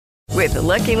With the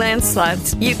Lucky Land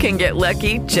Slots, you can get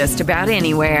lucky just about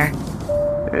anywhere.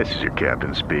 This is your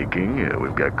captain speaking.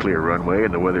 We've got clear runway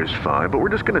and the weather's fine, but we're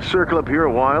just going to circle up here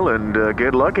a while and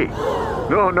get lucky.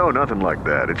 No, nothing like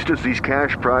that. It's just these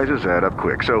cash prizes add up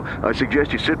quick. So I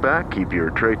suggest you sit back, keep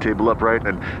your tray table upright,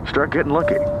 and start getting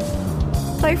lucky.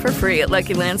 Play for free at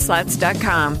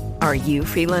LuckyLandSlots.com. Are you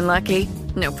feeling lucky?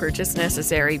 No purchase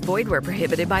necessary. Void where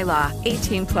prohibited by law.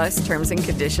 18 plus terms and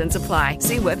conditions apply.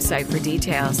 See website for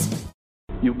details.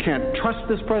 You can't trust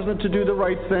this president to do the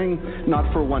right thing,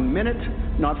 not for 1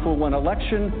 minute, not for one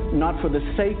election, not for the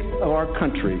sake of our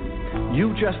country.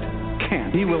 You just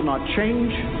can't. He will not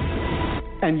change,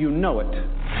 and you know it.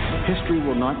 History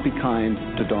will not be kind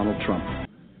to Donald Trump.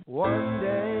 One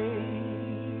day,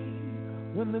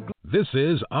 when the... This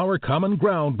is Our Common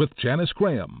Ground with Janice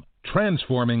Graham,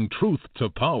 transforming truth to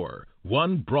power,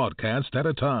 one broadcast at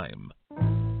a time.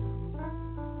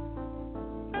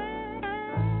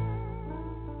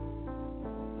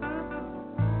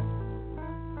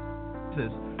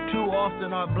 Too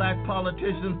often our black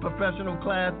politicians, professional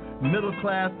class, middle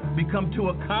class, become too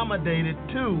accommodated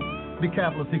to the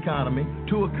capitalist economy,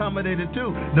 too accommodated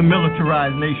to the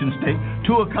militarized nation state,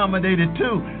 too accommodated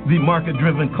to the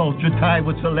market-driven culture tied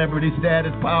with celebrity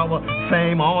status, power,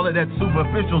 fame, all of that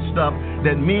superficial stuff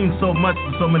that means so much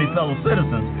to so many fellow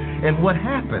citizens. And what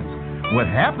happens? What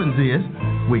happens is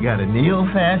we got a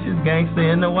neo-fascist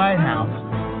gangster in the White House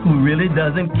who really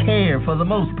doesn't care for the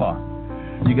most part.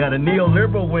 You got a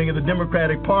neoliberal wing of the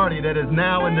Democratic Party that is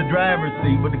now in the driver's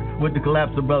seat with the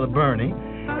collapse of Brother Bernie.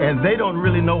 And they don't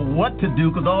really know what to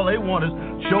do because all they want is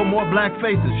show more black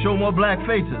faces, show more black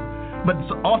faces. But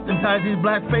oftentimes these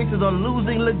black faces are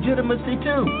losing legitimacy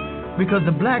too because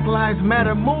the Black Lives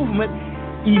Matter movement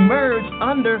emerged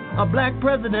under a black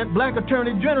president, black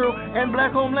attorney general, and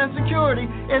black homeland security,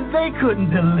 and they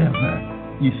couldn't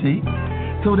deliver, you see?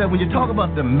 So that when you talk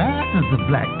about the masses of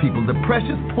black people, the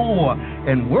precious poor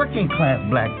and working class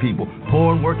black people,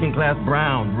 poor and working class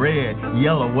brown, red,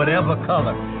 yellow, whatever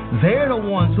color, they're the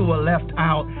ones who are left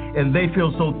out and they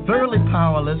feel so thoroughly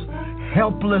powerless,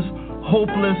 helpless,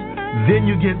 hopeless, then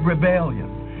you get rebellion.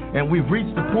 And we've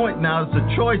reached the point now, it's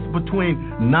a choice between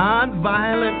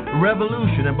nonviolent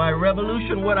revolution. And by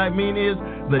revolution, what I mean is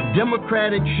the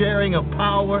democratic sharing of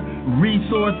power,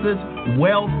 resources,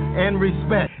 wealth, and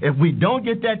respect. If we don't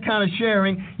get that kind of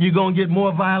sharing, you're going to get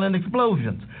more violent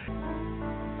explosions.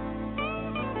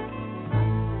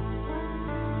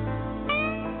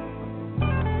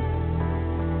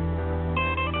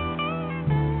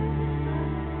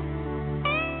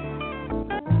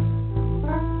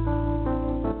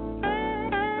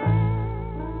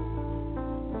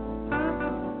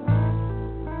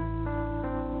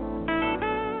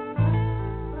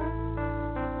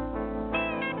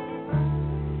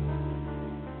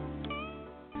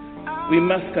 We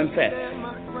must confess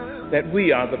that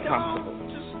we are the possible.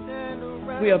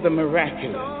 We are the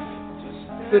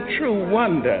miraculous, the true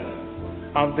wonder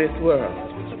of this world.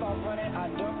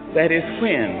 That is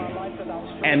when,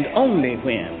 and only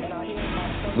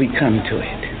when, we come to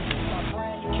it.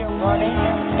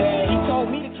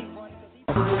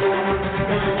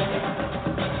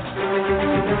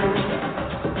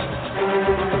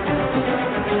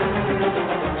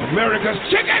 America's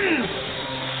chickens!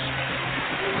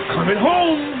 Coming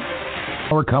home.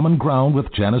 Our Common Ground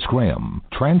with Janice Graham,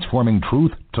 transforming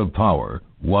truth to power,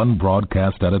 one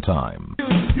broadcast at a time.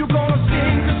 You're gonna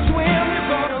sing to swim,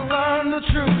 you're gonna learn the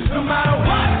truth. No matter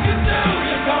what you do,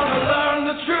 you're gonna learn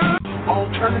the truth.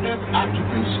 Alternative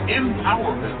Activist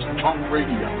Empowerment Talk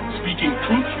Radio, speaking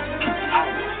truth to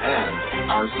power and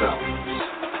ourselves.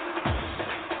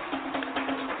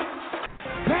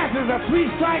 Passes a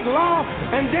three-strike law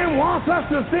and then wants us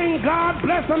to sing God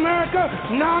Bless America.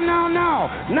 No.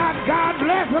 Not God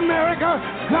Bless America.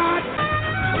 God.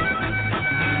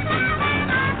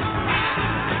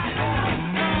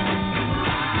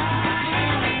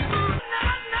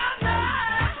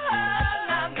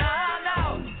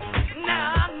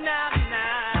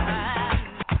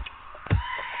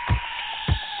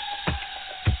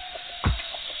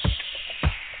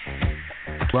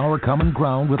 Our Common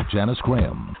Ground with Janice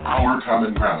Graham. Our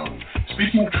Common Ground,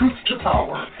 speaking truth to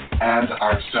power and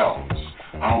ourselves.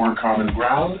 Our Common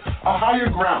Ground, a higher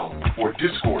ground for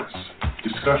discourse,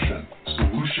 discussion,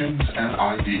 solutions, and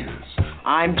ideas.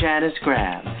 I'm Janice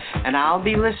Graham, and I'll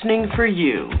be listening for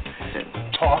you.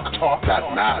 Talk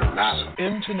that matters.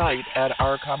 In tonight at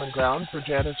Our Common Ground for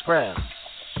Janice Graham.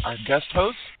 Our guest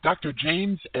host, Dr.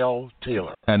 James L.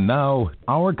 Taylor. And now,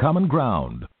 Our Common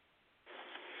Ground.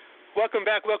 Welcome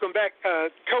back.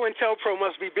 COINTELPRO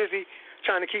must be busy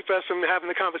trying to keep us from having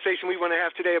the conversation we want to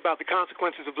have today about the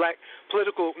consequences of black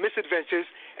political misadventures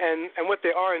and what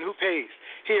they are and who pays.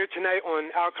 Here tonight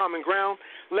on Our Common Ground,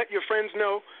 let your friends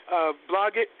know,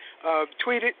 blog it,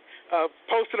 tweet it,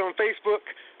 post it on Facebook,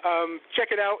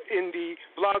 check it out in the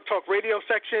Blog Talk Radio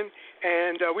section,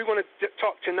 and we want to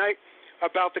talk tonight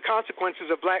about the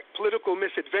consequences of black political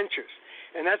misadventures.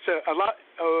 And that's a lot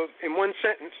in one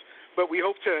sentence, but we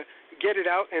hope to get it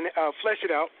out and flesh it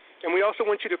out. And we also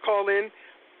want you to call in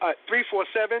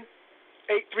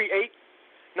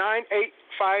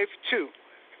 347-838-9852,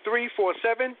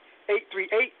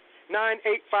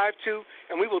 347-838-9852,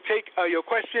 and we will take your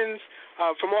questions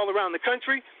from all around the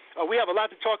country. We have a lot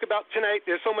to talk about tonight.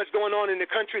 There's so much going on in the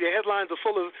country. The headlines are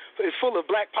full of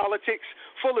black politics,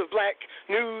 full of black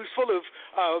news, full of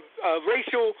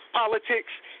racial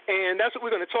politics, and that's what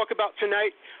we're going to talk about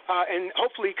tonight, and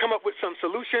hopefully come up with some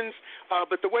solutions.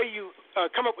 But the way you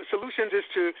come up with solutions is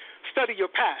to study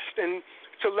your past and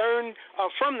to learn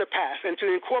from the past and to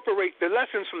incorporate the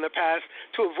lessons from the past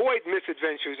to avoid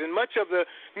misadventures. And much of the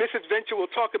misadventure we'll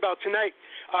talk about tonight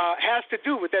has to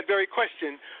do with that very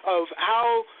question of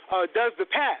how does the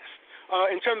past,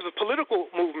 in terms of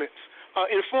political movements,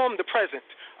 inform the present?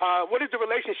 What is the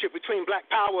relationship between Black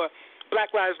Power,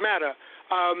 Black Lives Matter,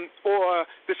 or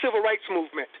the Civil Rights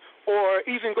Movement, or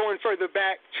even going further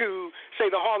back to, say,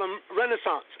 the Harlem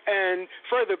Renaissance, and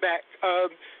further back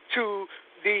to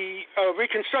the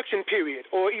Reconstruction period,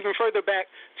 or even further back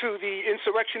to the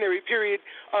insurrectionary period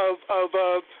of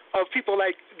people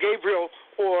like Gabriel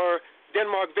or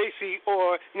Denmark Vesey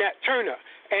or Nat Turner?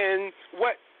 And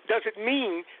what does it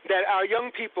mean that our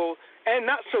young people and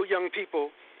not so young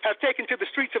people have taken to the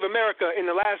streets of America in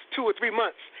the last 2 or 3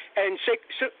 months and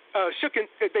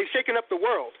they've shaken up the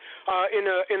world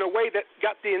in a way that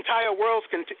got the entire world's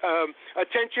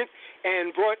attention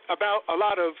and brought about a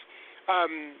lot of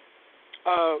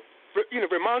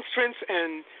remonstrance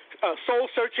and soul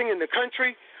searching in the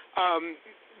country.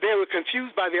 They were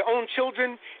confused by their own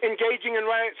children engaging in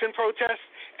riots and protests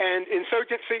and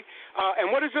insurgency.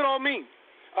 And what does it all mean?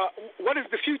 What is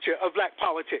the future of black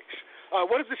politics?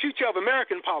 What is the future of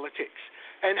American politics?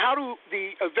 And how do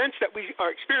the events that we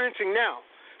are experiencing now,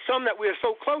 some that we are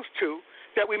so close to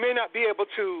that we may not be able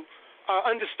to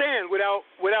understand without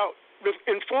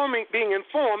being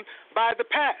informed by the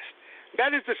past?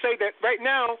 That is to say that right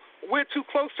now we're too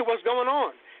close to what's going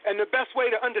on. And the best way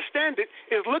to understand it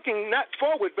is looking not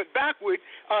forward but backward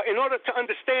in order to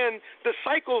understand the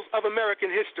cycles of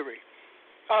American history.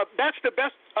 That's the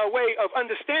best way of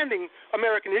understanding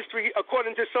American history,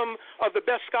 according to some of the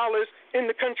best scholars in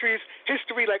the country's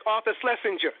history, like Arthur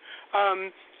Schlesinger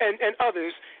and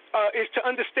others, is to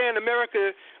understand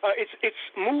America, its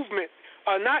movement,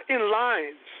 not in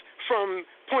lines from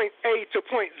point A to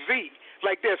point Z,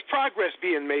 like there's progress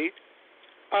being made.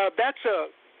 That's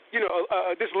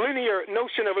this linear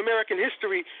notion of American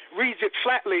history reads it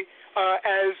flatly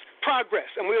as progress,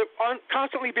 and we're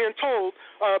constantly being told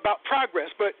about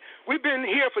progress. But we've been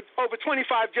here for over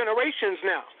 25 generations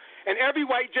now, and every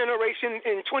white generation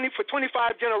for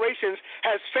 25 generations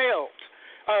has failed.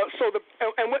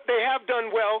 And what they have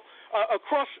done well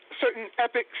across certain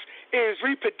epochs is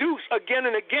reproduce again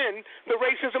and again the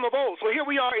racism of old. So here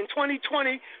we are in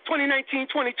 2019,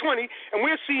 2020, and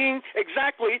we're seeing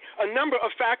exactly a number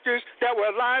of factors that were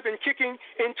alive and kicking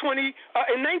in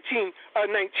 1919,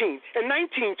 in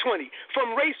 1920,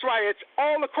 from race riots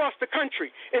all across the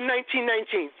country in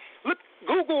 1919. Look,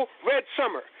 Google Red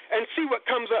Summer and see what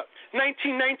comes up.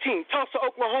 1919, Tulsa,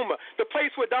 Oklahoma, the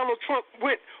place where Donald Trump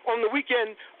went on the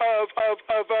weekend of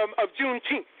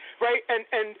Juneteenth, right? And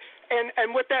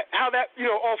how that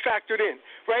all factored in,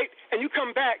 right? And you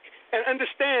come back and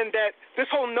understand that this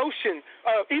whole notion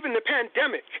of even the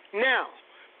pandemic now,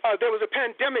 there was a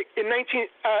pandemic in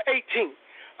 1918.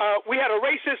 We had a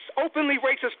openly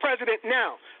racist president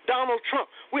now, Donald Trump.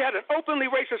 We had an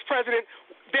openly racist president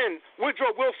then,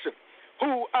 Woodrow Wilson,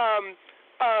 who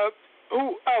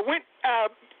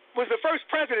was the first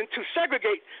president to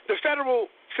segregate the federal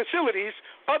facilities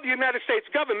of the United States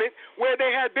government, where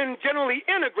they had been generally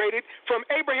integrated from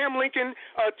Abraham Lincoln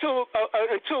until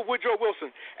Woodrow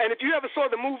Wilson. And if you ever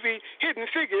saw the movie Hidden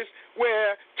Figures,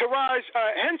 where Taraji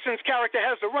Henson's character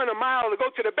has to run a mile to go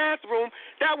to the bathroom,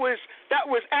 that was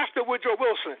after Woodrow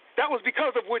Wilson. That was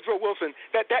because of Woodrow Wilson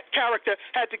that character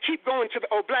had to keep going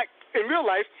in real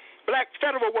life. Black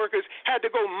federal workers had to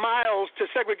go miles to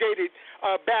segregated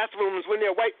bathrooms when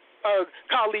their white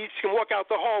colleagues can walk out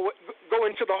the hallway, go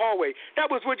into the hallway. That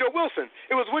was Woodrow Wilson.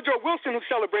 It was Woodrow Wilson who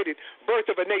celebrated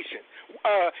Birth of a Nation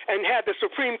and had the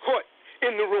Supreme Court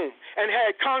in the room and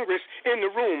had Congress in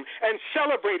the room and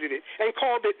celebrated it and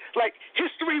called it like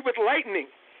history with lightning.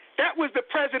 That was the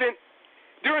president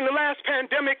during the last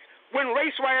pandemic when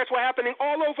race riots were happening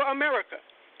all over America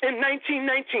in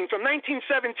 1919, from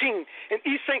 1917 in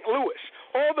East St. Louis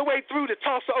all the way through to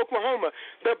Tulsa, Oklahoma,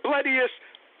 the bloodiest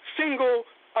single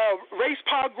race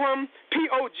pogrom,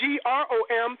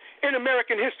 P-O-G-R-O-M, in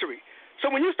American history. So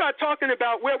when you start talking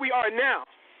about where we are now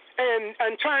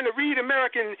and trying to read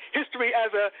American history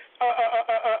as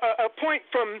a point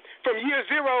from year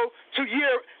zero to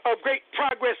year of great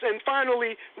progress and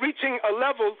finally reaching a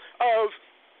level of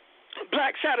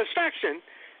black satisfaction,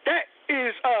 that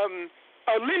is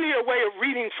a linear way of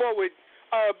reading forward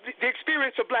the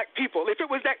experience of black people. If it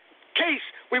was that case,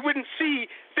 we wouldn't see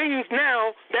things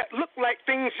now that look like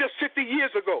things just 50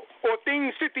 years ago, or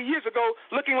things 50 years ago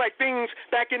looking like things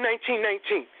back in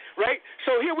 1919, right?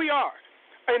 So here we are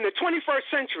in the 21st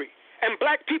century, and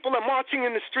black people are marching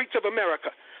in the streets of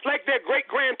America like their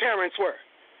great-grandparents were,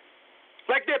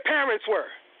 like their parents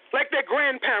were, like their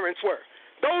grandparents were.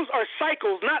 Those are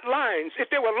cycles, not lines.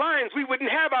 If there were lines, we wouldn't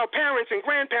have our parents and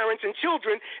grandparents and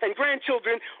children and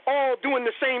grandchildren all doing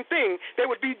the same thing. They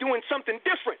would be doing something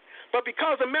different. But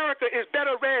because America is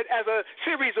better read as a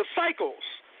series of cycles,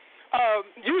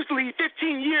 usually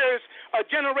 15 years, a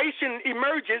generation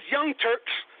emerges, young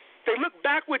Turks. They look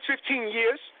backwards 15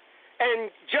 years and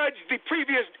judge the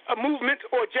previous movement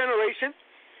or generation.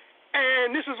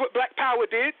 And this is what Black Power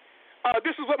did.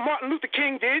 This is what Martin Luther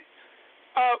King did.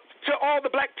 To all the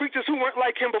black preachers who weren't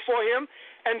like him before him,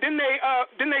 and then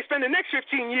they spend the next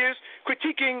 15 years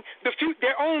critiquing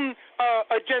their own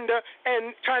agenda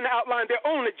and trying to outline their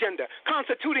own agenda,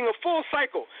 constituting a full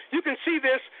cycle. You can see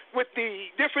this with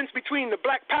the difference between the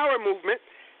Black Power movement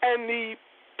and the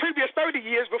previous 30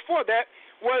 years before that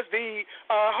was the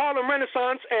Harlem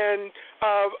Renaissance and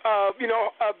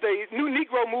the New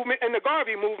Negro movement and the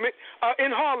Garvey movement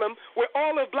in Harlem, where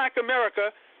all of black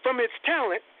America, from its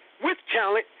talent, with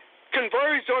talent,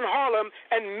 converged on Harlem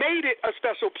and made it a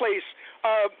special place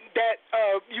that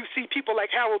you see people like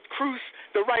Harold Cruse,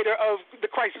 the writer of The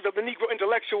Crisis of the Negro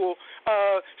Intellectual,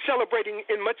 celebrating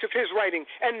in much of his writing,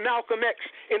 and Malcolm X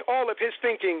in all of his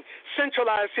thinking,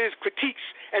 centralized his critiques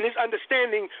and his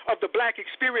understanding of the black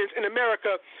experience in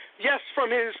America, yes, from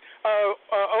his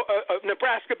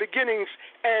Nebraska beginnings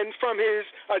and from his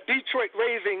Detroit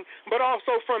raising, but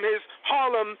also from his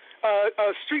Harlem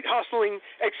street hustling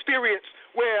experience,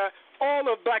 where all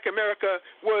of black America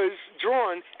was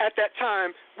drawn at that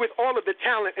time with all of the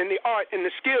talent and the art and the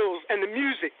skills and the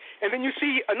music. And then you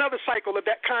see another cycle of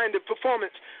that kind of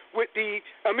performance with the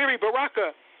Amiri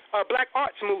Baraka Black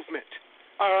Arts Movement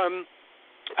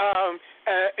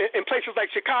in places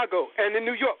like Chicago and in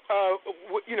New York,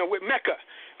 with Mecca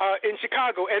in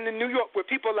Chicago, and in New York with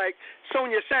people like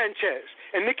Sonia Sanchez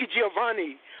and Nikki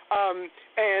Giovanni,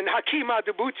 and Hakeem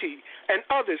Adebuti and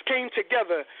others came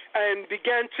together and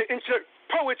began to insert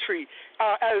poetry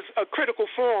as a critical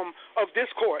form of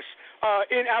discourse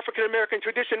in African-American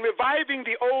tradition, reviving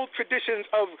the old traditions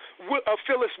of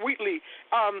Phyllis Wheatley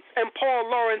and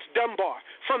Paul Laurence Dunbar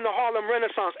from the Harlem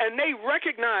Renaissance. And they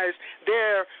recognized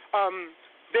their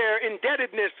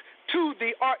indebtedness to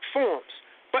the art forms.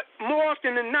 But more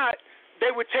often than not,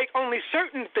 they would take only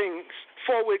certain things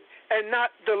forward and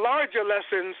not the larger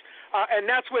lessons, and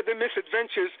that's where the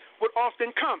misadventures would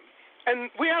often come. And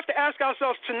we have to ask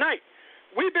ourselves tonight,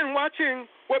 we've been watching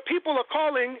what people are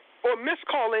calling or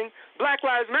miscalling Black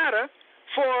Lives Matter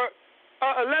for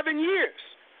 11 years.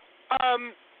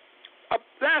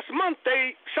 Last month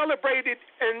they celebrated,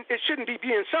 and it shouldn't be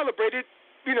being celebrated,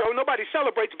 nobody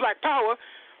celebrates Black Power,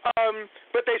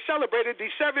 but they celebrated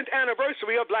the 7th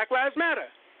anniversary of Black Lives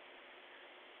Matter.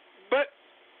 But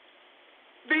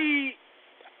the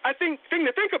thing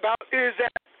to think about is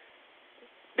that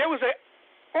there was a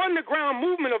on-the-ground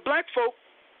movement of black folk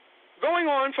going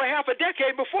on for half a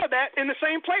decade before that in the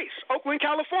same place, Oakland,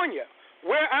 California,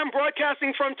 where I'm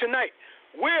broadcasting from tonight.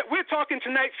 We're talking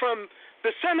tonight from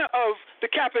the center of the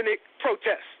Kaepernick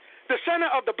protests, the center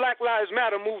of the Black Lives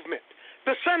Matter movement,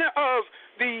 the center of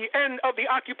the end of the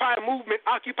Occupy movement.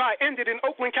 Occupy ended in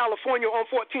Oakland, California on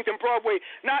 14th and Broadway,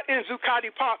 not in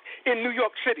Zuccotti Park in New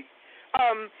York City.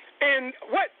 And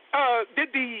what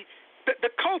did the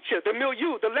culture, the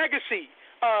milieu, the legacy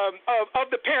of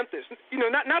the Panthers,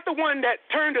 not the one that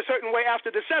turned a certain way after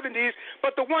the 70s,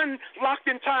 but the one locked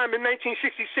in time in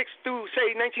 1966 through,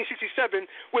 say, 1967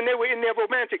 when they were in their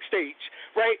romantic stage,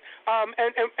 right?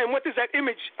 And what does that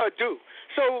image do?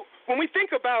 So when we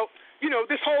think about,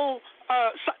 this whole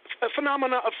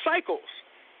phenomena of cycles,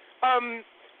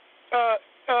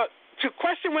 to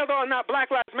question whether or not Black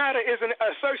Lives Matter is an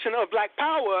assertion of black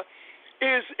power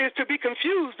is to be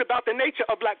confused about the nature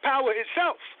of black power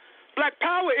itself. Black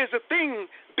power is a thing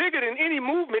bigger than any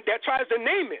movement that tries to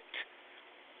name it.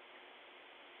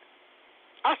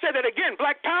 I'll say that again.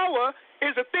 Black power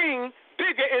is a thing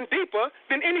bigger and deeper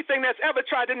than anything that's ever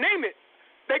tried to name it.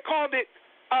 They called it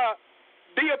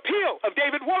the appeal of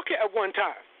David Walker at one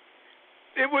time.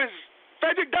 It was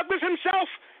Frederick Douglass himself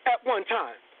at one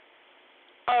time.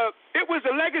 It was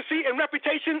the legacy and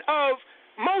reputation of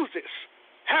Moses,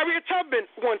 Harriet Tubman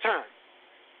one time.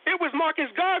 It was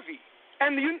Marcus Garvey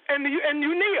and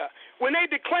UNEA when they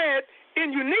declared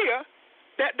in UNEA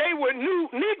that they were new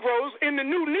Negroes in the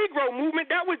new Negro movement.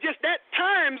 That was just that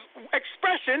time's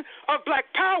expression of black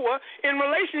power in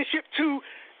relationship to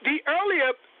the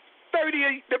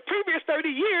previous 30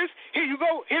 years. Here you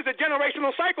go. Here's a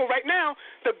generational cycle right now.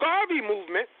 The Garvey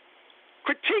movement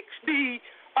critiques the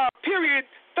period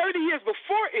 30 years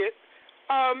before it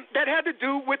that had to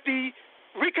do with the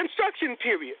Reconstruction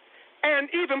period. And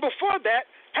even before that,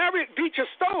 Harriet Beecher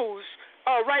Stowe's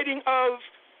writing of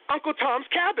Uncle Tom's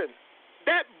Cabin.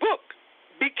 That book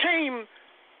became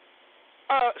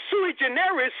sui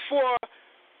generis for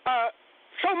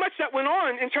so much that went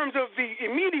on in terms of the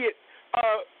immediate,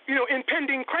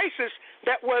 impending crisis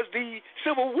that was the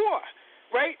Civil War,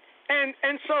 right?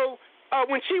 And so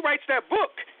when she writes that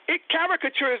book, it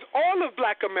caricatures all of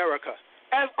black America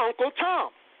as Uncle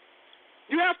Tom.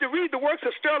 You have to read the works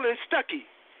of Sterling Stuckey,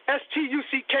 Stuckey,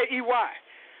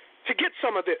 to get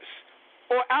some of this,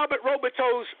 or Albert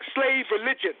Roberto's Slave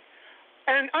Religion,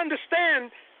 and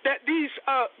understand that these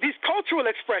cultural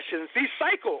expressions, these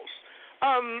cycles,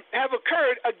 have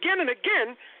occurred again and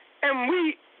again, and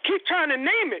we keep trying to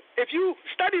name it. If you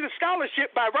study the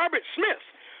scholarship by Robert Smith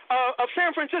of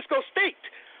San Francisco State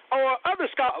or other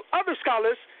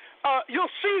scholars,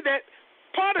 you'll see that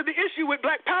part of the issue with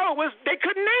black power was they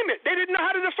couldn't name it. They didn't know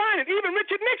how to define it. Even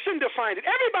Richard Nixon defined it.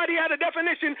 Everybody had a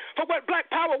definition for what black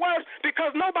power was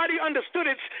because nobody understood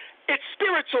its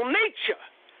spiritual nature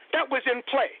that was in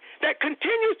play, that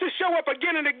continues to show up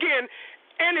again and again,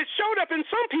 and it showed up in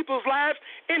some people's lives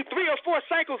in 3 or 4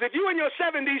 cycles. If you're in your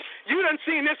 70s, you done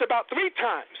seen this about 3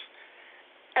 times,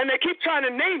 and they keep trying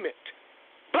to name it.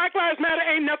 Black Lives Matter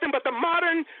ain't nothing but the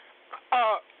modern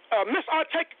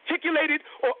misarticulated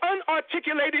or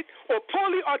unarticulated or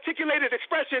poorly articulated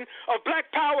expression of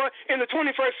black power in the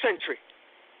 21st century.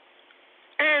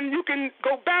 And you can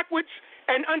go backwards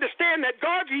and understand that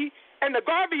Garvey and the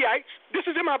Garveyites, this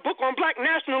is in my book on black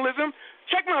nationalism.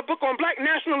 Check my book on black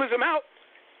nationalism out.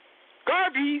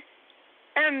 Garvey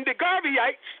and the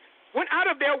Garveyites went out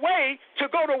of their way to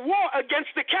go to war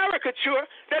against the caricature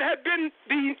that had been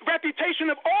the reputation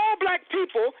of all black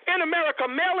people in America,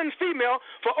 male and female,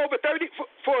 for over 70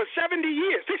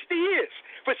 years, 60 years,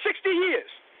 for 60 years,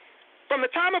 from the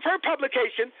time of her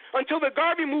publication until the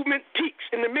Garvey movement peaks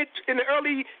in the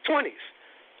early 20s.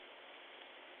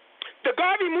 The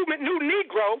Garvey movement, New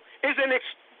Negro, is an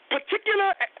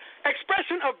particular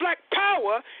expression of black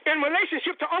power in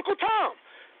relationship to Uncle Tom.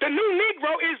 The New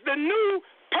Negro is the new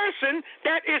person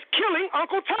that is killing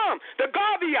Uncle Tom. The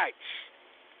Garveyites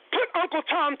put Uncle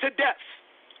Tom to death.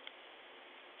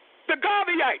 The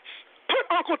Garveyites put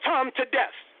Uncle Tom to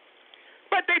death.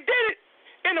 But they did it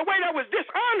in a way that was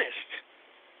dishonest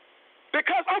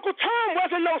because Uncle Tom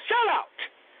wasn't no sellout.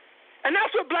 And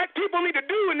that's what black people need to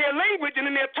do in their language and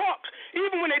in their talk,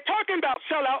 even when they're talking about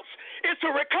sellouts, is to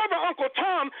recover Uncle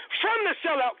Tom from the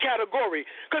sellout category.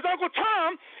 Because Uncle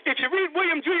Tom, if you read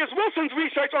William Julius Wilson's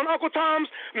research on Uncle Tom's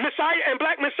Messiah and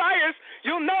black messiahs,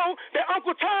 you'll know that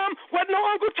Uncle Tom wasn't no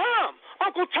Uncle Tom.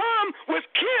 Uncle Tom was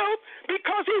killed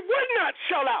because he would not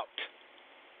sell out.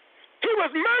 He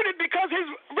was murdered because his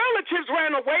relatives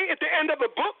ran away at the end of the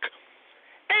book,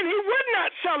 and he would not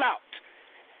sell out.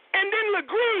 And then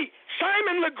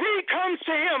Simon Legree comes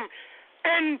to him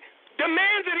and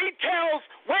demands that he tells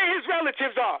where his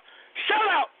relatives are. Sell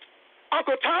out,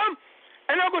 Uncle Tom.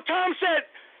 And Uncle Tom said,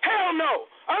 hell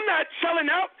no, I'm not selling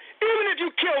out, even if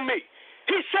you kill me.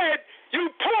 He said,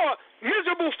 you poor,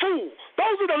 miserable fool.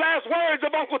 Those are the last words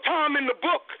of Uncle Tom in the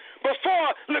book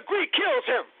before Legree kills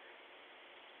him.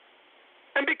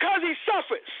 And because he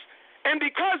suffers, and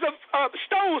because of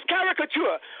Stowe's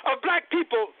caricature of black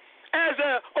people as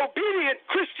obedient,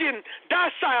 Christian,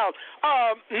 docile,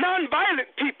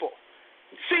 nonviolent people.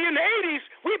 See, in the 80s,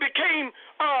 we became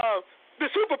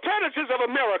the super predators of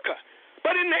America.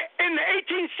 But in the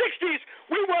 1860s,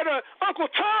 we were the Uncle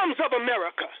Toms of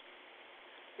America.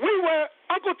 We were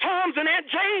Uncle Toms and Aunt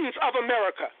Janes of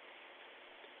America.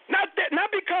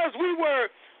 Not because we were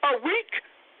weak,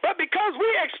 but because we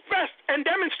expressed and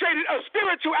demonstrated a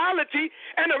spirituality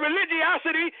and a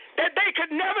religiosity that they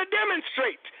could never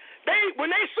demonstrate. when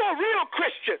they saw real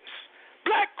Christians,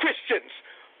 black Christians,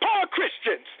 poor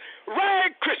Christians,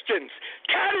 rag Christians,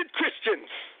 tattered Christians,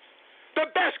 the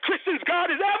best Christians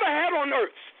God has ever had on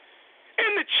earth,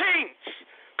 in the chains,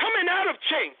 coming out of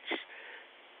chains,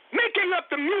 making up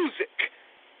the music,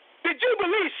 the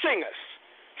Jubilee singers,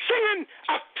 singing,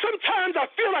 sometimes I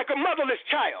feel like a motherless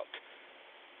child,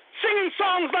 singing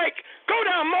songs like Go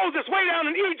Down Moses, way down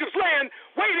in Egypt's land,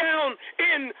 way down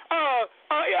in,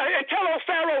 and tell old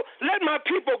Pharaoh, let my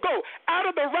people go, out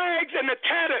of the rags and the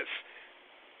tatters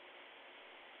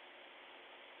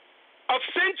of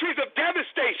centuries of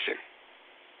devastation.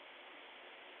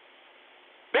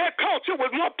 Their culture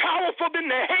was more powerful than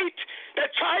the hate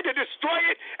that tried to destroy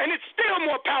it, and it's still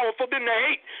more powerful than the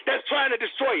hate that's trying to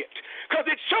destroy it, because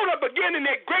it showed up again in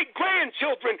their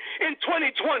great-grandchildren in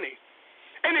 2020,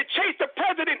 and it chased the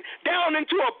president down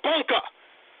into a bunker.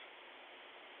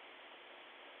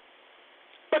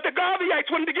 But the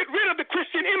Garveyites wanted to get rid of the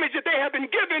Christian image that they had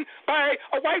been given by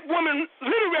a white woman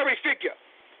literary figure.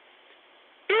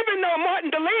 Even though Martin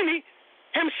Delaney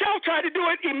himself tried to do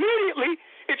it immediately,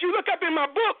 if you look up in my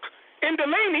book, in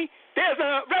Delaney, there's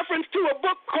a reference to a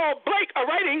book called Blake,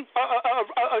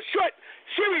 a short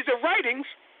series of writings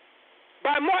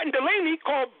by Martin Delaney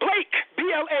called Blake,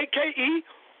 B-L-A-K-E,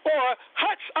 or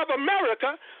Huts of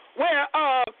America, where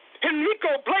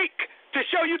Henrico Blake, to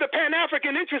show you the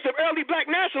Pan-African interests of early black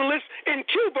nationalists in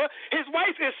Cuba, his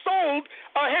wife is sold,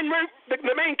 Henry,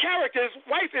 the main character's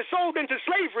wife is sold into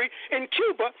slavery in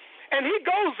Cuba, and he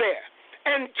goes there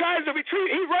and tries to retrieve,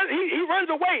 he runs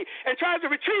away and tries to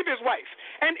retrieve his wife.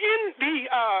 And in the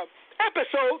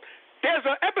episode, there's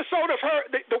an episode of her,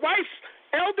 the wife's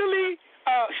elderly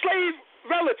slave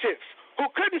relatives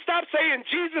who couldn't stop saying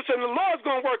Jesus and the Lord's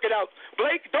going to work it out.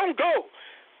 Blake, don't go.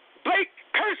 Blake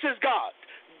curses God.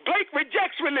 Blake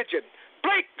rejects religion.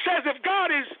 Blake says if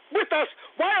God is with us,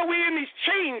 why are we in these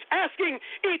chains asking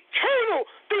eternal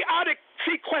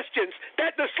theodicy questions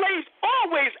that the slaves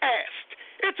always asked?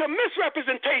 It's a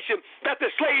misrepresentation that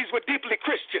the slaves were deeply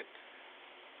Christian.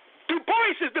 Du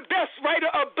Bois is the best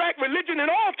writer of black religion in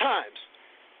all times.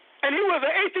 And he was an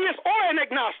atheist or an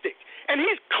agnostic. And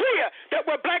he's clear that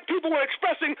what black people were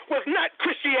expressing was not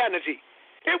Christianity.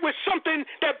 It was something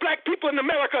that black people in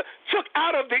America took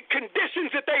out of the conditions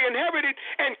that they inherited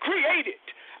and created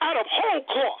out of whole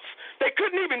cloth. They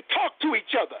couldn't even talk to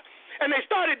each other. And they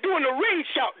started doing the ring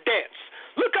shout dance.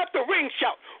 Look up the ring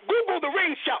shout. Google the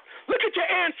ring shout. Look at your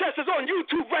ancestors on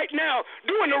YouTube right now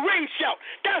doing the ring shout.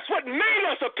 That's what made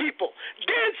us a people.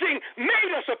 Dancing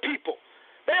made us a people.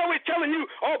 They always telling you,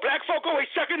 oh, black folk always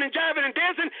shucking and jiving and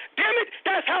dancing. Damn it,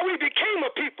 that's how we became a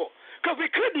people, because we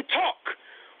couldn't talk.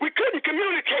 We couldn't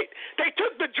communicate. They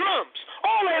took the drums.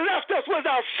 All they left us was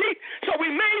our feet, so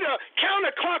we made a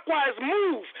counterclockwise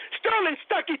move. Sterling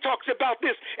Stuckey talks about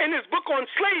this in his book on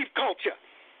slave culture.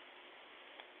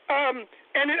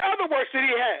 And in other works that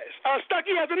he has,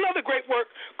 Stuckey has another great work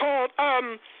called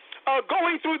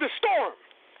Going Through the Storm,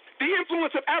 The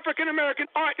Influence of African American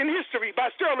Art and History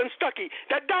by Sterling Stuckey,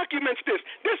 that documents this.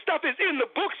 This stuff is in the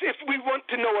books if we want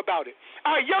to know about it.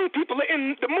 Our young people are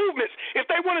in the movements. If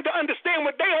they wanted to understand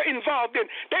what they are involved in,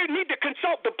 they need to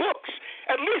consult the books,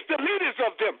 at least the leaders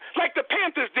of them, like the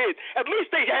Panthers did. At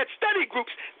least they had study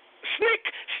groups.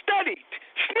 SNCC studied,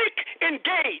 SNCC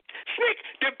engaged,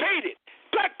 SNCC debated.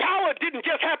 Black power didn't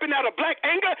just happen out of black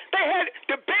anger. They had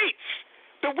debates.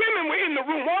 The women were in the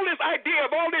room. All this idea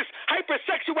of all this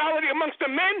hypersexuality amongst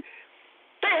the men,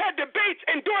 they had debates,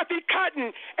 and Dorothy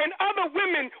Cotton and other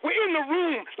women were in the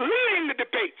room leading the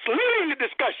debates, leading the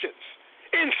discussions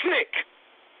in SNCC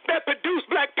that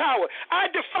produced black power. I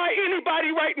defy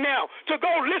anybody right now to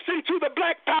go listen to the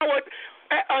Black Power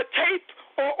tape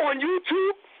or on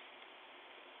YouTube,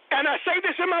 and I say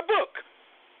this in my book.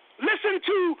 Listen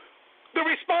to the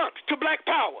response to black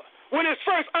power when it's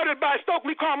first uttered by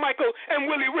Stokely Carmichael and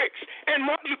Willie Ricks, and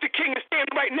Martin Luther King is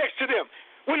standing right next to them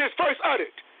when it's first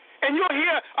uttered. And you'll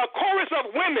hear a chorus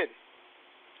of women.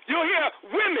 You'll hear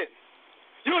women.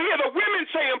 You'll hear the women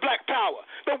saying black power.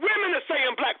 The women are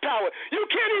saying black power. You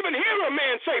can't even hear a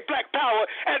man say black power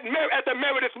at the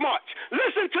Meredith March.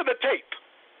 Listen to the tape.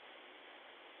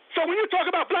 So when you talk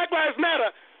about Black Lives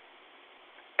Matter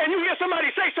and you hear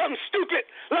somebody say something stupid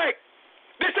like,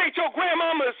 this ain't your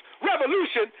grandmama's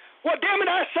revolution, well, damn it,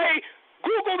 I say,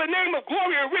 Google the name of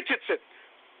Gloria Richardson,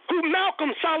 who Malcolm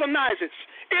solemnizes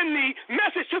in the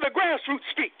Message to the Grassroots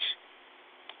speech,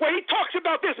 where he talks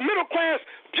about this middle-class,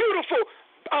 beautiful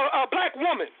black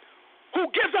woman who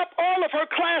gives up all of her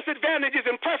class advantages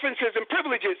and preferences and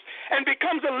privileges and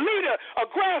becomes a leader, a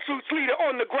grassroots leader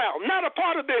on the ground, not a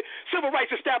part of the civil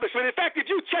rights establishment. In fact,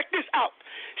 if you check this out,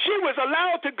 she was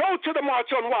allowed to go go to the March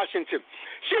on Washington.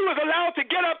 She was allowed to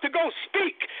get up to go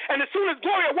speak. And as soon as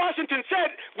Gloria Richardson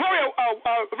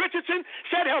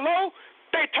said hello,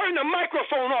 they turned the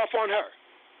microphone off on her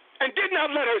and did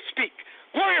not let her speak.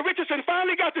 Gloria Richardson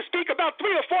finally got to speak about 3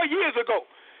 or 4 years ago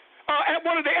at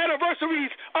one of the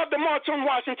anniversaries of the March on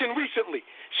Washington recently.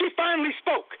 She finally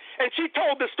spoke, and she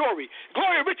told the story.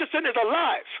 Gloria Richardson is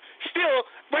alive still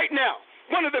right now,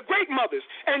 one of the great mothers.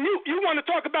 And you want to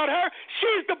talk about her?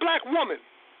 She's the black woman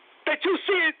that you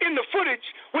see in the footage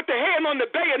with the hand on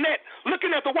the bayonet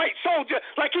looking at the white soldier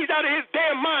like he's out of his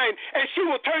damn mind, and she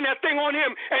will turn that thing on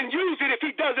him and use it if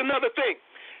he does another thing.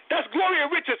 That's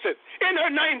Gloria Richardson in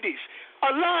her 90s,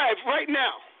 alive right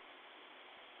now.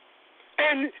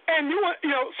 And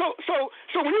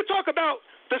so when you talk about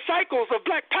the cycles of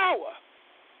black power,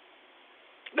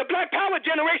 the black power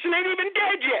generation ain't even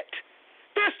dead yet.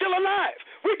 They're still alive.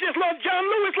 We just lost John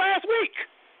Lewis last week.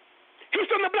 He's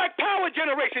from the black power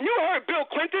generation. You heard Bill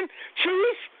Clinton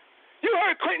choose. You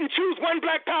heard Clinton choose one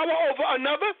black power over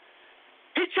another.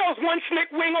 He chose one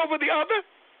snake wing over the other.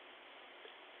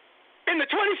 In the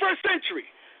 21st century,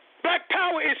 black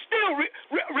power is still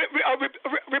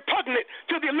repugnant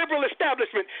to the liberal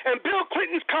establishment, and Bill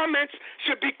Clinton's comments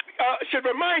should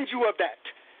remind you of that.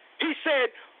 He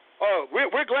said,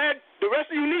 we're glad the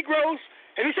rest of you Negroes,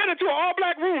 and he said it to an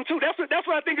all-black room, too. That's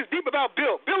what I think is deep about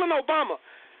Bill and Obama.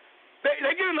 They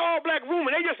get in the all-black room,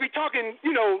 and they just be talking,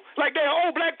 like they're an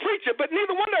old black preacher, but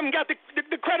neither one of them got the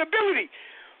credibility.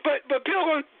 But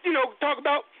Bill, talk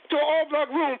about to an all-black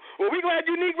room. Well, we're glad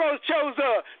you Negroes chose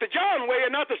the John way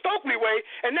and not the Stokely way.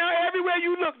 And now everywhere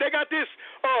you look, they got this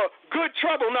good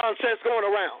trouble nonsense going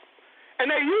around.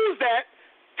 And they use that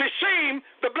to shame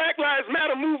the Black Lives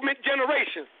Matter movement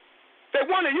generation. They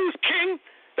want to use King.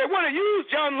 They want to use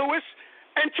John Lewis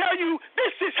and tell you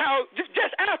this is how,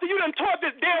 just after you done taught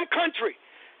this damn country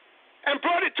and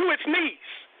brought it to its knees,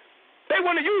 they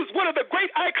want to use one of the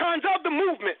great icons of the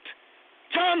movement,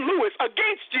 John Lewis,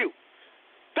 against you.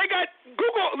 They got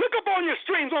look up on your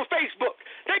streams on Facebook.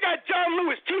 They got John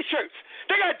Lewis T-shirts.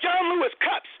 They got John Lewis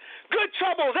cups. Good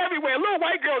troubles everywhere. Little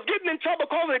white girls getting in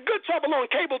trouble, calling it good trouble on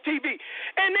cable TV.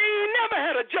 And they ain't never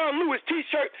had a John Lewis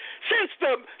T-shirt since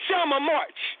the Selma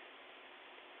March.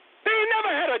 They ain't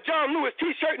never had a John Lewis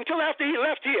T-shirt until after he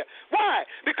left here. Why?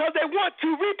 Because they want to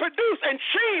reproduce and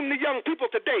shame the young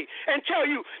people today and tell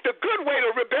you the good way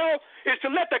to rebel is to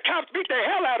let the cops beat the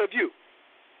hell out of you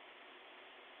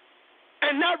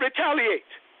and not retaliate.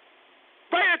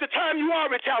 Right at the time you are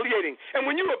retaliating. And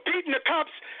when you are beating the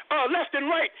cops left and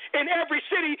right in every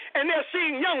city and they're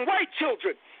seeing young white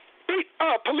children beat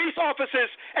police officers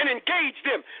and engage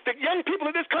them. The young people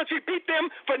of this country beat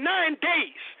them for 9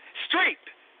 days straight.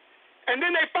 And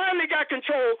then they finally got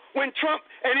control when Trump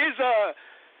and his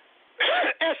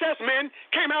SS men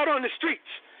came out on the streets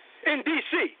in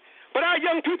D.C. But our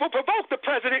young people provoked the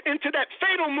president into that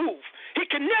fatal move. He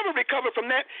can never recover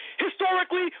from that,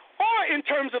 historically or in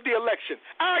terms of the election.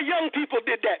 Our young people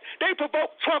did that. They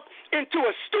provoked Trump into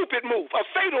a stupid move, a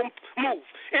fatal move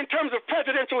in terms of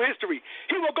presidential history.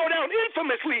 He will go down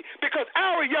infamously because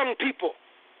our young people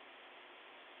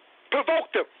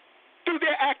provoked him through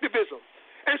their activism.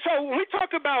 And so when we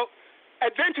talk about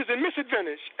adventures and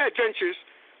misadventures,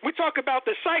 we talk about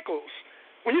the cycles.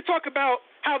 When you talk about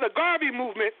how the Garvey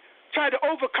movement tried to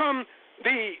overcome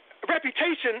the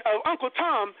reputation of Uncle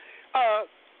Tom,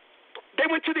 they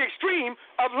went to the extreme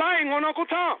of lying on Uncle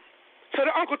Tom. So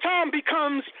that Uncle Tom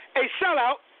becomes a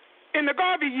sellout in the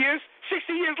Garvey years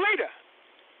 60 years later.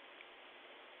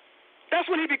 That's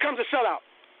when he becomes a sellout.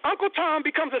 Uncle Tom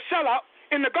becomes a sellout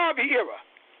in the Garvey era.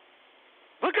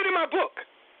 Look at it in my book.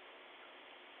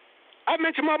 I've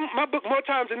mentioned my book more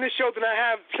times in this show than I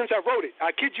have since I wrote it.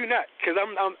 I kid you not, because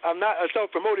I'm not a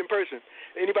self-promoting person.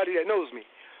 Anybody that knows me.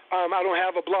 I don't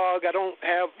have a blog. I don't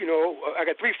have, I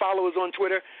got 3 followers on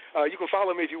Twitter. You can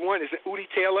follow me if you want. It's Udi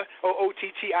Taylor,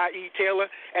 OOTTIE Taylor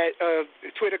at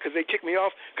Twitter, because they kicked me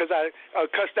off because I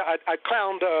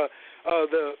clowned the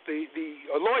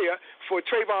lawyer for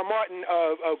Trayvon Martin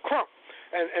Crump.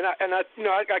 And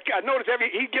I noticed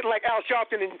he's getting like Al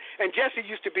Sharpton and Jesse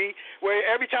used to be, where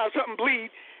every time something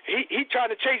bleed, he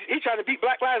trying to beat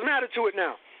Black Lives Matter to it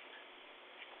now.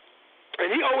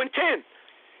 And he 0-10.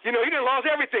 He done lost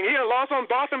everything. He done lost on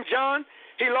Botham Jean.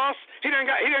 He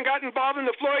done got involved in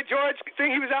the Floyd George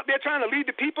thing. He was out there trying to lead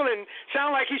the people and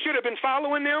sound like he should have been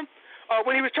following them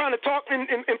when he was trying to talk in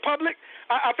public.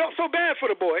 I felt so bad for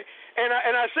the boy, and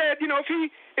I said, if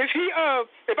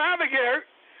I ever get hurt,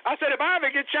 I said, if I ever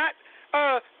get shot,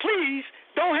 please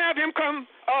don't have him come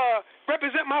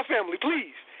represent my family,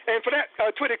 please. And for that,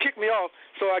 Twitter kicked me off.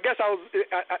 So I guess I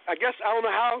don't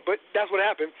know how, but that's what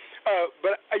happened.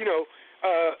 But you know,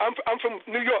 I'm from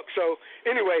New York, so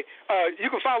anyway, you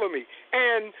can follow me.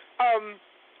 And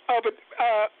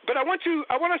but I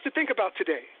want us to think about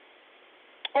today.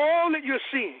 All that you're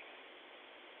seeing,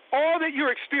 all that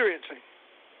you're experiencing,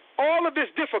 all of this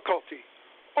difficulty,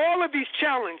 all of these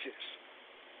challenges.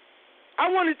 I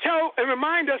want to tell and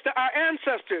remind us that our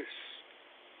ancestors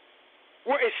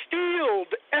were a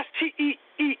steeled,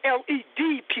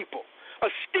 S-T-E-E-L-E-D people, a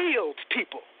steeled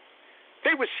people.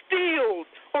 They were steeled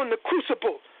on the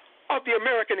crucible of the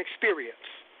American experience.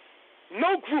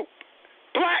 No group,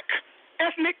 black,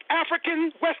 ethnic,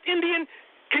 African, West Indian,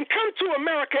 can come to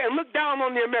America and look down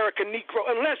on the American Negro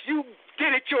unless you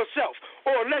did it yourself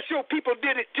or unless your people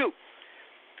did it too.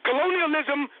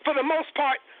 Colonialism, for the most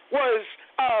part, was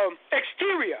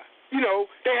exterior. You know,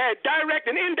 they had direct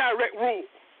and indirect rule.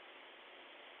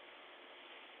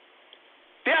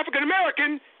 The African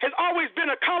American has always been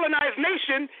a colonized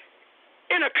nation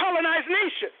in a colonized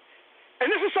nation.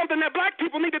 And this is something that black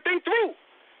people need to think through.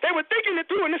 They were thinking it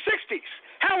through in the 60s.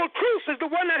 Howard Cruz is the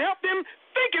one that helped them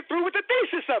think it through with the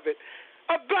thesis of it,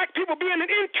 of black people being an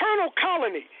internal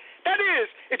colony. That is,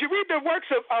 if you read the works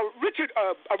of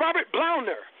Robert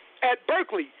Blauner at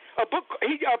Berkeley, a book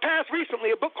he passed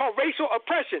recently, a book called Racial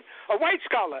Oppression, a white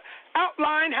scholar,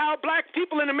 outlined how black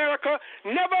people in America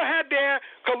never had their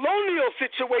colonial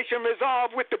situation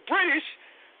resolved with the British.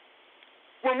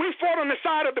 When we fought on the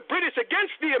side of the British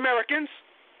against the Americans,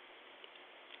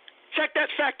 check that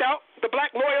fact out, the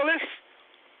black loyalists,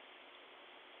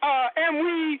 and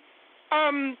we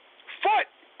fought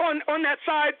on that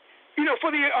side, you know,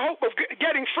 for the hope of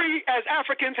getting free as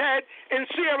Africans had in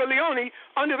Sierra Leone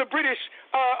under the British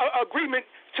agreement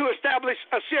to establish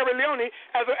Sierra Leone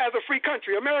as a free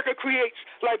country. America creates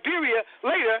Liberia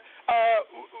later,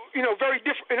 you know, very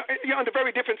different, under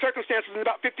very different circumstances,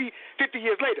 about 50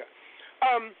 years later.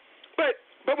 But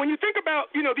when you think about,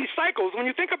 you know, these cycles, when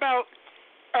you think about,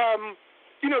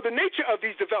 you know, the nature of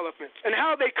these developments and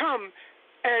how they come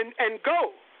and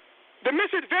go, the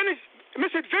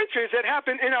misadventures that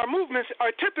happen in our movements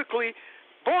are typically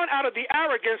born out of the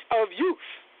arrogance of youth,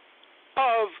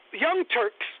 of young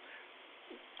Turks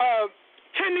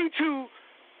tending to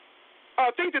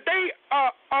think that they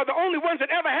are the only ones that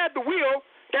ever had the wheel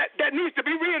that needs to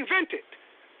be reinvented.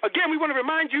 Again, we want to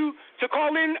remind you to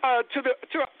call in to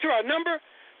our number.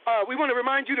 We want to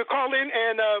remind you to call in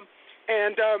and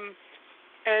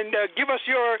give us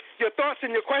your thoughts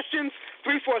and your questions.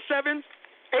 347-838-9852.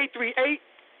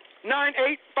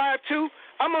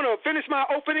 I'm going to finish my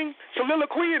opening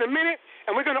soliloquy in a minute,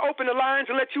 and we're going to open the lines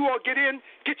and let you all get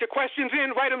your questions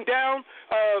in, write them down.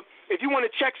 If you want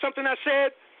to check something I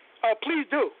said, please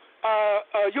do.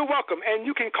 You're welcome, and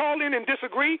you can call in and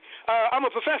disagree. I'm a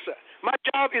professor. My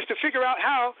job is to figure out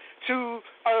how to,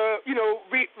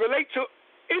 relate to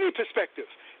any perspective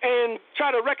and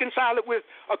try to reconcile it with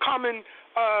a common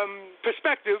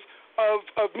perspective of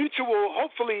mutual,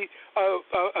 hopefully,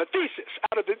 a thesis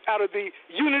out of the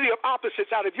unity of opposites,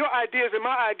 out of your ideas and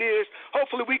my ideas.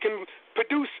 Hopefully, we can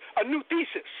produce a new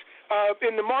thesis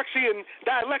in the Marxian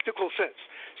dialectical sense.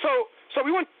 So we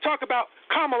want to talk about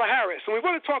Kamala Harris, and we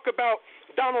want to talk about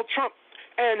Donald Trump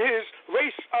and his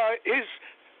race,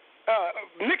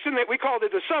 Nixon, that we called it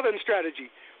the Southern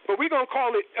strategy, but we're going to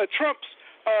call it Trump's,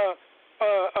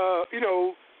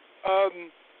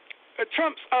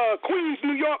 Trump's Queens,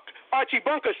 New York, Archie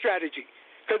Bunker strategy,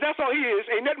 because that's all he is.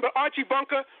 Ain't nothing but Archie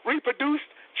Bunker reproduced.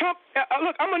 Trump,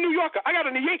 look, I'm a New Yorker. I got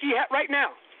a Yankee hat right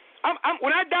now.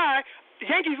 When I die, the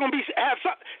Yankees going to have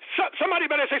somebody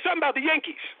better say something about the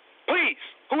Yankees. Please,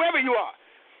 whoever you are.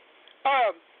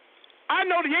 I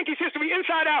know the Yankees history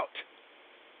inside out.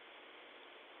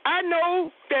 I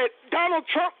know that Donald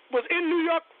Trump was in New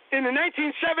York in the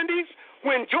 1970s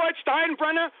when George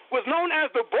Steinbrenner was known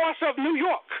as the boss of New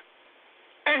York.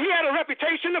 And he had a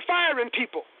reputation of firing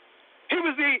people. He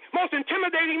was the most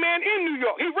intimidating man in New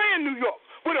York. He ran New York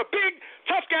with a big,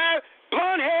 tough guy,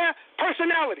 blonde hair,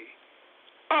 personality.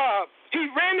 He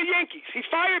ran the Yankees. He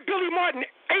fired Billy Martin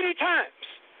 80 times.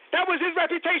 That was his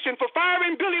reputation, for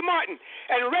firing Billy Martin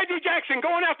and Reggie Jackson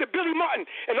going after Billy Martin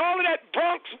and all of that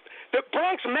the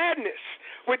Bronx madness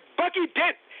with Bucky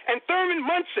Dent and Thurman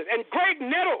Munson and Greg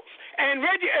Nettles and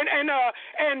Reggie and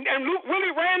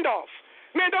Willie Randolph.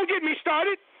 Man, don't get me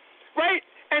started, right?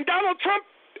 And Donald Trump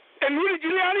and Rudy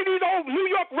Giuliani, these old New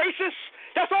York racists,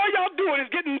 that's all y'all doing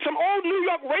is getting some old New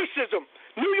York racism.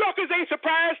 New Yorkers ain't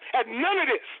surprised at none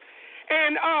of this.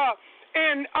 And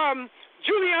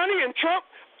Giuliani and Trump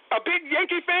are big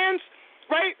Yankee fans,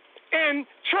 right? And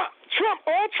Trump,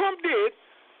 all Trump did,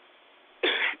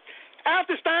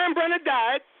 after Steinbrenner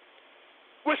died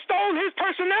was stole his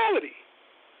personality.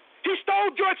 He stole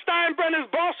George Steinbrenner's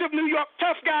boss of New York,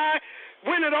 tough guy,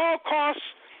 win at all costs,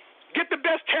 get the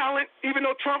best talent, even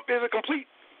though Trump is a complete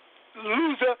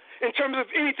loser in terms of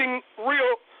anything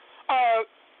real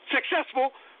successful.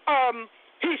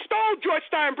 He stole George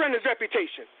Steinbrenner's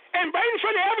reputation. And right in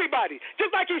front of everybody,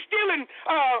 just like he's stealing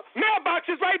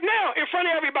mailboxes right now in front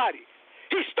of everybody.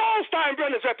 He stole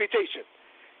Steinbrenner's reputation.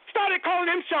 Started calling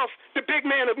himself the big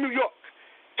man of New York.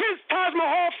 His Taj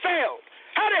Mahal failed.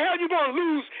 How the hell you gonna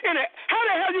lose in a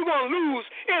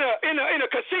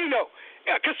casino?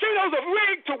 Casinos are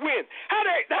rigged to win.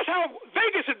 That's how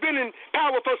Vegas has been in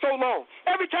power for so long.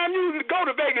 Every time you go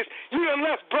to Vegas, you done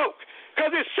left broke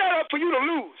because it's set up for you to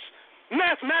lose.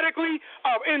 Mathematically,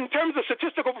 in terms of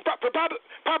statistical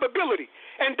probability.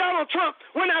 And Donald Trump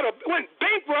went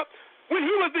bankrupt when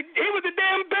he was the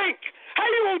damn bank. How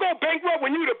you gonna go bankrupt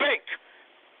when you the bank?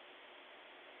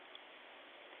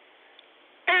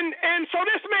 And so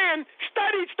this man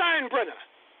studied Steinbrenner,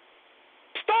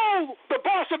 stole the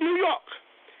boss of New York,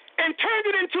 and turned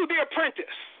it into The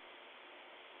Apprentice.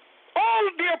 All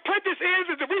The Apprentice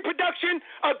is a reproduction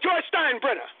of George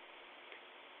Steinbrenner.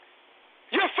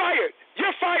 You're fired.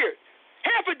 You're fired.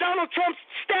 Half of Donald Trump's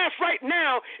staff right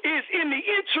now is in the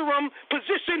interim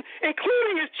position,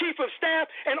 including his chief of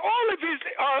staff and all of his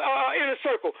inner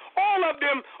circle. All of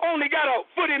them only got a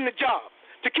foot in the job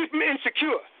to keep him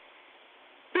insecure.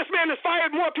 This man has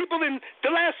fired more people than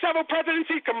the last several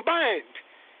presidencies combined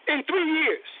in 3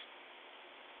 years.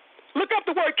 Look up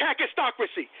the word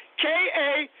kakistocracy.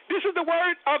 K-A, this is the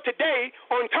word of today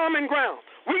on Common Ground.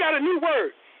 We got a new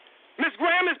word. Ms.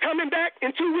 Graham is coming back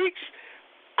in 2 weeks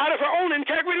out of her own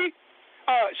integrity.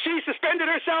 She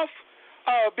suspended herself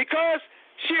because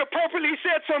she appropriately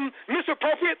said some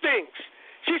misappropriate things.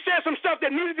 She said some stuff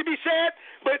that needed to be said,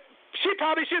 but she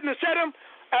probably shouldn't have said them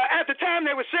at the time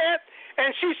they were said,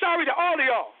 and she's sorry to all of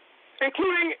y'all,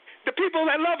 including the people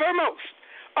that love her most,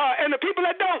 and the people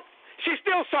that don't. She's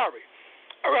still sorry.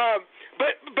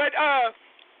 But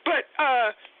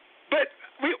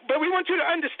we want you to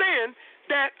understand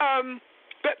that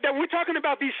that we're talking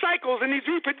about these cycles and these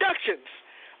reproductions,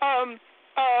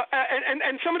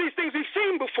 and some of these things we've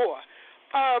seen before.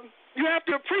 You have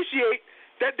to appreciate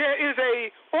that there is a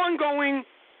ongoing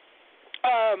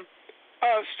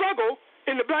struggle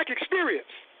in the black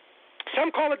experience.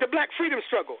 Some call it the black freedom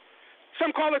struggle.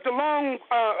 Some call it the long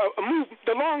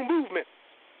movement.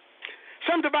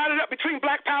 Some divide it up between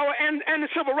black power and the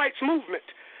civil rights movement.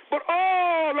 But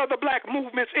all of the black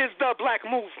movements is the black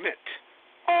movement.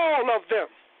 All of them.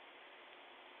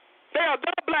 They are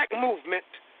the black movement.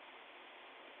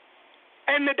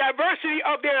 And the diversity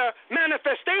of their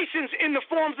manifestations in the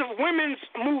forms of women's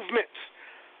movements,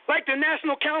 like the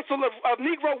National Council of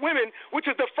Negro Women, which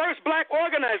is the first black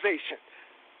organization.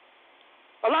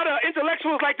 A lot of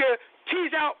intellectuals like to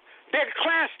tease out their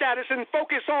class status and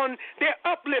focus on their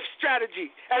uplift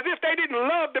strategy, as if they didn't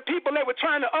love the people they were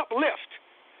trying to uplift,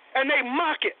 and they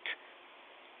mock it.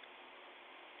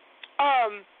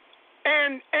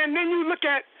 And then you look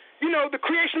at, the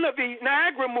creation of the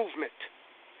Niagara movement,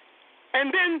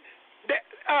 and then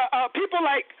people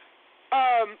like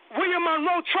William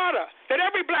Monroe Trotter, that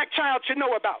every black child should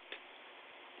know about,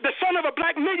 the son of a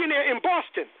black millionaire in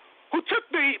Boston, who took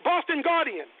the Boston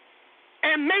Guardian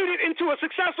and made it into a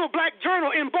successful black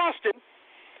journal in Boston,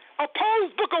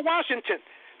 opposed Booker Washington.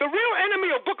 The real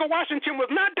enemy of Booker Washington was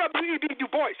not W.E.B.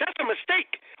 Du Bois. That's a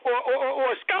mistake or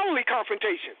a scholarly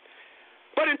confrontation.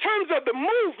 But in terms of the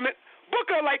movement,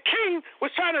 Booker, like King,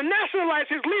 was trying to nationalize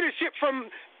his leadership from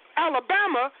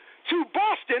Alabama to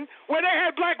Boston, where they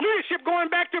had black leadership going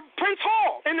back to Prince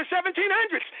Hall in the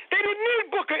 1700s. They didn't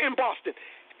need Booker in Boston.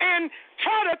 And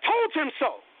Trotter told him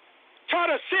so.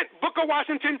 Trotter sent Booker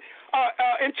Washington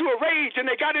into a rage, and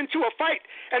they got into a fight,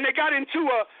 and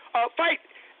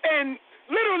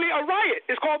literally a riot.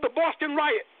 It's called the Boston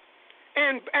Riot.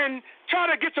 And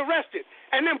Trotter gets arrested.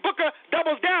 And then Booker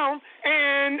doubles down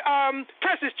and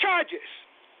presses charges.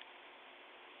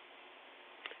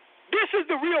 This is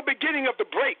the real beginning of the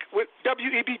break with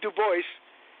W.E.B. Du Bois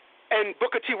and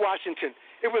Booker T. Washington.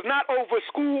 It was not over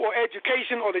school or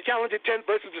education or the talented 10th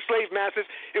versus the slave masses.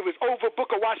 It was over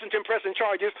Booker Washington pressing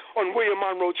charges on William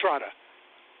Monroe Trotter.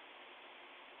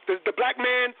 The black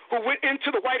man who went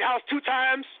into the White House 2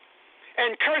 times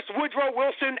and cursed Woodrow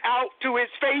Wilson out to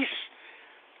his face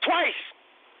twice.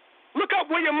 Look up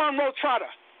William Monroe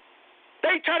Trotter.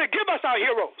 They try to give us our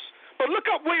heroes, but look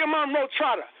up William Monroe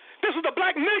Trotter. This was a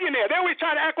black millionaire. They always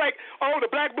try to act like, the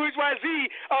black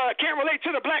bourgeoisie can't relate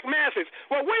to the black masses.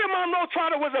 Well, William Monroe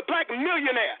Trotter was a black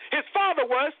millionaire. His father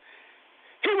was.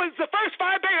 He was the first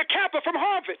Phi Beta Kappa from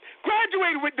Harvard,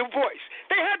 graduated with Du Bois.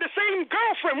 They had the same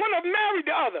girlfriend. One of them married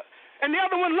the other, and the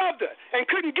other one loved her and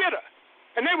couldn't get her.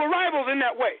 And they were rivals in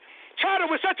that way. Trotter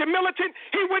was such a militant,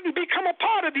 he wouldn't become a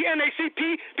part of the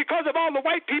NACP because of all the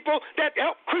white people that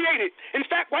helped create it. In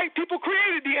fact, white people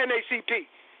created the NACP.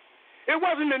 It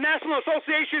wasn't the National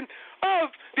Association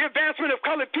of the Advancement of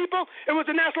Colored People. It was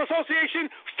the National Association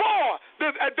for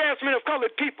the Advancement of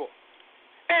Colored People.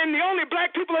 And the only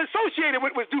black people associated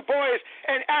with was Du Bois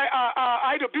and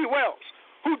Ida B. Wells,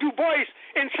 who Du Bois,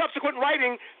 in subsequent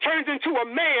writing, turns into a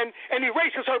man and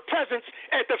erases her presence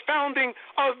at the founding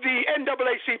of the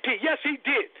NAACP. Yes, he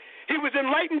did. He was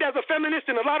enlightened as a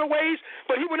feminist in a lot of ways,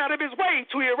 but he went out of his way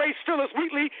to erase Phyllis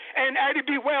Wheatley and Ida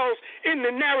B. Wells in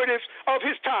the narratives of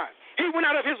his time. He went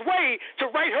out of his way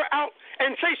to write her out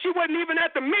and say she wasn't even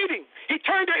at the meeting. He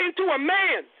turned her into a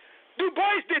man. Du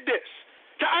Bois did this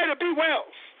to Ida B.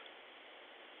 Wells.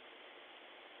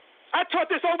 I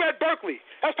taught this over at Berkeley.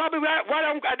 That's probably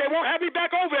why they won't have me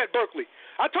back over at Berkeley.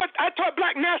 I taught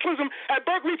black nationalism at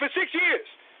Berkeley for 6 years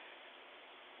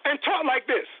and taught like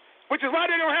this, which is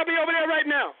why they don't have me over there right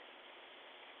now,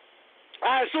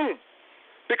 I assume,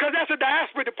 because that's a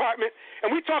diaspora department,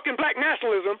 and we're talking black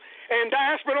nationalism, and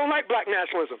diaspora don't like black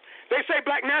nationalism. They say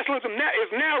black nationalism is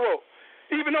narrow,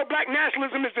 even though black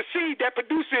nationalism is the seed that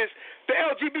produces the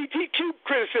LGBTQ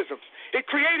criticisms. It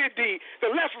created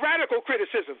the left radical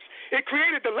criticisms. It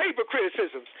created the labor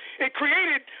criticisms. It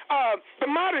created the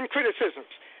modern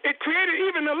criticisms. It created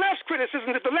even the left's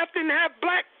criticisms. If the left didn't have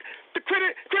black to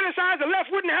criticize, the left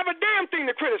wouldn't have a damn thing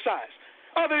to criticize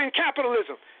other than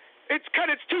capitalism. It's cut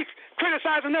its teeth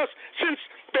criticizing us since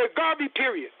the Garvey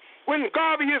period, when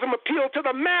Garveyism appealed to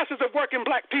the masses of working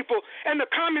black people, and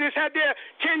the communists had their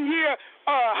 10-year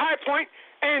high point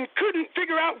and couldn't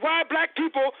figure out why black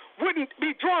people wouldn't be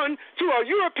drawn to a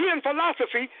European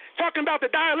philosophy talking about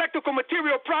the dialectical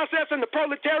material process and the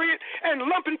proletariat and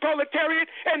lumpen proletariat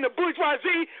and the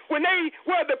bourgeoisie when they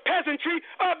were the peasantry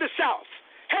of the South.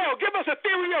 Hell, give us a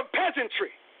theory of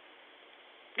peasantry.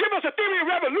 Give us a theory of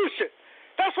revolution.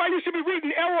 That's why you should be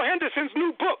reading Errol Henderson's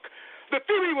new book. The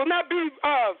theory will not be,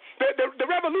 the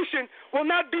revolution will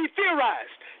not be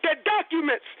theorized. That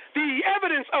documents the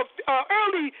evidence of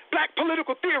early black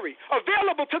political theory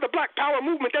available to the black power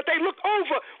movement that they look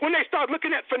over when they start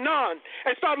looking at Fanon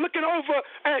and start looking over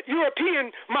at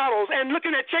European models and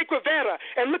looking at Che Guevara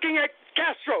and looking at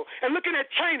Castro and looking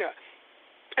at China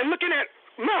and looking at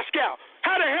Moscow.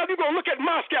 How the hell are you going to look at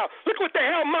Moscow? Look what the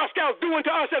hell Moscow's doing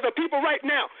to us as a people right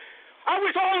now. I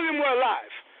wish all of them were alive.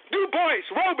 Du Bois,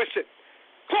 Robeson,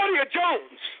 Claudia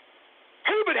Jones,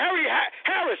 Hubert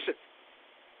Harrison,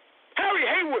 Harry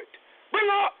Haywood, bring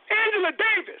on Angela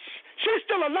Davis. She's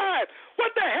still alive.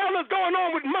 What the hell is going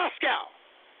on with Moscow?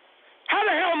 How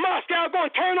the hell Moscow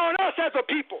going to turn on us as a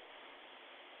people?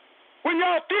 When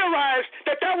y'all theorized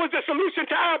that was the solution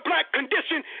to our black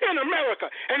condition in America.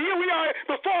 And here we are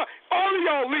before all of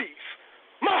y'all leave.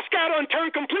 Moscow done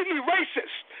turned completely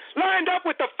racist, lined up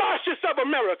with the fascists of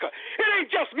America. It ain't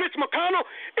just Mitch McConnell.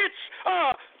 It's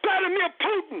Vladimir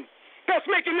Putin that's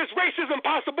making this racism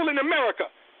possible in America.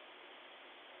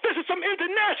 This is some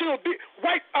international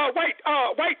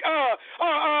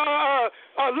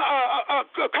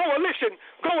coalition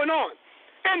going on.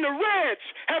 And the Reds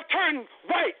have turned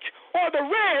white, or the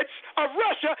Reds of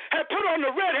Russia have put on the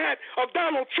red hat of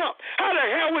Donald Trump. How the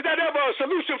hell was that ever a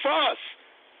solution for us?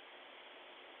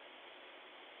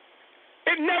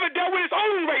 It never dealt with its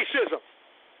own racism.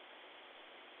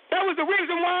 That was the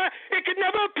reason why it could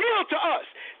never appeal to us.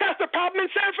 That's the problem in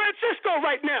San Francisco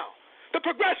right now. The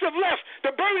progressive left,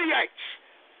 the Bernieites,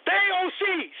 the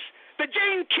AOCs, the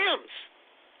Jane Kims,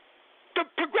 the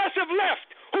progressive left,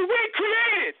 who we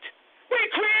created. We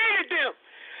created them.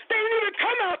 They didn't even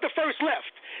come out the first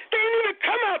left. They didn't even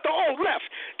come out the old left.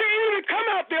 They didn't even come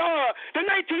out the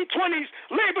 1920s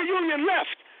labor union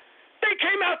left. They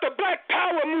came out the Black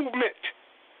Power movement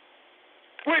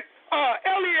with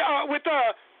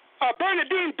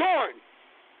Bernardine Dohrn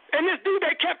and this dude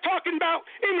they kept talking about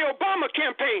in the Obama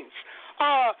campaigns.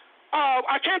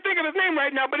 I can't think of his name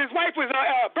right now, but his wife was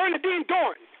Bernardine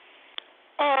Dohrn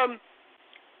from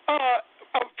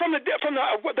the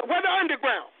Weather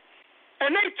Underground.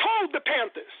 And they told the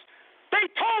Panthers, they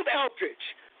told Eldridge,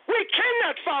 we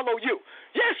cannot follow you.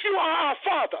 Yes, you are our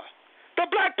father. The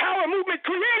Black Power movement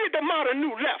created the modern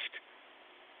New Left.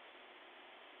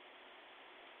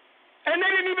 And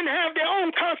they didn't even have their own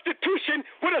constitution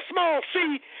with a small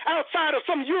c outside of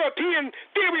some European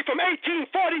theory from 1848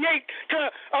 to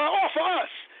offer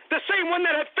us, the same one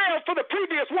that had failed for the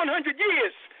previous 100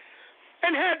 years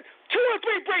and had 2 or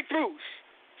 3 breakthroughs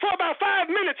for about 5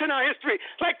 minutes in our history,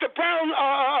 like the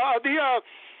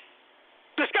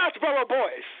Scottsboro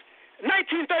Boys.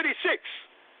 1936,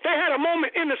 they had a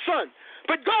moment in the sun.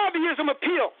 But Garveyism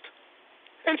appealed.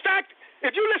 In fact,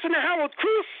 if you listen to Harold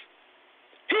Cruz,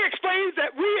 he explains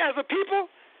that we as a people,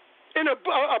 in a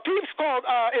piece called,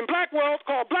 in Black World,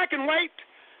 called Black and White,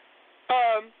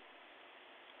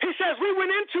 he says we went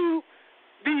into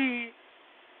the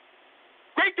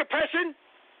Great Depression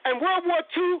and World War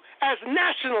II as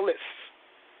nationalists,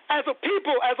 as a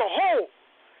people, as a whole.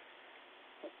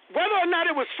 Whether or not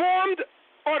it was formed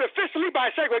artificially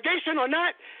by segregation or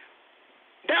not,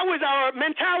 that was our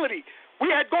mentality. We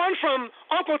had gone from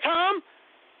Uncle Tom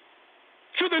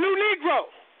to the new Negro.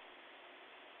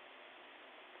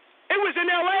 It was in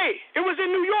L.A. It was in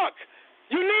New York.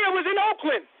 UNIA was in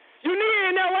Oakland. UNIA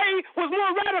in L.A. was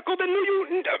more radical than New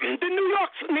York's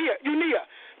UNIA.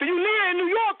 The UNIA in New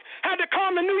York had to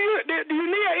calm the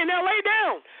UNIA in L.A.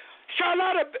 down.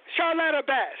 Charlotta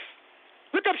Bass.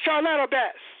 Look up Charlotta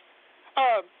Bass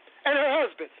and her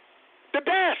husband. The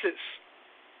Basses.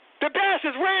 The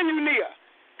Basses ran UNIA.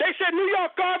 They said, New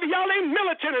York, Garvey, y'all ain't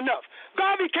militant enough.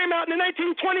 Garvey came out in the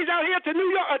 1920s out here to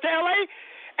New York, to L.A.,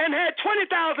 and had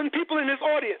 20,000 people in his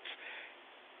audience.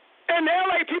 And the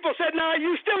L.A. people said, nah,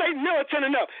 you still ain't militant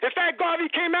enough. In fact, Garvey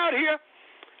came out here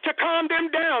to calm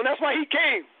them down. That's why he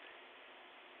came.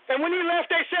 And when he left,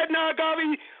 they said, nah,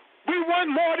 Garvey, we want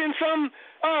more than some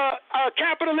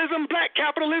capitalism, black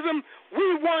capitalism.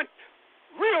 We want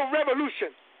real revolution.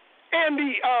 And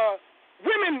the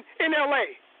women in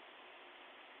L.A.,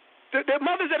 the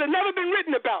mothers that have never been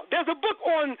written about. There's a book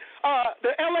on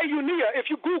the L.A. UNIA,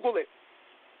 if you Google it,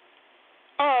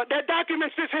 that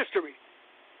documents this history.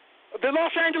 The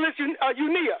Los Angeles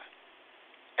UNIA.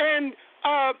 And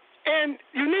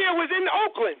UNIA was in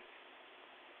Oakland.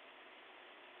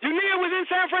 UNIA was in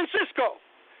San Francisco.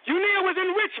 UNIA was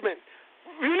in Richmond.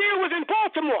 UNIA was in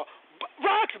Baltimore,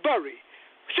 Roxbury,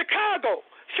 Chicago,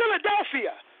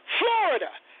 Philadelphia,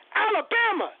 Florida,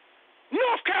 Alabama,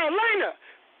 North Carolina.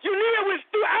 UNIA was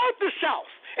throughout the South.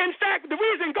 In fact, the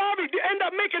reason Garvey ended up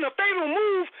making a fatal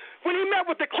move when he met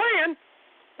with the Klan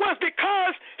was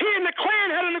because he and the Klan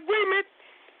had an agreement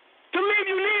to leave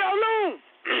UNIA alone.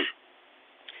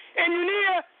 And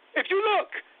UNIA, if you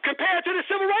look, compared to the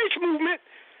Civil Rights Movement,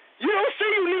 you don't see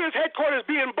UNIA's headquarters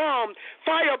being bombed,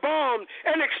 firebombed,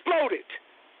 and exploded.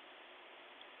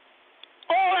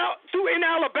 All out in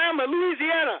Alabama,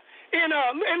 Louisiana, in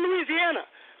Louisiana,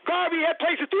 Garvey had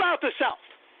places throughout the South.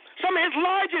 Some of his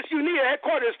largest UNIA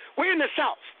headquarters were in the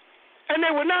South, and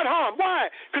they were not harmed. Why?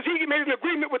 Because he made an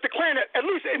agreement with the Klan, at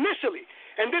least initially,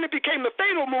 and then it became the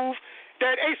fatal move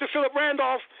that Asa Philip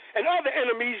Randolph and other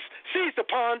enemies seized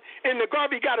upon in the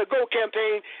Garvey Gotta Go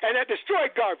campaign, and that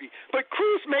destroyed Garvey. But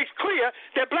Cruz makes clear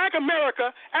that black America,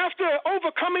 after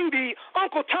overcoming the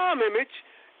Uncle Tom image,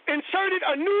 inserted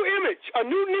a new image, a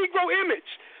new Negro image,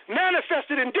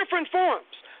 manifested in different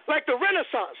forms, like the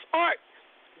Renaissance art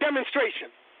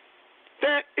demonstration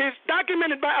that is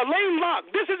documented by Elaine Locke.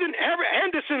 This is in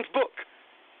Henderson's book.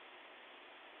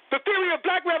 The Theory of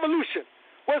Black Revolution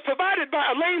was provided by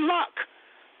Elaine Locke,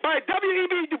 by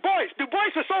W.E.B. Du Bois. Du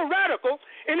Bois was so radical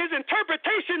in his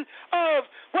interpretation of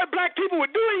what black people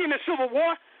were doing in the Civil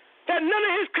War that none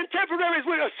of his contemporaries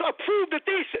would approve the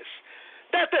thesis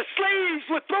that the slaves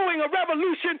were throwing a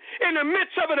revolution in the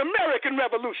midst of an American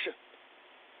revolution.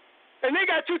 And they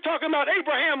got you talking about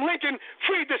Abraham Lincoln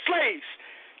freed the slaves.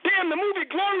 Damn, the movie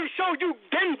Glory showed you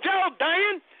Denzel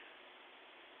dying.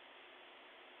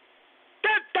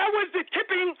 That was the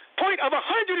tipping point of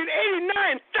 189,000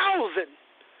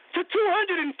 to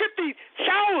 250,000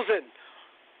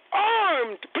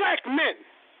 armed black men.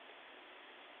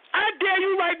 I dare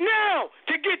you right now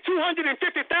to get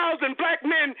 250,000 black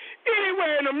men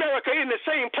anywhere in America in the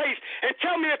same place and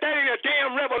tell me if that ain't a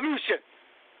damn revolution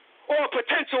or a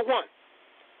potential one.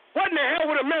 What in the hell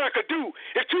would America do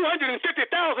if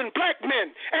 250,000 black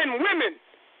men and women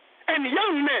and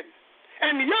young men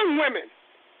and young women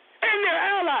and their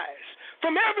allies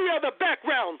from every other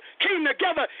background came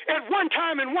together at one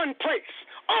time in one place,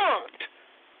 armed?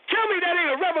 Tell me that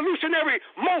ain't a revolutionary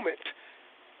moment.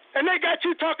 And they got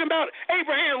you talking about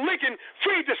Abraham Lincoln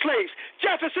freed the slaves.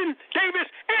 Jefferson, Davis,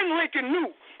 and Lincoln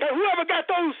knew that whoever got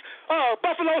those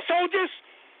Buffalo Soldiers,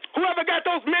 whoever got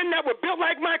those men that were built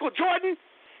like Michael Jordan,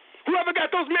 whoever got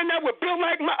those men that were built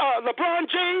like LeBron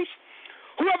James,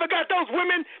 whoever got those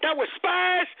women that were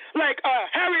spies like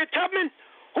Harriet Tubman,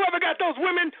 whoever got those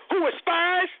women who were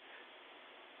spies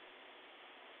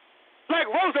like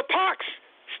Rosa Parks.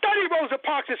 Study Rosa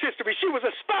Parks' history. She was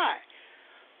a spy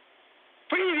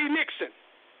for E.D. Nixon.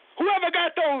 Whoever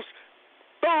got those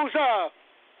brothers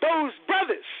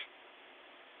brothers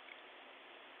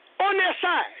on their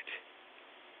side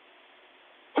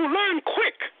who learned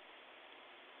quick.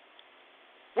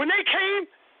 When they came,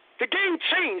 the game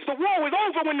changed. The war was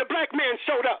over when the black man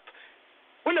showed up.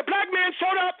 When the black man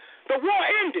showed up, the war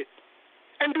ended.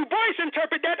 And Du Bois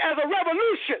interpreted that as a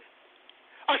revolution,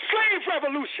 a slave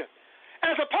revolution,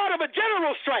 as a part of a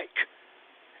general strike.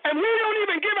 And we don't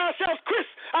even give ourselves,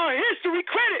 our history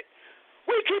credit.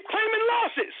 We keep claiming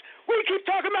losses. We keep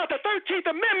talking about the 13th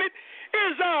Amendment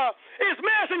is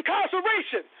mass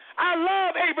incarceration. I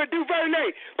love Ava DuVernay,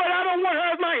 but I don't want her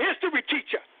as my history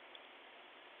teacher.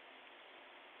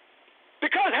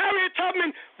 Because Harriet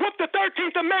Tubman whooped the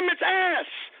 13th Amendment's ass.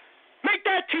 Make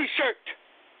that T-shirt.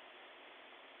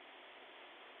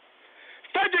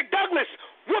 Frederick Douglass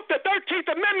whooped the 13th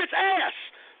Amendment's ass.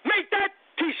 Make that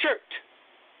T-shirt.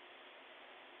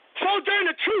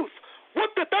 Sojourner Truth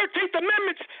whooped the 13th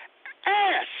Amendment's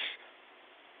ass.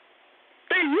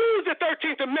 They used the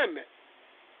 13th Amendment.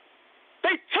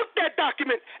 They took that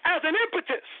document as an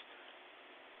impetus.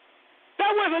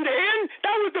 That wasn't the end.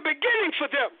 That was the beginning for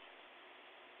them.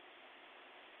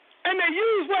 And they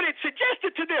used what it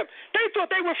suggested to them. They thought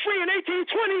they were free in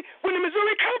 1820 when the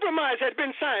Missouri Compromise had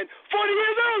been signed 40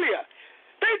 years earlier.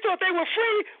 They thought they were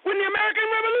free when the American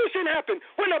Revolution happened,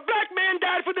 when a black man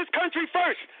died for this country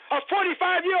first, a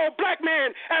 45-year-old black man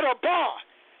at a bar.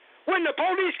 When the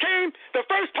police came, the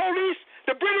first police,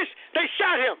 the British, they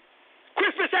shot him.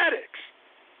 Crispus Attucks.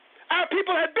 Our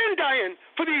people had been dying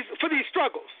for these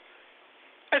struggles.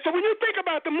 And so when you think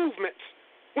about the movements,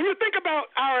 when you think about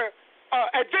our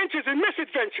adventures and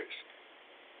misadventures,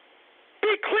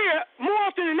 be clear, more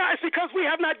often than not, it's because we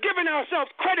have not given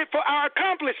ourselves credit for our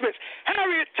accomplishments.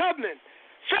 Harriet Tubman,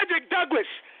 Frederick Douglass,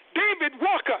 David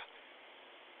Walker.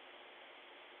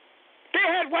 They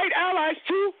had white allies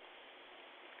too,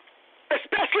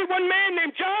 especially one man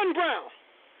named John Brown.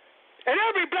 And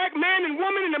every black man and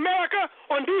woman in America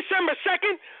on December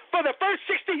 2nd, for the first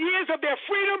 60 years of their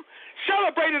freedom,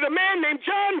 celebrated a man named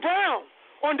John Brown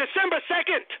on December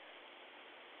 2nd.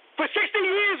 For 60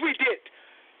 years we did.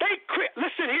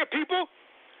 Listen here, people.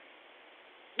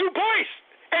 Du Bois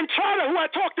and Trotter, who I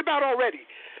talked about already,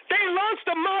 they launched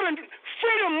the modern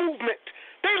freedom movement.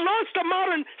 They launched the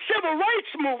modern civil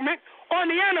rights movement on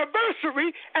the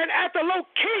anniversary and at the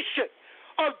location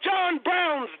of John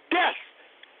Brown's death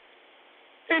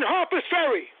in Harper's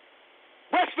Ferry,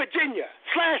 West Virginia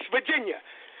 / Virginia.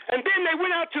 And then they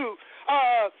went out to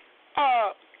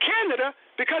Canada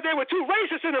because they were too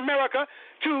racist in America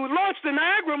to launch the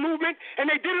Niagara movement, and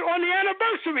they did it on the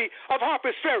anniversary of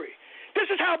Harper's Ferry. This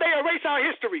is how they erase our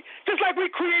history. Just like we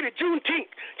created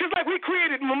Juneteenth, just like we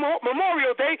created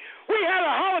Memorial Day, we had a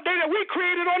holiday that we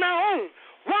created on our own.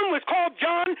 One was called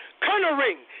John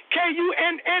Kunnering, Kunnirng.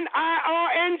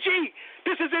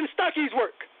 This is in Stuckey's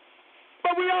work.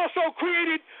 But we also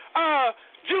created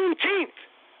Juneteenth.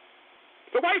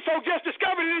 The white folk just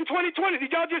discovered it in 2020.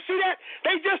 Did y'all just see that?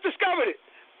 They just discovered it.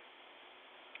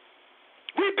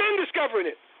 We've been discovering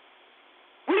it.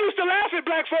 We used to laugh at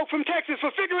black folk from Texas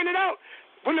for figuring it out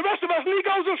when the rest of us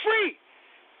Negroes are free.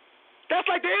 That's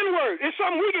like the N-word. It's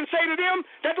something we can say to them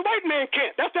that the white man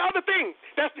can't. That's the other thing.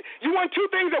 You want two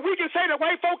things that we can say that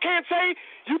white folk can't say?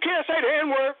 You can't say the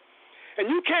N-word, and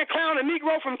you can't clown a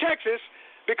Negro from Texas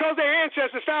because their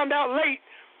ancestors found out late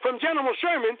from General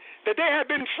Sherman that they had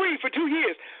been free for 2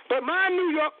 years. But my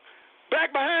New York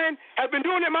black behind has been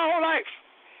doing it my whole life.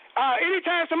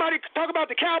 Anytime somebody talk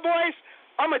about the Cowboys,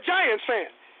 I'm a Giants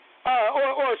fan.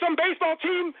 Or some baseball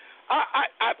team,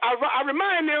 I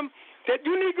remind them that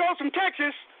you Negroes from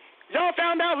Texas, y'all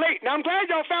found out late. Now, I'm glad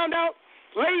y'all found out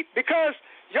late because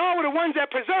y'all were the ones that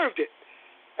preserved it.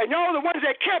 And y'all are the ones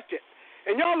that kept it.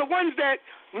 And y'all are the ones that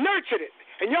nurtured it.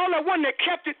 And y'all are the ones that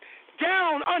kept it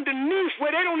down underneath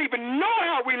where they don't even know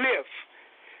how we live.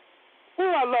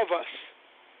 Ooh, I love us.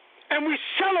 And we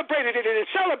celebrated it and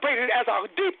celebrated it as our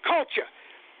deep culture.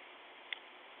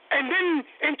 And then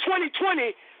in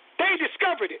 2020, they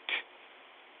discovered it.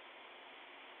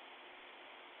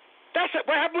 That's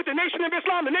what happened with the Nation of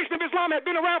Islam. The Nation of Islam had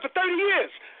been around for 30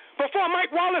 years before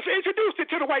Mike Wallace introduced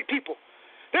it to the white people.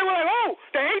 They were like, oh,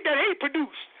 the hate that hate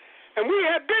produced. And we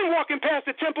had been walking past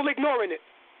the temple ignoring it.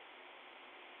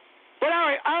 But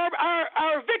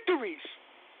our victories,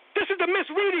 this is the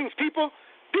misreadings, people.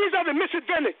 These are the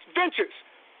misadventures.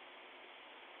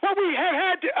 What we have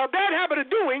had a bad habit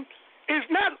of doing is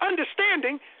not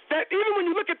understanding that even when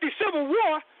you look at the Civil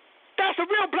War, that's a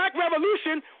real black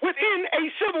revolution within a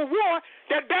Civil War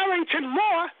that Barrington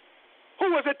Moore,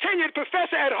 who was a tenured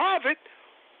professor at Harvard,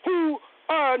 who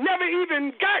never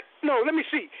even got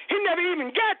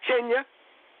tenure,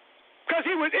 because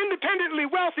he was independently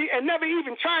wealthy and never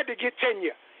even tried to get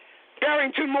tenure.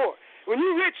 Barrington Moore. When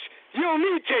you're rich, you don't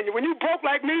need tenure. When you broke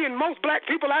like me and most black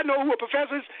people I know who are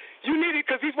professors, you need it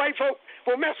because these white folk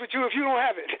will mess with you if you don't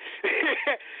have it.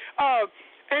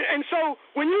 and so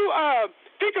when you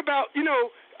think about, these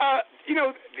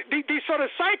sort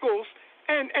of cycles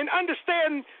and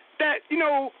understand that,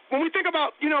 when we think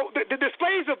about, the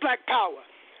displays of black power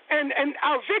and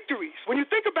our victories, when you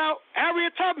think about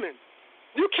Harriet Tubman,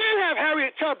 you can't have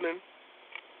Harriet Tubman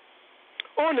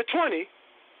on the 20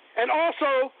 and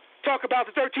also talk about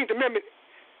the 13th Amendment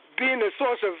being the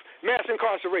source of mass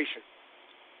incarceration.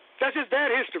 That's just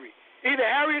bad history. Either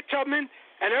Harriet Tubman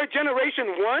and her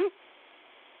generation won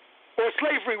or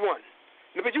slavery won.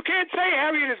 But you can't say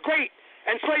Harriet is great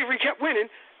and slavery kept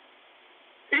winning.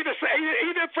 Either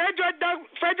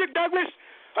Frederick Douglass,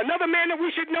 another man that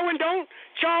we should know and don't,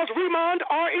 Charles Remond,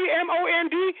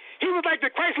 R-E-M-O-N-D, he was like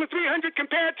the Chrysler 300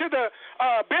 compared to the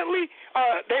Bentley.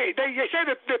 They say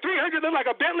that the 300 looked like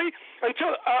a Bentley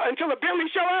until a Bentley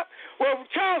showed up. Well,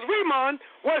 Charles Remond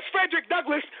was Frederick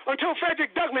Douglass until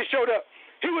Frederick Douglass showed up.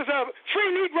 He was a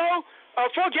free Negro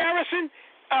for Garrison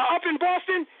up in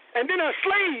Boston, and then a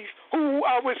slave who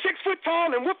was 6 foot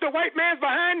tall and whooped a white man's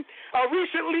behind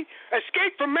recently,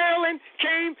 escaped from Maryland,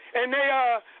 came, and they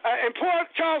employed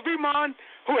Charles Remond,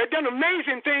 who had done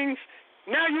amazing things.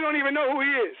 Now you don't even know who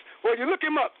he is. Well, you look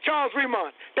him up, Charles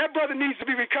Remond. That brother needs to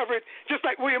be recovered, just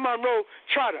like William Monroe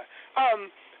Trotter.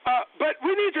 But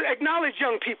we need to acknowledge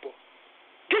young people.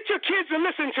 Get your kids to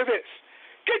listen to this.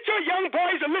 Get your young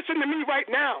boys to listen to me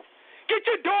right now. Get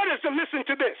your daughters to listen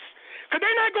to this. Because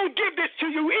they're not going to give this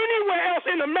to you anywhere else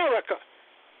in America.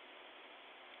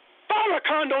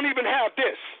 Farrakhan don't even have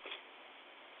this.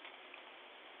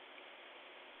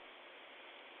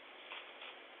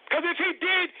 Because if he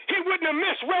did, he wouldn't have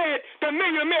misread the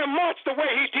Million Man March the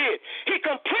way he did. He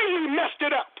completely messed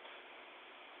it up.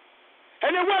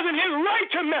 And it wasn't his right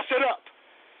to mess it up.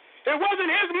 It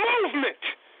wasn't his movement.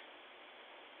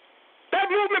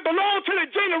 That movement belonged to the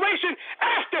generation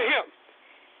after him.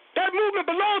 That movement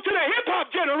belonged to the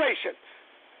hip-hop generation.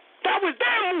 That was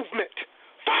their movement.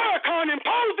 Farrakhan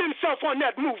imposed himself on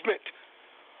that movement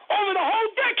over the whole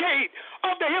decade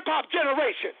of the hip-hop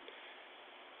generation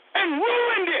and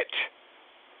ruined it,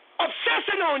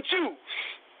 obsessing on Jews.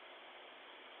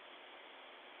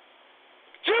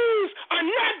 Jews are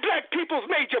not black people's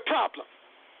major problem.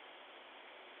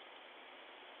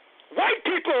 White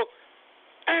people,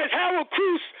 as Harold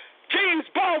Cruz, James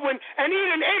Baldwin, and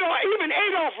even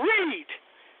Adolph Reed.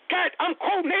 God, I'm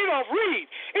quoting Adolph Reed.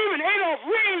 Even Adolph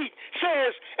Reed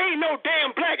says ain't no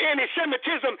damn black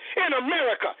anti-Semitism in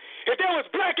America. If there was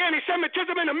black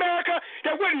anti-Semitism in America,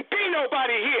 there wouldn't be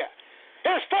nobody here.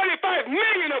 There's 45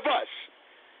 million of us.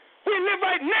 We live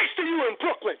right next to you in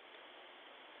Brooklyn.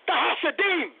 The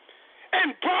Hasidim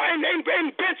and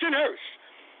Bensonhurst.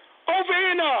 Over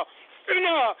in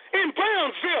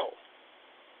Brownsville.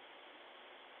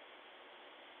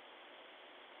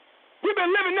 We've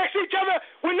been living next to each other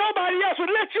when nobody else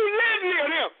would let you live near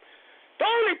them. The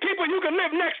only people you can live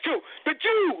next to, the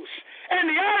Jews and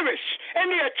the Irish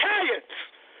and the Italians.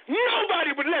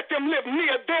 Nobody would let them live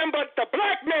near them but the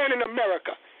black man in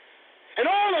America. And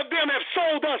all of them have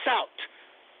sold us out.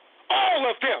 All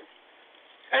of them.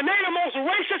 And they're the most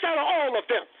racist out of all of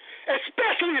them,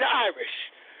 especially the Irish.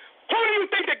 Who do you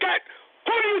think the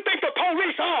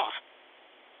police are?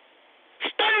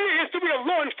 Study the history of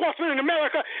law enforcement in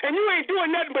America, and you ain't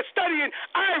doing nothing but studying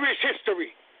Irish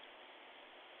history.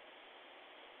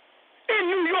 In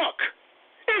New York,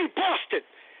 in Boston,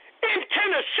 in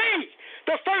Tennessee,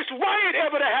 the first riot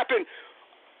ever to happen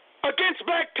against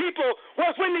black people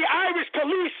was when the Irish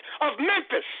police of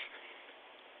Memphis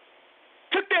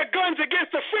took their guns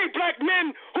against the free black men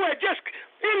who had just,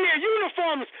 in their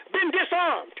uniforms, been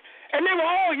disarmed. And they were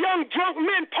all young, drunk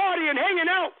men partying, hanging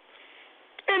out.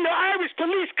 And the Irish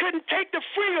police couldn't take the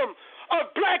freedom of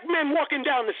black men walking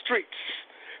down the streets.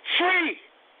 Free.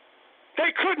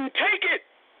 They couldn't take it.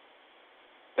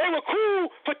 They were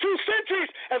cool for 2 centuries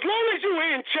as long as you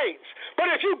were in chains. But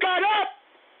if you got up,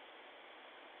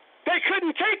 they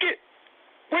couldn't take it.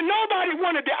 When nobody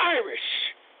wanted the Irish.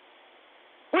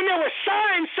 When there were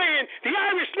signs saying the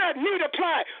Irish not need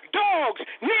apply, dogs,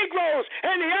 Negroes,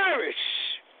 and the Irish.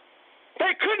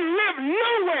 They couldn't live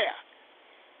nowhere.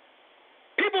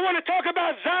 People want to talk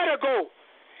about Zydeco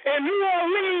and New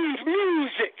Orleans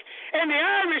music and the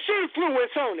Irish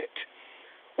influence on it.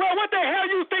 Well, what the hell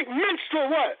you think minstrel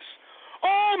was?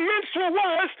 All minstrel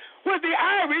was the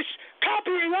Irish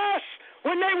copying us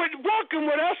when they were walking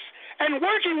with us and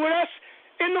working with us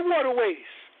in the waterways.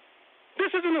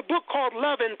 This is in a book called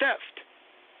Love and Theft.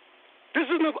 This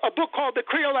is a book called The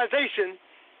Creolization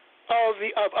of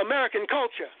American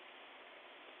Culture.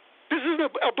 This is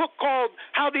a book called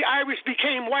How the Irish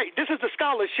Became White. This is the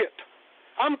scholarship.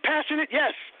 I'm passionate,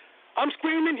 yes. I'm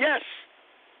screaming, yes.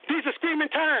 These are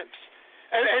screaming times.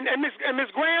 And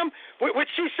Ms. Graham, what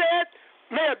she said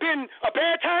may have been a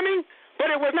bad timing,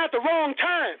 but it was not the wrong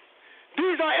time.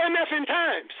 These are MFing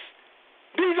times.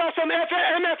 These are some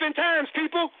MFing times,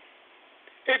 people.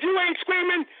 If you ain't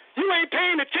screaming, you ain't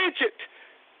paying attention.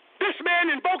 This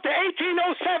man invoked the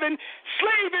 1807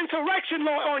 slave insurrection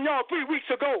law on y'all 3 weeks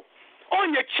ago,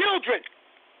 on your children.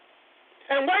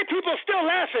 And white people still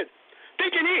laughing,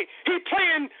 thinking he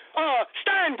playing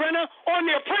Steinbrenner on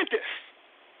The Apprentice.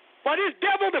 But this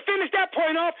devil, to finish that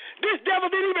point off, this devil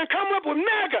didn't even come up with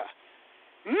MAGA.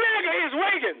 MAGA is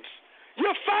Reagan's.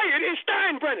 You're fired is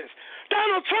Steinbrenner's.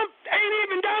 Donald Trump ain't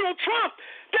even Donald Trump.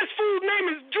 This fool's name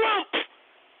is Trump.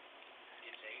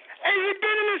 And he's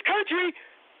been in this country,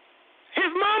 his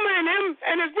mama and him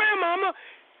and his grandmama.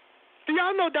 Do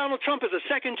y'all know Donald Trump is a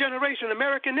second-generation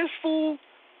American? This fool,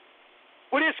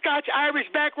 with his Scotch-Irish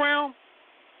background,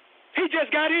 he just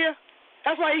got here.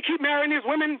 That's why he keep marrying these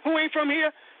women who ain't from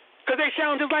here, because they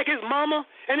sound just like his mama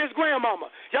and his grandmama.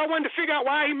 Y'all wanted to figure out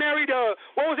why he married,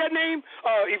 what was that name?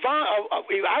 Yvonne.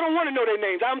 I don't want to know their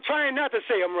names. I'm trying not to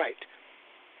say them right.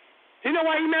 You know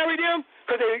why he married them?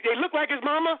 Because they look like his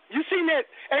mama. You seen that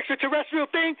extraterrestrial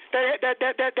thing? That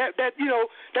you know,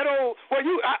 that old, well,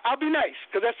 I'll be nice,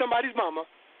 because that's somebody's mama.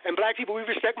 And black people, we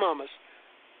respect mamas.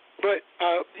 But,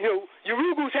 you know,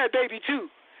 Urugus had babies too.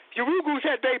 Urugus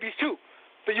had babies too.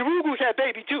 The Urugus had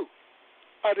babies too.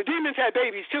 The demons had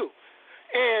babies too.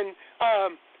 And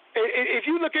if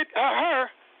you look at her,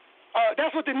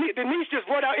 that's what the niece just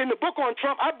brought out in the book on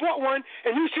Trump. I bought one,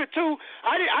 and you should too.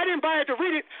 I didn't buy it to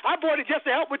read it. I bought it just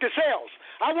to help with the sales.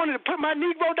 I wanted to put my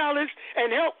Negro dollars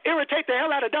and help irritate the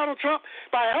hell out of Donald Trump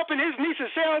by helping his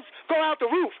niece's sales go out the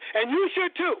roof. And you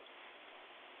should too.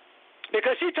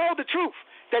 Because she told the truth,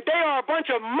 that they are a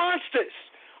bunch of monsters,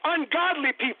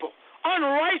 ungodly people,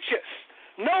 unrighteous,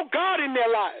 no God in their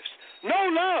lives,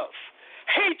 no love,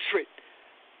 hatred,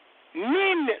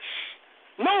 meanness,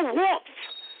 no warmth.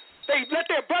 They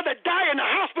let their brother die in the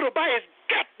hospital by his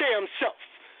goddamn self.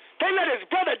 They let his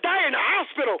brother die in the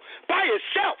hospital by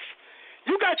himself.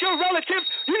 You got your relatives.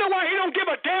 You know why he don't give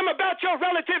a damn about your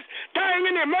relatives dying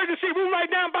in the emergency room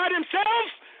right now by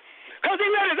themselves? Because he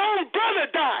let his own brother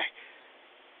die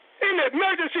in the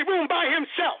emergency room by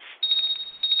himself.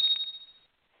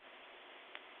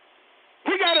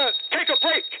 We got to take a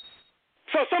break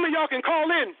so some of y'all can call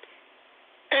in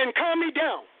and calm me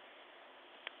down.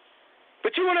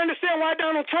 But you want to understand why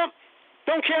Donald Trump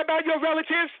don't care about your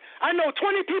relatives? I know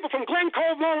 20 people from Glen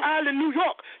Cove, Long Island, New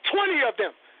York, 20 of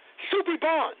them. Soupy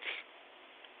Barnes.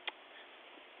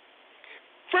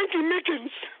 Frankie Mickens.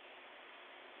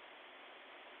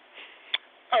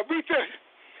 Aretha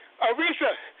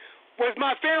was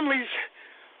my family's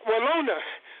Walona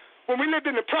when we lived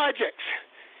in the projects.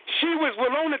 She was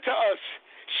Walona to us.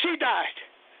 She died.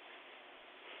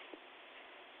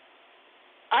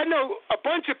 I know a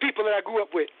bunch of people that I grew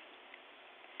up with.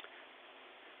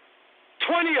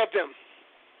 20 of them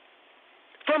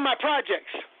from my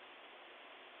projects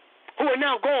who are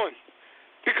now gone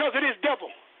because of this devil.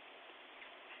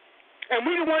 And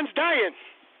we the ones dying.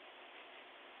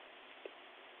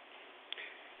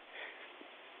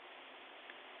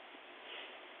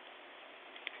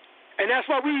 And that's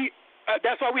why we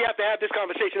have to have this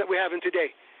conversation that we're having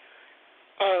today.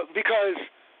 Because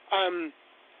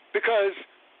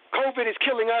COVID is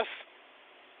killing us.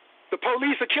 The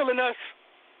police are killing us.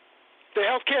 The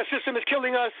healthcare system is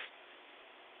killing us.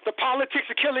 The politics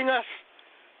are killing us.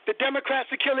 The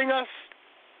Democrats are killing us.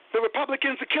 The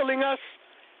Republicans are killing us.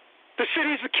 The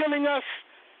cities are killing us.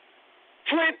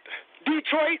 Flint,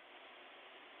 Detroit,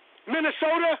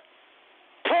 Minnesota,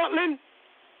 Portland.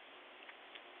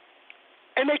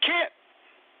 And they can't.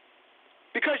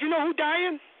 Because you know who's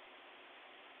dying?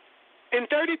 In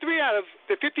 33 out of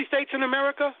the 50 states in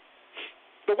America,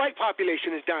 the white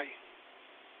population is dying.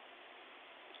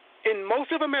 In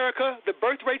most of America, the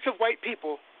birth rates of white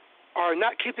people are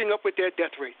not keeping up with their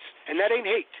death rates. And that ain't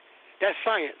hate. That's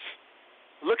science.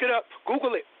 Look it up.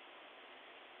 Google it.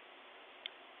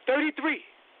 33.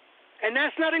 And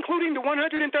that's not including the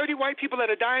 130 white people that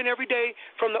are dying every day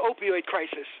from the opioid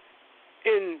crisis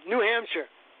in New Hampshire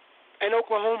and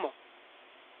Oklahoma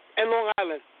and Long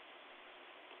Island.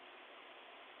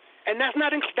 And that's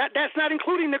not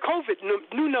including the COVID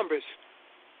new numbers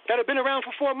that have been around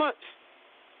for 4 months.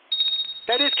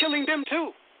 That is killing them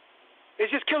too.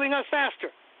 It's just killing us faster.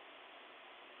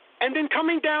 And then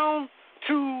coming down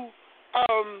to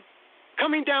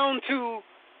coming down to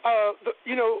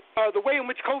the way in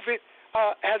which COVID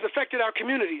has affected our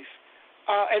communities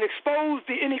and exposed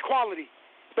the inequality,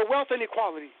 the wealth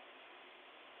inequality,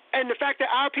 and the fact that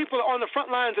our people are on the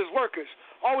front lines as workers,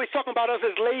 always talking about us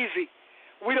as lazy.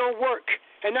 We don't work,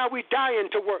 and now we dying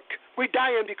to work. We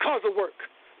dying because of work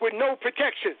with no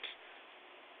protections,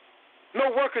 no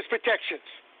workers' protections.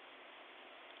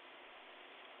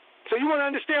 So you want to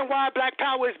understand why Black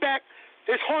Power is back?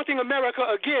 It's haunting America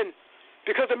again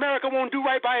because America won't do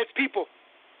right by its people.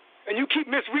 And you keep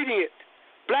misreading it.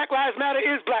 Black Lives Matter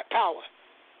is Black Power.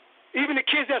 Even the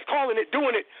kids that's calling it,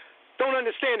 doing it, don't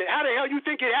understand it. How the hell you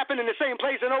think it happened in the same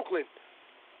place in Oakland?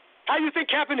 How you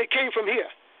think Kaepernick came from here?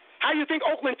 How you think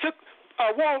Oakland took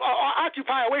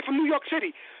Occupy away from New York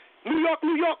City? New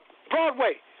York,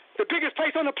 Broadway, the biggest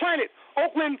place on the planet.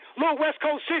 Oakland, little West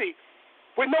Coast city,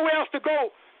 with nowhere else to go,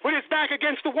 with its back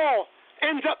against the wall,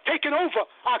 ends up taking over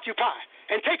Occupy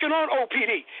and taking on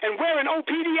OPD and wearing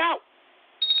OPD out.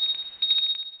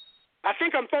 I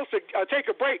think I'm supposed to take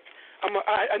a break.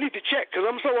 I need to check because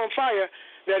I'm so on fire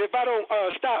that if I don't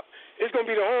stop, it's going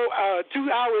to be the whole 2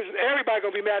 hours. Everybody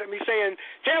going to be mad at me saying,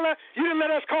 Taylor, you didn't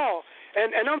let us call.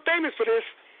 And I'm famous for this.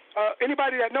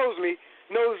 Anybody that knows me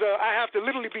knows I have to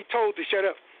literally be told to shut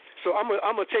up. So I'm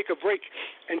gonna take a break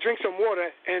and drink some water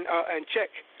and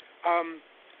check.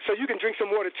 So you can drink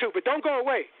some water too, but don't go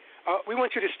away. We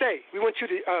want you to stay. We want you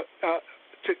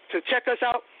to check us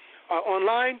out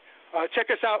online. Check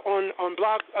us out on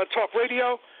Blog Talk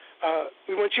Radio.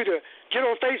 We want you to get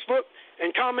on Facebook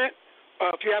and comment.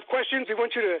 If you have questions, we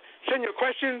want you to send your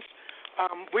questions.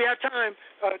 We have time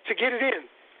to get it in,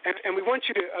 and we want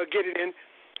you to get it in.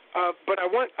 But I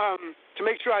want to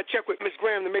make sure I check with Ms.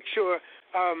 Graham to make sure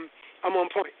I'm on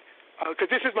point. Because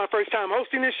this is my first time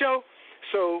hosting this show,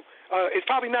 so it's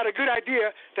probably not a good idea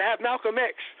to have Malcolm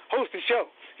X host the show.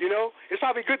 You know, it's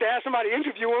probably good to have somebody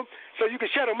interview him so you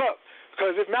can shut him up.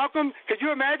 Because if Malcolm, could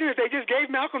you imagine if they just gave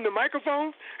Malcolm the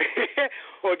microphone,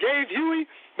 or gave Huey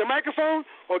the microphone,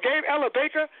 or gave Ella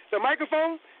Baker the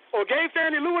microphone, or gave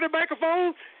Fannie Lou the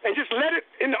microphone, and just let it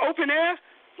in the open air?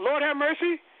 Lord have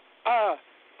mercy.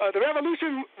 The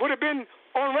revolution would have been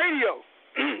on radio,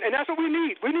 and that's what we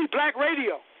need. We need black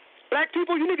radio. Black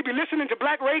people, you need to be listening to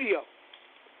black radio.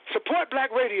 Support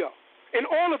black radio in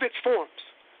all of its forms.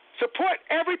 Support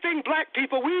everything black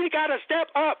people. We got to step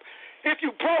up. If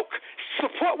you broke,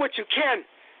 support what you can,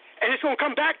 and it's going to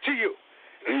come back to you.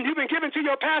 You've been given to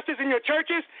your pastors in your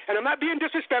churches, and I'm not being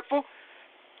disrespectful,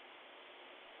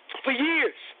 for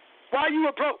years while you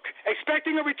were broke,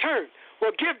 expecting a return. Well,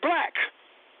 give black,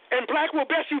 and black will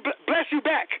bless you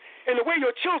back in the way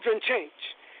your children change,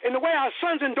 in the way our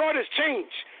sons and daughters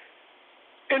change,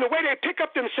 in the way they pick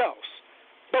up themselves.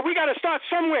 But we got to start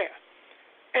somewhere,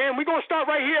 and we're going to start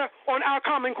right here on Our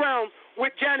Common Ground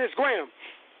with Janice Graham.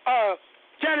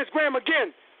 Janice Graham, again,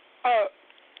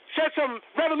 said some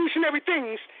revolutionary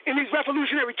things in these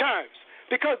revolutionary times,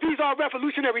 because these are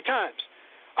revolutionary times.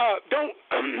 Don't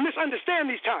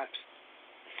misunderstand these times.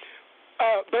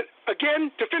 But again,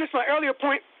 to finish my earlier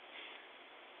point,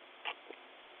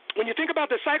 when you think about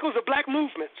the cycles of black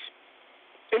movements,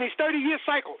 in these 30-year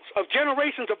cycles of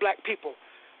generations of black people,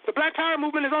 the Black Power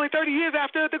movement is only 30 years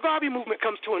after the Garvey movement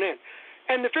comes to an end.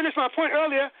 And to finish my point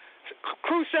earlier,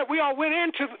 Cruz said we all went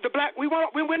into we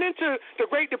went into the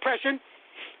Great Depression.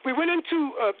 We went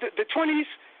into the 20s,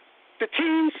 the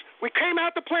teens. We came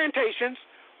out the plantations,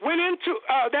 went into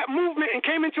that movement and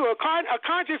came into a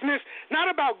consciousness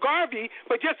not about Garvey,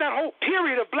 but just that whole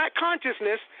period of black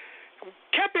consciousness.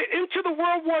 Kept it into the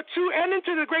World War II and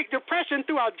into the Great Depression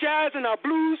through our jazz and our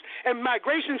blues and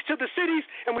migrations to the cities,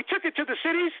 and we took it to the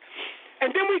cities.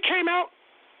 And then we came out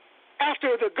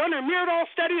after the Gunnar Myrdal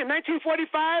study in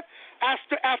 1945,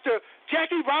 after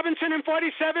Jackie Robinson in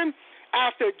 47,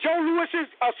 after Joe Lewis's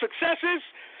successes,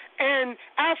 and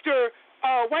after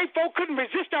white folk couldn't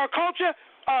resist our culture,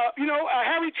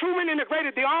 Harry Truman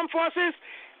integrated the armed forces,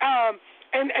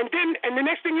 and the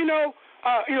next thing you know,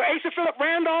 Asa Philip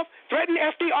Randolph threatened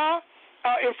FDR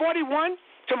in 41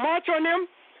 to march on them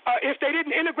if they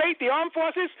didn't integrate the armed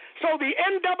forces. So the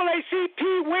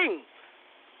NAACP wing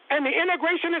and the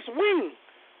integrationist wing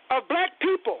of black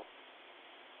people,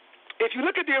 if you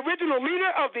look at the original leader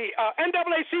of the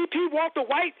NAACP, Walter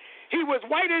White, he was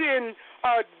whiter than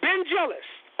Ben Jealous.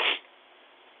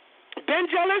 Ben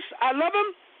Jealous, I love him,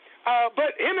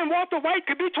 but him and Walter White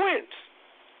could be twins.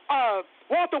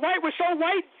 Walter White was so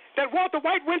white that Walter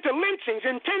White went to lynchings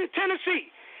in Tennessee,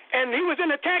 and he was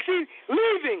in a taxi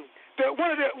leaving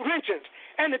one of the lynchings,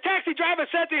 and the taxi driver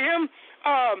said to him,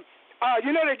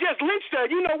 they just lynched her,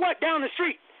 down the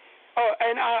street.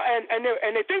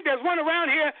 And they think there's one around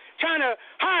here trying to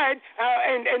hide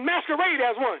and masquerade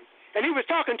as one. And he was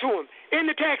talking to him in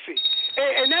the taxi.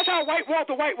 And that's how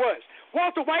Walter White was.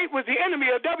 Walter White was the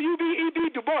enemy of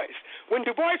W.E.B. Du Bois. When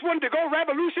Du Bois wanted to go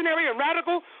revolutionary and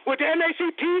radical with the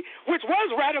NAACP, which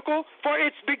was radical for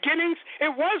its beginnings,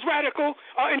 it was radical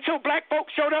until black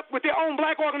folks showed up with their own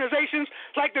black organizations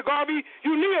like the Garvey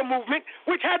Unia movement,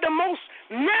 which had the most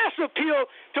mass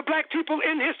appeal to black people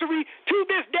in history. To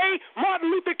this day, Martin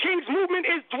Luther King's movement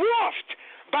is dwarfed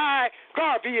by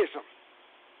Garveyism.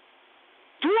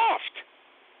 Dwarfed.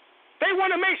 They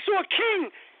want to make sure King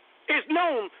is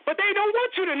known, but they don't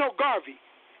want you to know Garvey.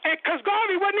 And because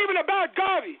Garvey wasn't even about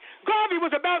Garvey. Garvey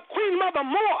was about Queen Mother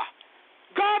Moore.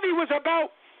 Garvey was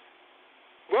about,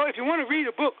 well, if you want to read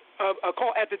a book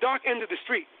called At the Dark End of the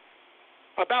Street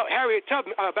about Harriet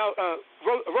Tubman, about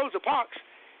Rosa Parks,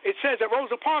 it says that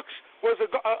Rosa Parks was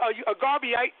a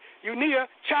Garveyite Unia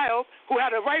child who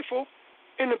had a rifle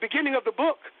in the beginning of the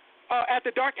book, At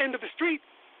the Dark End of the Street,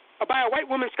 by a white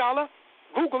woman scholar.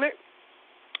 Google it.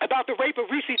 About the rape of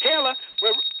Reese Taylor,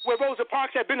 where Rosa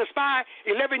Parks had been a spy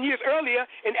 11 years earlier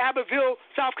in Abbeville,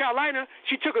 South Carolina.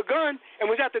 She took a gun and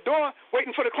was at the door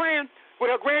waiting for the Klan with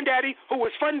her granddaddy, who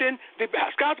was funding the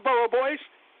Scottsboro boys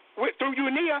through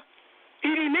UNIA.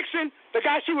 E.D. Nixon, the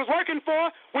guy she was working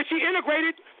for, when she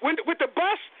integrated with the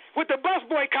bus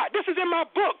boycott. This is in my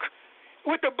book,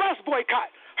 with the bus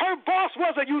boycott. Her boss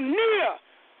was a UNIA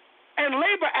and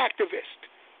labor activist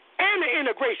and an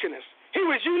integrationist. He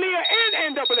was UNIA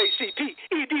and NAACP,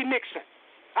 E.D. Nixon.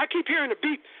 I keep hearing the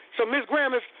beep, so Ms.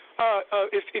 Graham,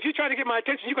 if you're trying to get my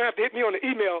attention, you're going to have to hit me on the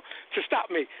email to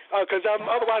stop me, because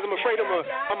otherwise I'm afraid I'm going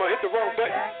to hit the wrong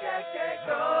button.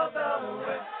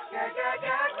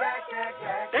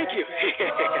 Thank you.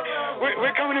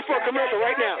 We're coming in for a commercial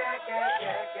right now.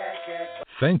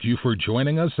 Thank you for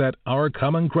joining us at Our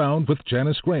Common Ground with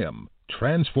Janice Graham,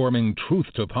 transforming truth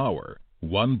to power,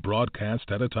 one broadcast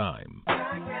at a time.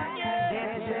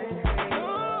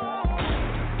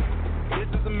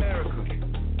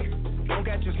 Don't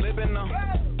catch you slipping now.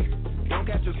 Don't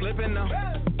catch you slipping now.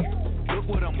 Look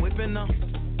what I'm whipping now.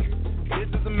 This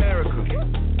is America.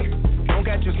 Don't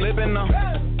catch you slipping now.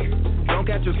 Don't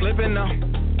catch you slipping now.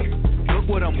 Look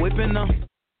what I'm whipping now.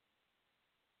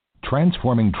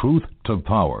 Transforming truth to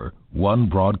power, one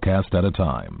broadcast at a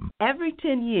time. Every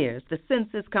 10 years, the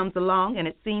census comes along, and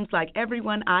it seems like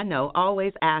everyone I know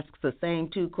always asks the same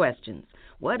two questions.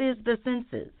 What is the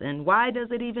census, and why does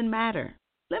it even matter?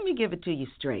 Let me give it to you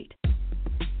straight.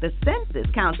 The census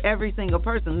counts every single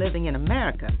person living in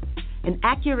America. An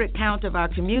accurate count of our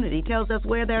community tells us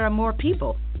where there are more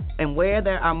people. And where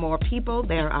there are more people,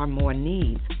 there are more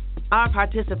needs. Our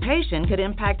participation could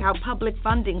impact how public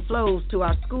funding flows to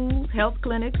our schools, health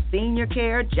clinics, senior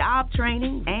care, job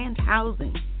training, and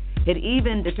housing. It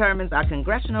even determines our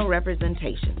congressional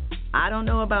representation. I don't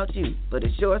know about you, but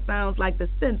it sure sounds like the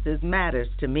census matters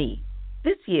to me.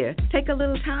 This year, take a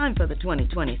little time for the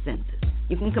 2020 census.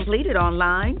 You can complete it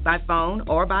online, by phone,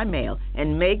 or by mail,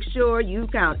 and make sure you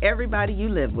count everybody you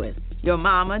live with. Your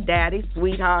mama, daddy,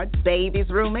 sweethearts, babies,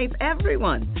 roommates,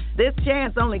 everyone. This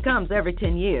chance only comes every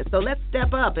 10 years, so let's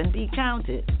step up and be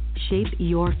counted. Shape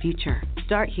your future.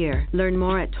 Start here. Learn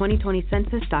more at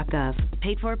 2020census.gov.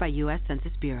 Paid for by U.S.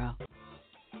 Census Bureau.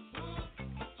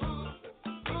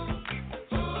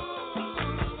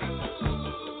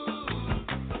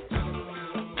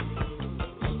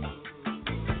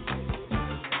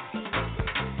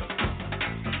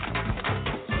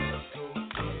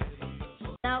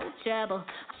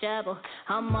 Trouble,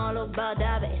 I'm all about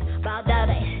that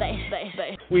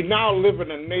bass. We now live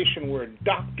in a nation where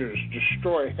doctors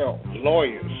destroy health,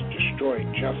 lawyers destroy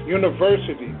justice,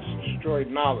 universities destroy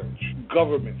knowledge,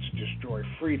 governments destroy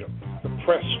freedom, the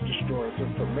press destroys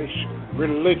information,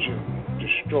 religion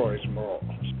destroys morals.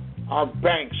 Our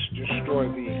banks destroy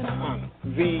the economy.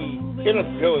 The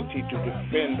inability to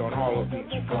defend on all of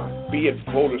these fronts, be it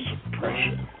voter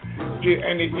suppression,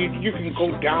 and you can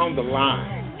go down the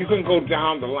line. You can go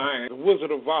down the line. The Wizard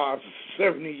of Oz is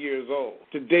 70 years old.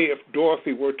 Today, if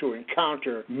Dorothy were to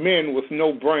encounter men with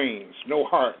no brains, no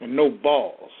heart, and no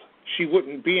balls, she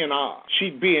wouldn't be in Oz.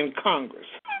 She'd be in Congress.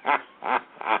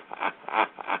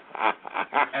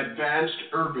 Advanced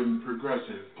Urban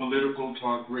Progressive Political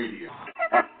Talk Radio.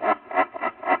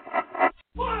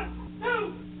 1,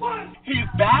 2, 1. He's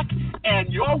back,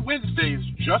 and your Wednesdays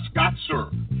just got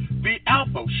served. The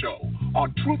Alpha Show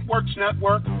on TruthWorks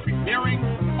Network, premiering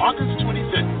August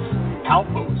 26th.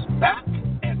 Alpha's back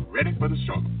and ready for the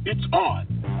struggle. It's on.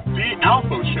 The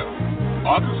Alpha Show,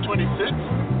 August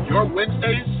 26th. Your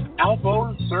Wednesdays,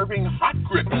 Alpha serving hot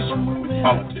grits with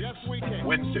politics.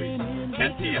 Wednesdays,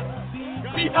 10 p.m.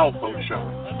 The Alpha Show,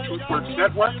 TruthWorks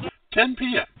Network, 10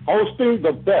 p.m. Hosting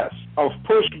the best of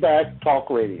pushback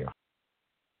talk radio.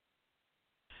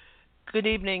 Good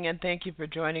evening, and thank you for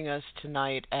joining us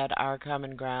tonight at Our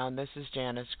Common Ground. This is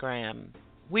Janice Graham.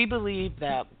 We believe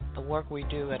that the work we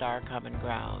do at Our Common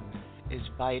Ground is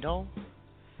vital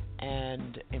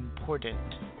and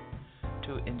important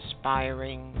to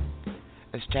inspiring,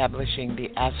 establishing the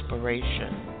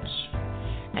aspirations,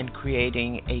 and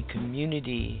creating a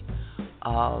community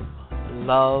of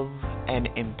love and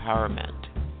empowerment.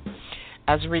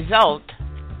 As a result,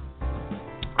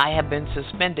 I have been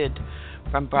suspended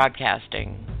from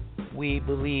broadcasting. We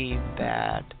believe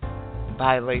that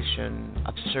violation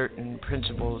of certain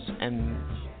principles and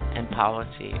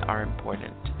policy are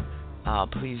important.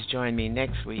 Please join me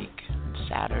next week,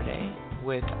 Saturday,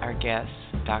 with our guest,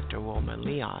 Dr. Wilma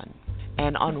Leon.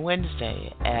 And on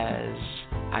Wednesday, as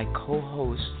I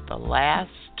co-host the last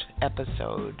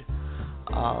episode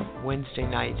of Wednesday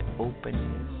night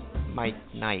open mic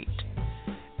night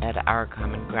at Our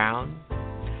Common Ground,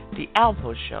 the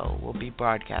Alpha Show will be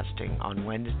broadcasting on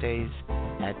Wednesdays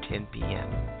at 10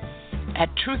 p.m. at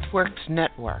TruthWorks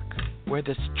Network, where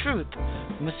the truth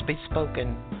must be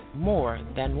spoken more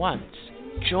than once.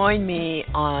 Join me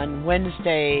on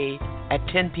Wednesday at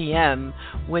 10 p.m.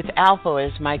 with Alpha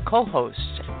as my co-host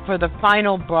for the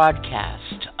final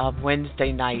broadcast of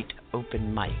Wednesday night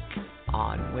open mic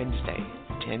on Wednesday,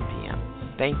 10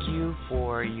 p.m. Thank you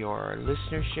for your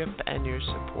listenership and your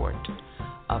support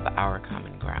of Our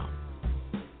Common Ground.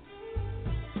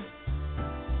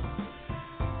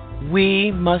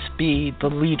 We must be the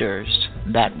leaders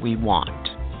that we want.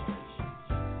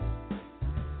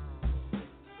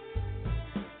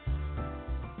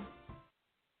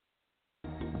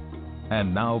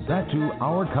 And now back to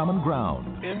Our Common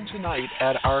Ground. In tonight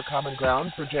at Our Common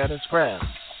Ground for Janice Graham.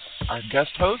 Our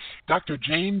guest host, Dr.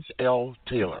 James L.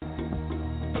 Taylor.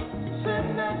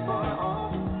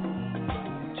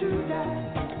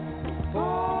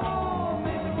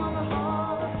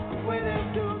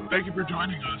 Thank you for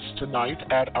joining us tonight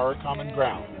at Our Common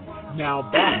Ground.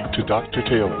 Now back to Dr.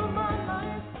 Taylor.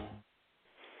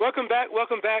 Welcome back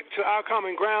to Our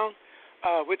Common Ground.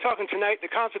 We're talking tonight the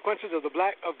consequences of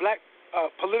black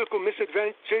political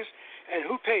misadventures and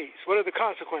who pays. What are the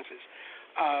consequences?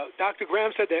 Dr.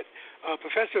 Graham said that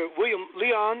Professor Wilma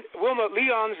Leon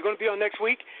is going to be on next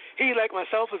week. He, like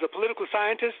myself, is a political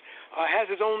scientist, has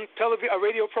his own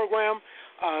radio program.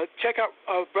 Check out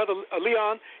Brother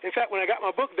Leon. In fact, when I got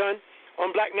my book done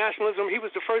on black nationalism, he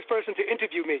was the first person to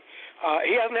interview me.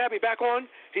 He hasn't had me back on.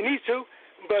 He needs to,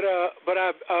 but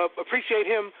I appreciate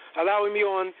him allowing me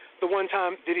on the one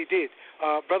time that he did.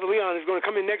 Brother Leon is going to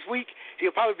come in next week. He'll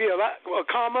probably be a lot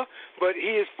calmer, but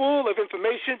he is full of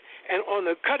information and on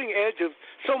the cutting edge of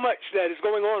so much that is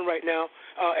going on right now,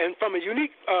 and from a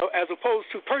unique, as opposed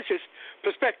to purchased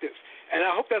perspective. And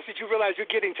I hope that's what you realize you're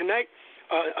getting tonight,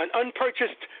 an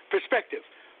unpurchased perspective.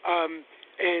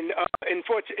 In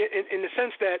the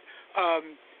sense that,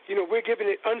 we're giving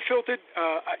it unfiltered.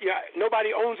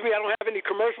 Nobody owns me. I don't have any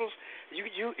commercials.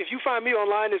 If you find me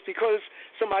online, it's because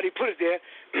somebody put it there,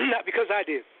 not because I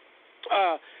did.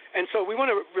 And so we want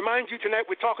to remind you tonight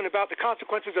we're talking about the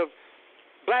consequences of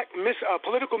black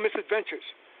political misadventures.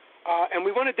 And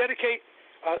we want to dedicate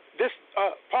this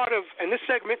part of, and this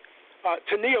segment,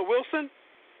 to Nia Wilson,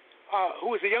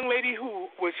 who was a young lady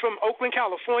who was from Oakland,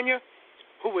 California,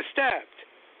 who was stabbed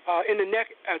in the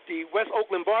neck at the West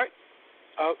Oakland BART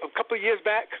a couple of years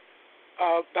back,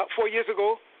 about 4 years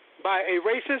ago, by a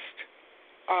racist,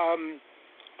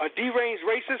 a deranged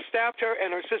racist, stabbed her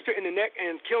and her sister in the neck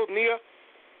and killed Nia.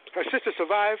 Her sister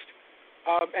survived,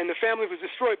 and the family was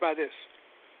destroyed by this.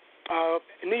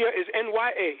 Nia is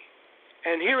NYA,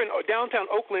 and here in downtown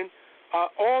Oakland,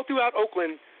 all throughout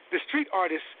Oakland, the street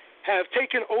artists have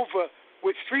taken over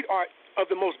with street art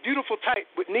of the most beautiful type,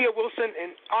 with Nia Wilson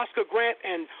and Oscar Grant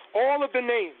and all of the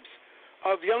names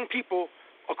of young people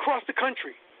across the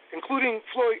country, including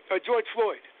George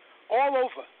Floyd, all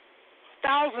over.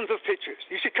 Thousands of pictures.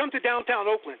 You should come to downtown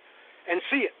Oakland and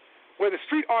see it, where the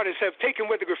street artists have taken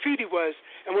where the graffiti was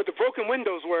and where the broken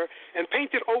windows were and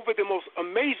painted over the most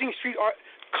amazing street art,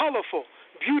 colorful,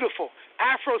 beautiful,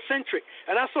 Afrocentric.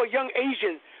 And I saw young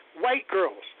Asian, white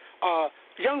girls,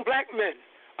 young black men,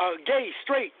 gay,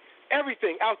 straight,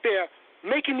 everything out there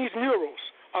making these murals,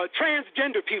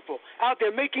 transgender people out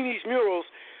there making these murals,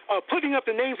 putting up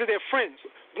the names of their friends.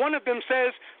 One of them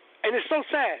says, and it's so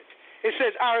sad, it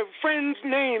says, our friends'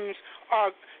 names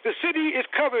are, the city is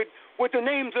covered with the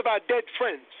names of our dead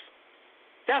friends.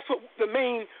 That's what the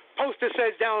main poster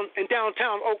says down in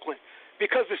downtown Oakland,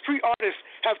 because the street artists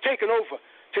have taken over.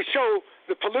 to show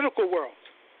the political world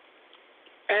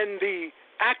and the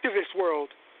activist world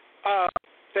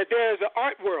that there's an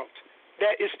art world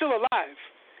that is still alive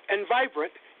and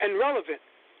vibrant and relevant,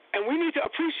 and we need to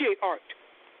appreciate art.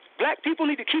 Black people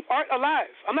need to keep art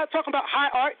alive. I'm not talking about high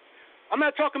art. I'm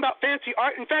not talking about fancy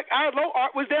art. In fact, our low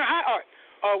art was their high art.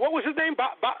 What was his name?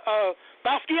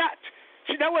 Basquiat.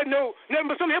 See, that wasn't nothing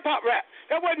but some hip-hop rap.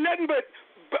 That wasn't nothing but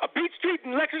Beat Street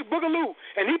and Lexus Boogaloo,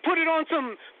 and he put it on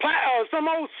some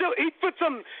old silk. He put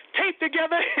some tape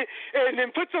together and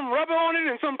then put some rubber on it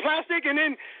and some plastic, and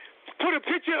then put a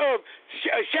picture of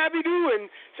Shabby Doo and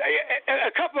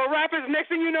a couple of rappers. Next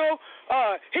thing you know,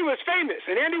 he was famous,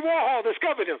 and Andy Warhol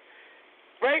discovered him,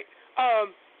 right?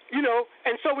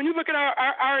 And so when you look at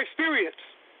our experience,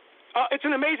 it's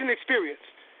an amazing experience,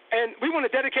 and we want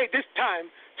to dedicate this time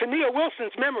to Nia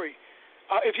Wilson's memory.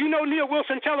 If you know Nia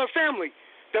Wilson, tell her family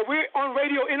that we're on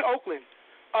radio in Oakland,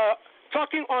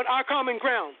 talking on Our Common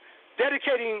Ground,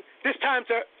 dedicating this time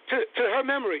to her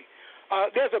memory.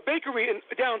 There's a bakery in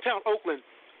downtown Oakland,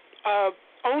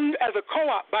 owned as a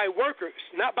co-op by workers,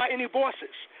 not by any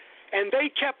bosses. And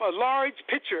they kept a large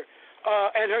picture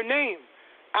and her name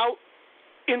out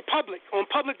in public, on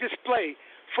public display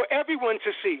for everyone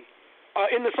to see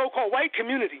in the so-called white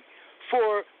community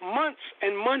for months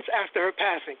and months after her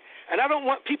passing. And I don't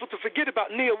want people to forget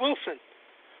about Nia Wilson.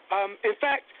 In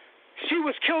fact, she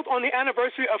was killed on the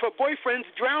anniversary of her boyfriend's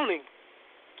drowning.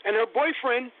 And her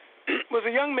boyfriend was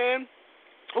a young man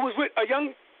who was with a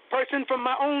young person from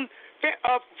my own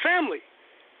family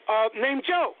named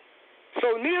Joe.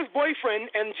 So Nia's boyfriend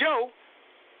and Joe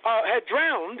had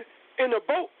drowned in a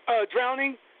boat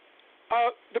drowning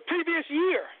the previous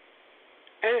year.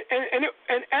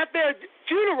 And at their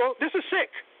funeral, this is sick,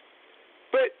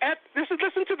 but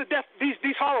listen to the death,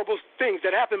 these horrible things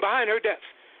that happened behind her death.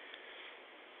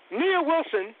 Nia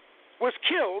Wilson was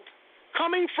killed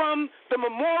coming from the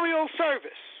memorial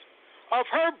service of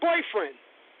her boyfriend,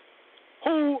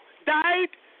 who died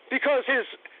because his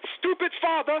stupid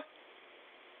father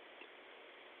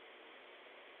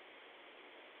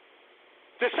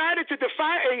decided to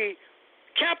defy a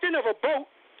captain of a boat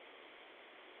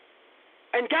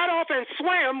and got off and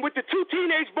swam with the two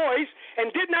teenage boys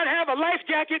and did not have a life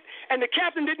jacket, and the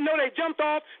captain didn't know they jumped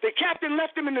off. The captain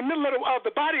left them in the middle of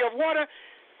the body of water.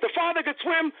 The father could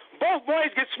swim. Both boys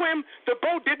could swim. The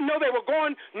boat didn't know they were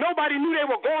going. Nobody knew they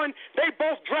were going. They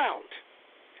both drowned.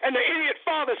 And the idiot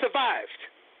father survived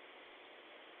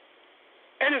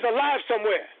and is alive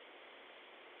somewhere.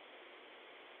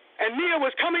 And Nia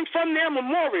was coming from their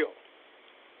memorial.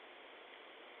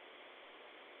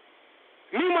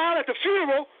 Meanwhile, at the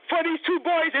funeral for these two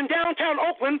boys in downtown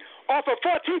Oakland off of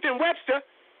 14th and Webster,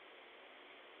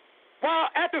 while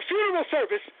at the funeral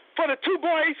service for the two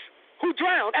boys who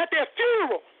drowned, at their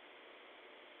funeral,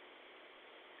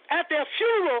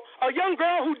 a young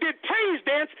girl who did praise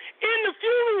dance in the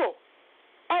funeral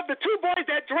of the two boys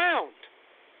that drowned.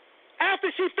 After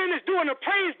she finished doing a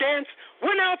praise dance,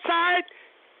 went outside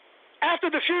after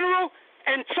the funeral,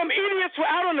 and some idiots were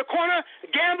out on the corner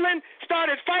gambling,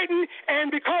 started fighting,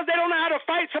 and because they don't know how to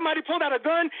fight, somebody pulled out a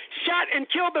gun, shot and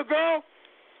killed the girl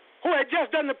who had just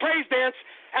done the praise dance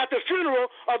at the funeral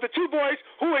of the two boys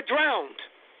who had drowned.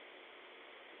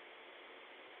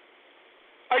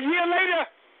 A year later,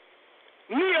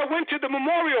 Nia went to the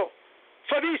memorial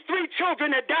for these three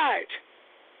children that died.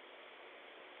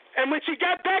 And when she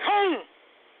got back home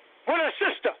with her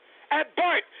sister at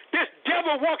BART, this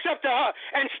devil walks up to her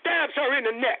and stabs her in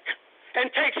the neck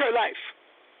and takes her life.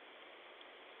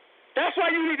 That's why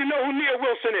you need to know who Nia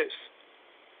Wilson is.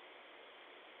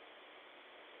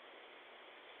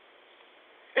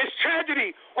 It's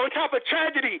tragedy on top of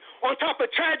tragedy on top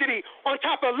of tragedy on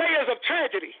top of layers of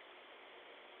tragedy.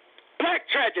 Black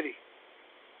tragedy.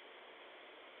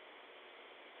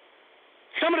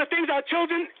 Some of the things our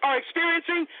children are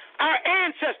experiencing, our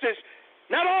ancestors,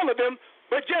 not all of them,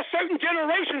 but just certain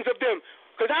generations of them,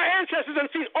 because our ancestors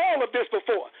have seen all of this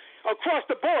before, across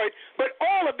the board, but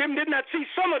all of them did not see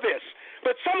some of this.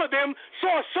 But some of them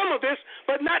saw some of this,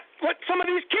 but not what some of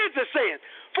these kids are saying.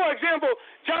 For example,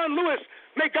 John Lewis,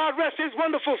 may God rest his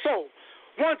wonderful soul,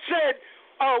 once said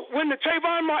when the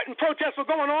Trayvon Martin protests were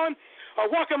going on,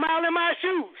 walk a mile in my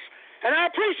shoes. And I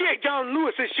appreciate John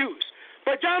Lewis's shoes.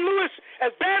 But John Lewis,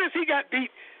 as bad as he got beat,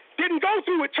 didn't go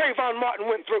through what Trayvon Martin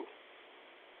went through.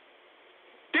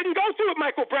 Didn't go through what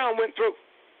Michael Brown went through.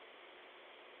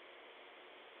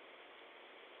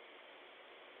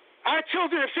 Our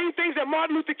children have seen things that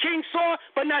Martin Luther King saw,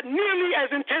 but not nearly as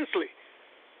intensely,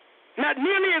 not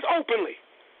nearly as openly.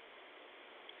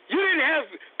 You didn't have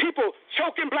people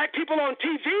choking black people on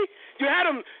TV. You had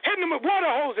them hitting them with water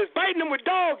hoses, biting them with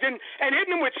dogs, and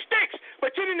hitting them with sticks,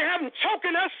 but you didn't have them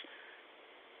choking us.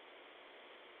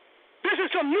 This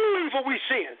is some new evil we're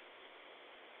seeing.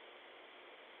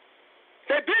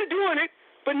 They've been doing it,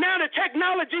 but now the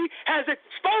technology has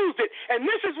exposed it. And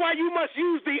this is why you must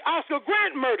use the Oscar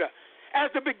Grant murder as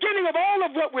the beginning of all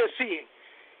of what we're seeing.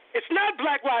 It's not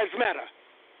Black Lives Matter.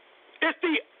 It's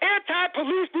the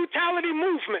anti-police brutality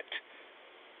movement,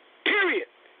 period.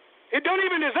 It don't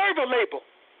even deserve a label.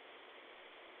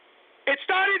 It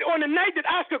started on the night that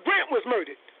Oscar Grant was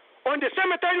murdered, on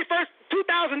December 31st,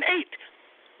 2008.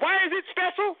 Why is it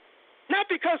special? Not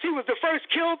because he was the first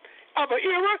killed of an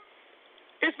era.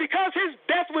 It's because his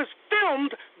death was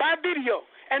filmed by video,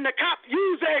 and the cop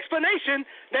used the explanation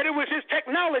that it was his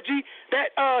technology that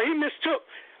he mistook.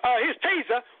 His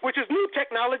taser, which is new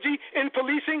technology in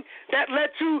policing, that led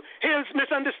to his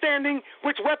misunderstanding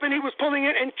which weapon he was pulling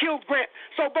in and killed Grant.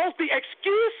 So both the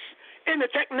excuse in the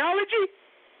technology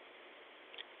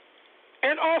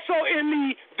and also in the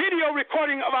video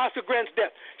recording of Oscar Grant's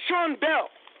death. Sean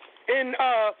Bell in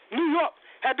New York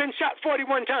had been shot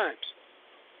 41 times.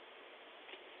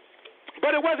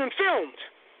 But it wasn't filmed.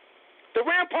 The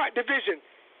Rampart Division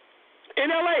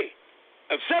in L.A.,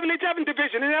 77th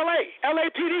Division in L.A.,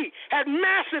 LAPD, had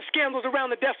massive scandals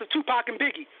around the deaths of Tupac and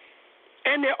Biggie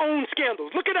and their own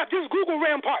scandals. Look it up. Just Google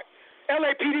Rampart,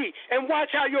 LAPD, and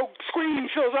watch how your screen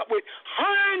fills up with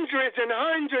hundreds and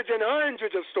hundreds and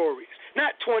hundreds of stories.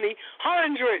 Not 20,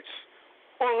 hundreds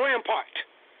on Rampart.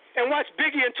 And watch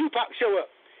Biggie and Tupac show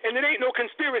up. And it ain't no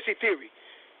conspiracy theory.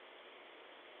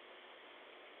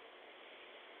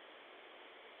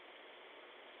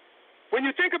 When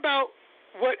you think about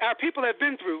what our people have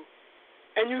been through,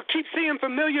 and you keep seeing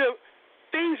familiar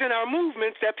things in our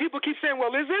movements that people keep saying,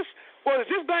 well, is this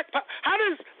black power? How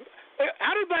does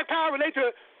black power relate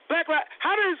to black lives?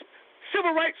 How does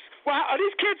civil rights, are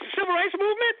these kids the civil rights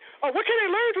movement? Or what can they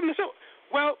learn from the civil?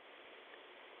 Well,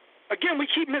 again,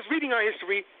 we keep misreading our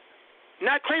history,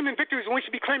 not claiming victories when we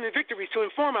should be claiming victories to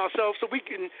inform ourselves so we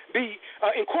can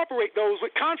incorporate those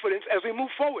with confidence as we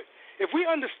move forward. If we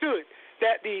understood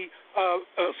that the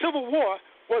Civil War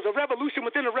was a revolution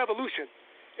within a revolution,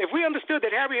 if we understood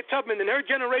that Harriet Tubman and her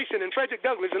generation and Frederick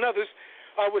Douglass and others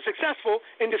were successful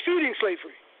in defeating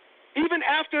slavery, even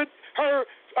after her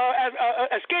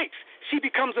escapes, she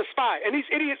becomes a spy. And these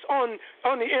idiots on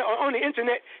the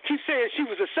internet keep saying she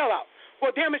was a sellout.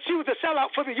 Well, damn it, she was a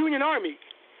sellout for the Union Army.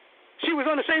 She was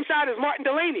on the same side as Martin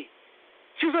Delany.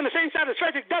 She was on the same side as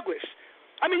Frederick Douglass.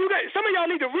 I mean, some of y'all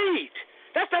need to read.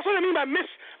 That's what I mean by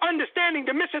misunderstanding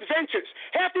the misadventures.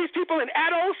 Half these people in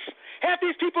ADOS, half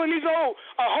these people in these little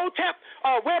Hotep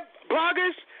web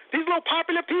bloggers, these little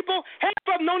popular people, half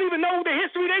of them don't even know the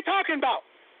history they're talking about.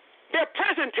 They're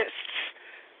presentists.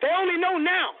 They only know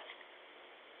now,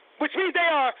 which means they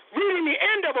are reading the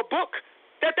end of a book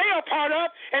that they are part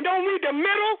of and don't read the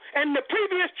middle and the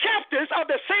previous chapters of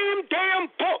the same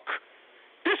damn book.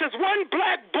 This is one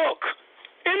black book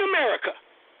in America,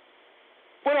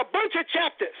 with a bunch of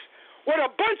chapters, with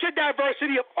a bunch of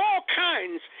diversity of all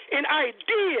kinds in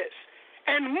ideas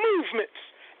and movements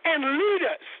and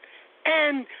leaders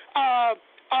and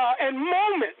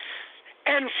moments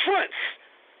and fronts,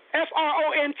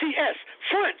 F-R-O-N-T-S,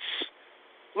 fronts,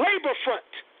 labor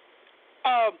front,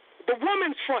 the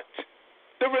women's front,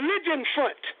 the religion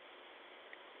front,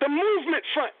 the movement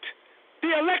front,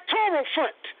 the electoral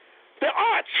front, the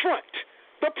arts front,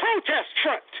 the protest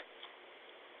front.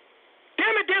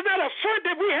 Damn it, there's not a front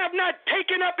that we have not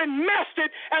taken up and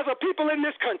mastered as a people in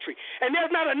this country. And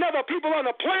there's not another people on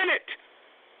the planet,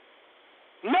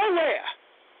 nowhere,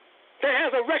 that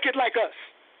has a record like us.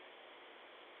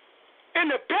 In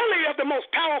the belly of the most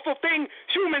powerful thing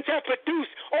humans have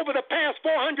produced over the past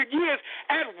 400 years,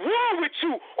 at war with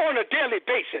you on a daily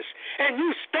basis, and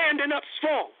you standing up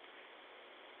strong.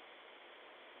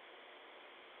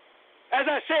 As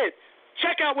I said,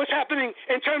 check out what's happening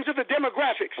in terms of the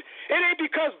demographics. It ain't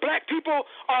because black people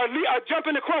are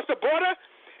jumping across the border.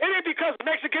 It ain't because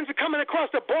Mexicans are coming across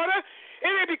the border.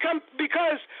 It ain't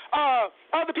because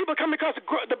other people coming across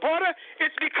the border.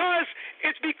 It's because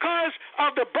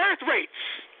of the birth rates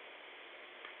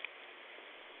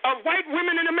of white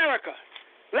women in America.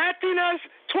 Latinas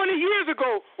 20 years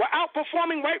ago were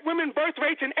outperforming white women birth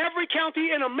rates in every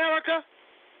county in America,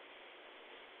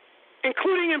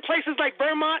 including in places like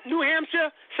Vermont, New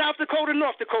Hampshire, South Dakota,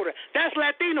 North Dakota. That's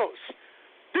Latinos.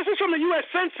 This is from the U.S.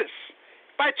 Census.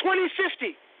 By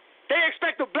 2050, they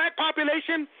expect the black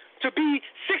population to be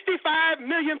 65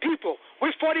 million people.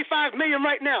 We're 45 million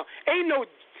right now. Ain't no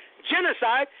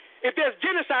genocide. If there's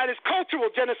genocide, it's cultural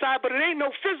genocide, but it ain't no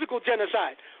physical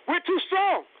genocide. We're too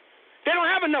strong. They don't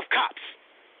have enough cops.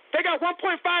 They got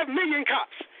 1.5 million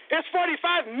cops. There's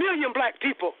 45 million black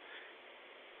people.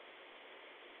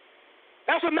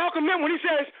 That's what Malcolm meant when he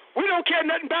says, we don't care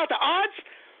nothing about the odds.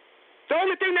 The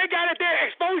only thing they got at their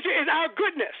exposure is our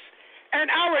goodness and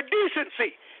our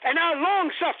decency and our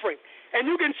long-suffering. And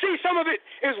you can see some of it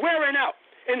is wearing out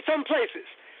in some places.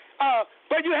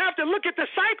 But you have to look at the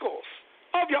cycles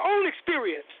of your own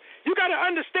experience. You got to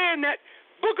understand that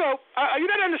you got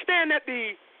to understand that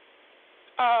the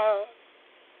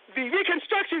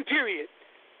Reconstruction period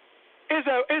is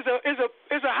a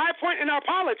high point in our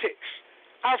politics,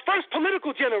 our first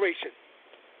political generation.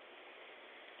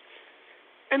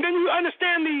 And then you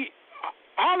understand the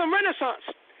Harlem Renaissance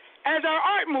as our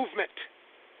art movement,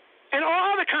 and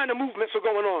all other kind of movements were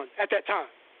going on at that time.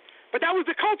 But that was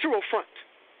the cultural front.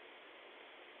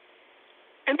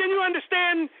 And then you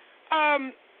understand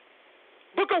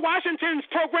Booker Washington's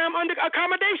program under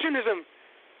accommodationism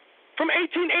from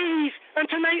 1880s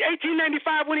until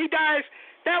 1895 when he dies.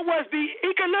 That was the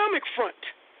economic front.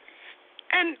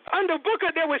 And under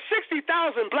Booker, there were 60,000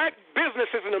 black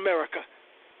businesses in America.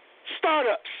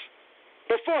 Startups.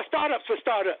 Before startups were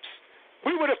startups.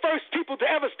 We were the first people to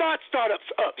ever start startups.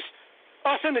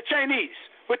 Us and the Chinese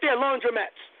with their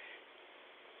laundromats.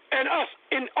 And us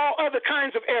in all other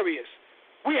kinds of areas.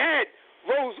 We had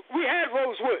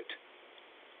Rosewood.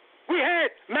 We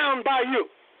had Mound Bayou.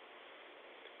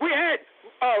 We had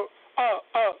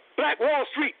Black Wall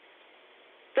Street.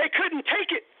 They couldn't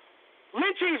take it.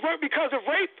 Lynchings weren't because of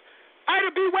rape.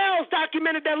 Ida B. Wells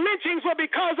documented that lynchings were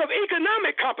because of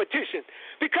economic competition,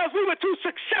 because we were too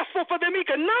successful for them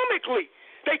economically.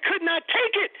 They could not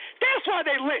take it. That's why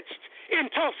they lynched in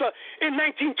Tulsa in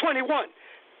 1921.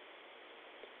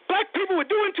 Black people were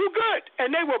doing too good,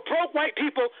 and they were broke white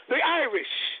people, the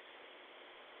Irish,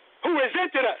 who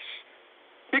resented us.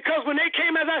 Because when they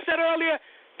came, as I said earlier,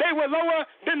 they were lower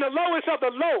than the lowest of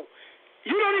the low.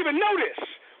 You don't even know this,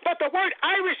 but the word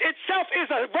Irish itself is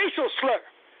a racial slur.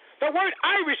 The word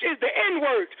Irish is the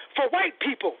N-word for white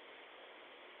people.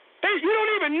 You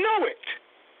don't even know it.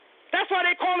 That's why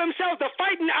they call themselves the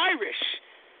Fighting Irish.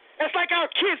 It's like our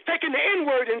kids taking the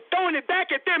N-word and throwing it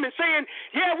back at them and saying,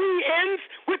 yeah, we ends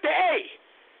with the A.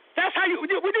 That's how what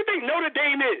do you think Notre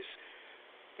Dame is?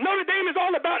 Notre Dame is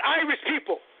all about Irish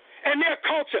people and their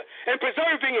culture and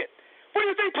preserving it. What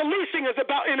do you think policing is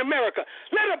about in America?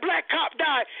 Let a black cop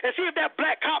die and see if that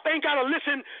black cop ain't got to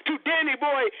listen to Danny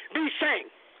Boy be sang.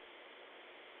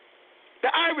 The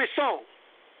Irish song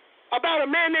about a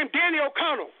man named Danny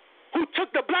O'Connell who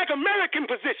took the black American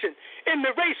position in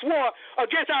the race war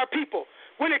against our people.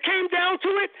 When it came down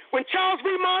to it, when Charles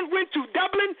Remond went to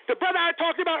Dublin, the brother I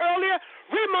talked about earlier,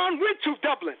 Remond went to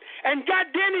Dublin and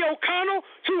got Danny O'Connell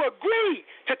to agree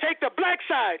to take the black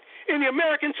side in the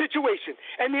American situation.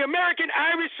 And the American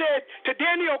Irish said to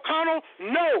Danny O'Connell,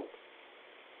 no,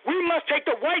 we must take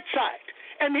the white side.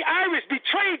 And the Irish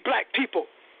betrayed black people.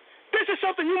 This is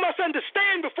something you must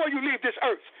understand before you leave this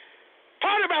earth.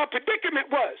 Part of our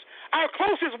predicament was our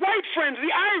closest white friends,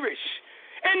 the Irish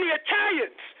and the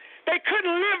Italians, they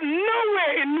couldn't live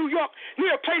nowhere in New York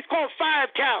near a place called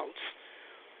Five Towns.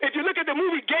 If you look at the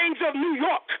movie Gangs of New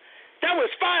York, that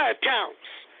was Five Towns.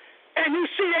 And you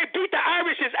see they beat the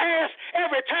Irish's ass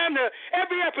every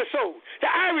episode.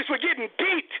 The Irish were getting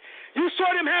beat. You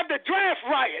saw them have the draft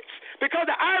riots because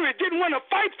the Irish didn't want to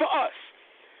fight for us.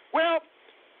 Well,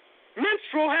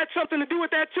 minstrel had something to do with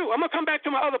that too. I'm going to come back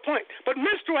to my other point. But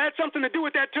minstrel had something to do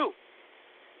with that too.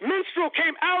 Minstrel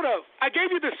came out of, I gave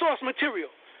you the source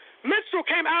material. Minstrel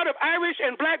came out of Irish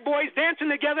and black boys dancing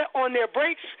together on their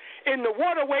breaks in the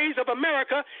waterways of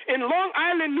America in Long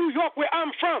Island, New York, where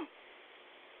I'm from.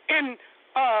 In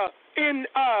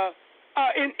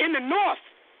the North,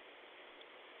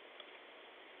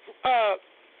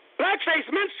 blackface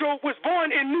minstrel was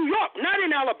born in New York, not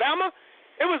in Alabama.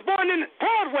 It was born in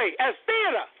Broadway as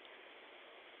theater.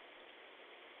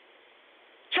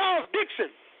 Charles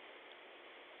Dixon,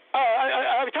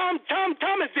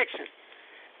 Thomas Dixon,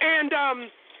 and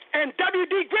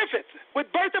W.D. Griffith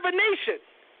with Birth of a Nation.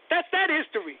 That's that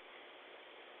history.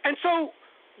 And so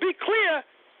be clear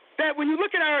that when you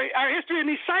look at our history in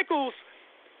these cycles,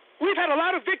 we've had a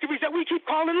lot of victories that we keep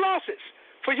calling losses.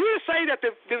 For you to say that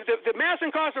the mass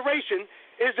incarceration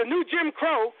is the new Jim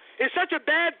Crow is such a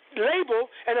bad label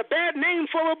and a bad name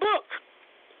for a book.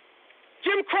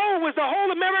 Jim Crow was the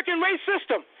whole American race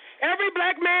system. Every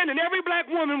black man and every black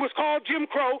woman was called Jim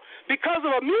Crow because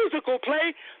of a musical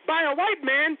play by a white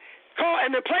man,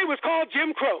 and the play was called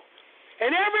Jim Crow.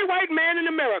 And every white man in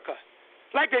America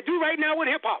like they do right now with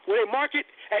hip-hop, where they market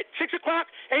at 6 o'clock,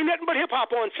 ain't nothing but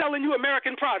hip-hop on, selling you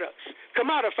American products,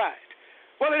 commodified.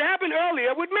 Well, it happened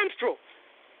earlier with minstrel.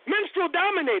 Minstrel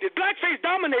dominated. Blackface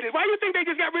dominated. Why do you think they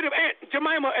just got rid of Aunt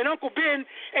Jemima and Uncle Ben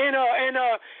and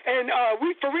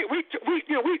Wheat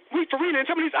Farina and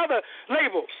some of these other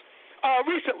labels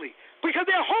recently? Because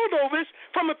they're holdovers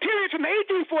from a period from the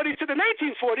 1840s to the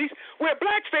 1940s where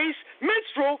blackface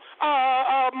minstrel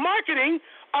marketing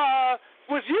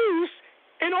was used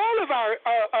in all of our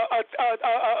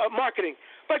marketing.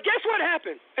 But guess what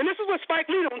happened? And this is what Spike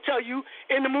Lee don't tell you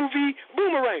in the movie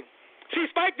Boomerang. See,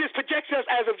 Spike just projects us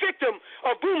as a victim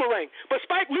of Boomerang. But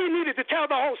Spike Lee needed to tell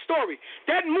the whole story.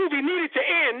 That movie needed to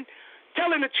end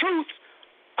telling the truth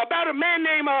about a man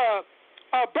named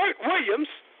Burt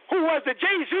Williams, who was the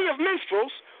Jay-Z of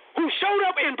minstrels, who showed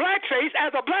up in blackface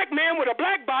as a black man with a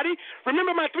black body.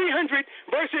 Remember my 300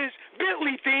 versus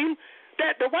Bentley theme,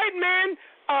 that the white man,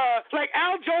 like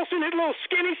Al Jolson, his little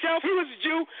skinny self, he was a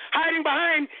Jew, hiding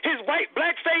behind his white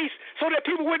black face so that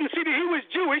people wouldn't see that he was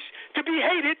Jewish to be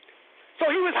hated. So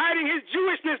he was hiding his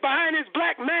Jewishness behind his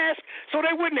black mask so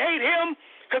they wouldn't hate him,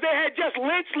 because they had just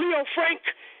lynched Leo Frank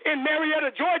in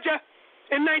Marietta, Georgia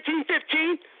in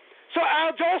 1915. So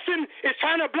Al Jolson is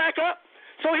trying to black up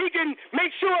so he can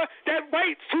make sure that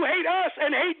whites who hate us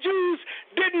and hate Jews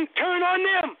didn't turn on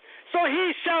them. So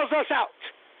he sells us out.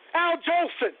 Al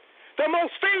Jolson, the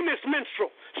most famous minstrel,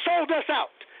 sold us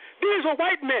out. These were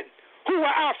white men who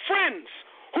were our friends,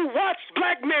 who watched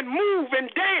black men move and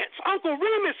dance. Uncle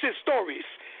Remus's stories,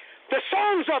 the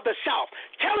songs of the South,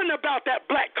 telling about that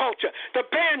black culture, the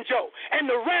banjo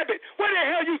and the rabbit. Where the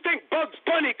hell you think Bugs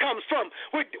Bunny comes from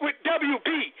with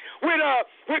WB,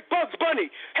 with Bugs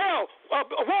Bunny? Hell,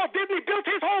 Walt Disney built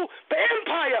his whole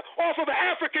empire off of an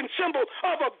African symbol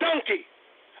of a donkey,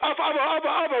 of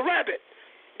a rabbit.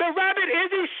 The rabbit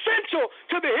is essential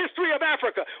to the history of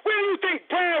Africa. Where do you think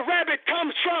Brer Rabbit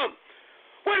comes from?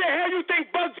 Where the hell you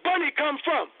think Bugs Bunny comes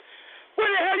from? Where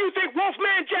the hell you think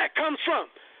Wolfman Jack comes from?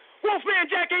 Wolfman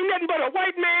Jack ain't nothing but a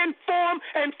white man form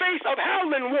and face of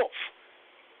Howlin' Wolf.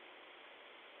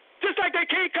 Just like they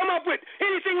can't come up with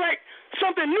anything like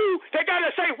something new, they got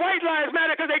to say white lives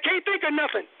matter because they can't think of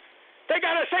nothing. They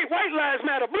got to say white lives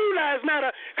matter, blue lives matter,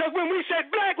 because when we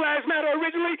said black lives matter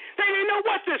originally, they didn't know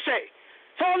what to say.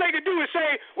 So all they could do is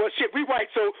say, well, shit, we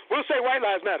white, so we'll say white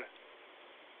lives matter.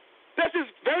 This is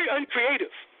very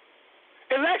uncreative.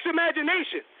 It lacks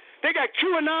imagination. They got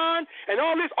QAnon and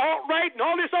all this alt-right and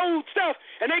all this old stuff,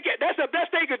 and that's the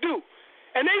best they could do.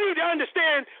 And they need to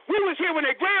understand we was here when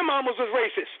their grandmamas was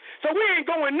racist, so we ain't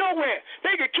going nowhere.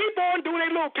 They could keep on doing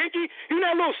their little pinky,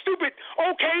 that little stupid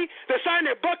the sign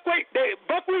that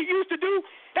buckwheat used to do.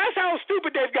 That's how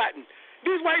stupid they've gotten.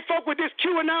 These white folk with this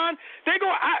QAnon,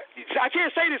 I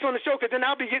can't say this on the show because then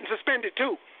I'll be getting suspended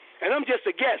too, and I'm just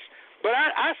a guest. But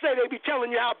I say they be telling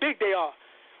you how big they are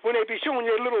when they be showing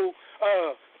your little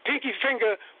pinky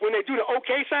finger when they do the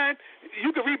OK sign. You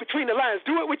can read between the lines.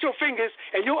 Do it with your fingers,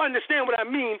 and you'll understand what I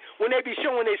mean when they be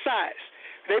showing their size.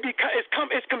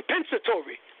 It's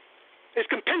compensatory. It's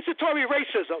compensatory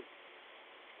racism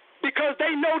because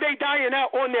they know they dying out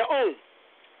on their own.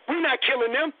 We're not killing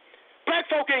them. Black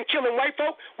folk ain't killing white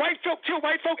folk. White folk kill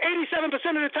white folk 87%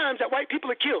 of the times that white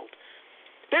people are killed.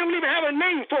 They don't even have a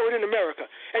name for it in America.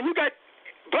 And you got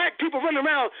black people running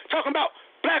around talking about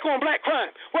black-on-black crime.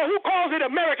 Well, who calls it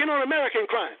American-on-American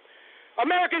crime?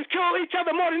 Americans kill each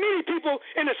other more than any people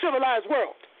in the civilized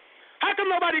world. How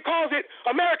come nobody calls it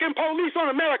American police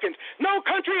on Americans? No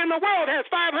country in the world has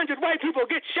 500 white people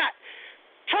get shot.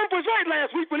 Trump was right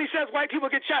last week when he says white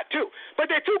people get shot too. But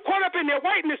they're too caught up in their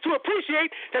whiteness to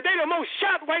appreciate that they're the most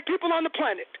shot white people on the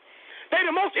planet. They're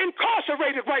the most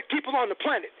incarcerated white people on the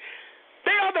planet.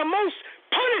 They are the most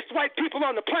punished white people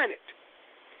on the planet.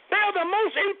 They are the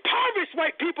most impoverished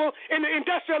white people in the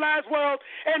industrialized world,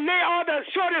 and they are the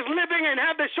shortest living and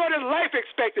have the shortest life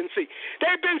expectancy.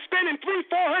 They've been spending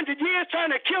 300-400 years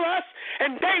trying to kill us,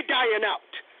 and they dying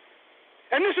out.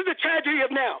 And this is the tragedy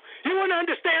of now. You want to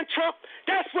understand Trump?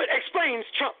 That's what explains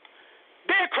Trump.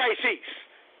 Their crises.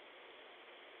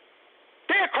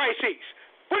 Their crises.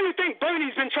 What do you think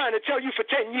Bernie's been trying to tell you for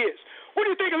 10 years? What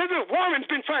do you think Elizabeth Warren's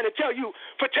been trying to tell you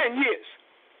for 10 years?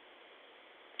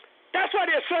 That's why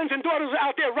their sons and daughters are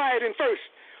out there rioting first.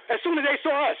 As soon as they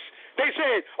saw us, they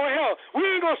said, oh, hell, we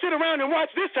ain't going to sit around and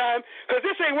watch this time because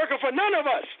this ain't working for none of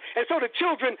us. And so the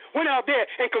children went out there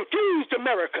and confused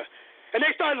America. And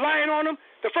they started lying on them.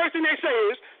 The first thing they say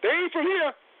is, they ain't from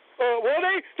here.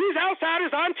 These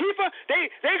outsiders, Antifa,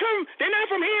 they're not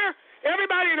from here.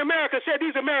 Everybody in America said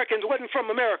these Americans wasn't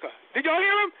from America. Did y'all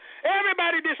hear them?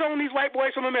 Everybody disowned these white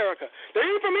boys from America. They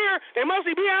ain't from here. They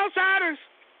mostly be outsiders.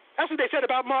 That's what they said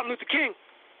about Martin Luther King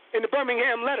in the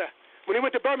Birmingham letter. When he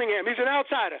went to Birmingham, he's an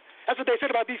outsider. That's what they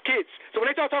said about these kids. So when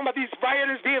they start talking about these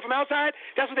rioters being from outside,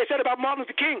 that's what they said about Martin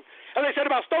Luther King. That's what they said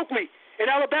about Stokely in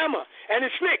Alabama and in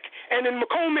SNCC and in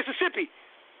Macomb, Mississippi,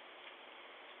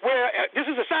 where, this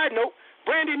is a side note,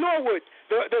 Brandy Norwood,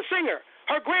 the singer,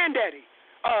 her granddaddy,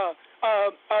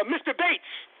 Mr. Bates,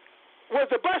 was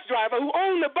the bus driver who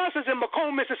owned the buses in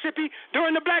Macomb, Mississippi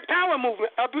during the Black Power movement,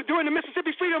 during the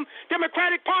Mississippi Freedom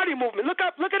Democratic Party movement. Look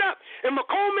it up. In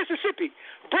Macomb, Mississippi,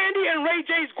 Brandy and Ray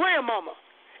J's grandmama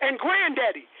and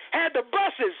granddaddy had the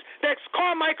buses that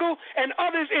Carmichael and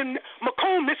others in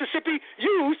Macomb, Mississippi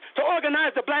used to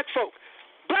organize the black folk.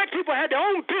 Black people had their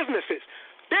own businesses.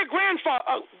 Their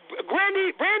grandfather,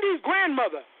 Brandy's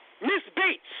grandmother, Miss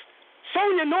Bates,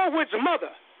 Sonia Norwood's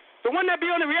mother, the one that be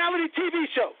on the reality TV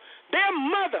show, their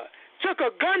mother took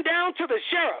a gun down to the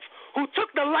sheriff who took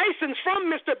the license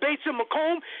from Mr. Bates in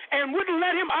Macomb and wouldn't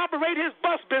let him operate his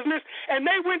bus business, and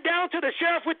they went down to the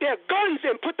sheriff with their guns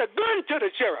and put the gun to the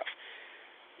sheriff.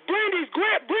 Brandy's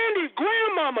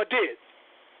grandmama did,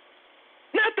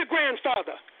 not the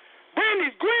grandfather.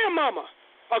 Brandy's grandmama,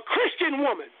 a Christian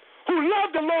woman who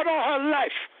loved the Lord all her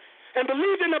life and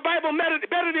believed in the Bible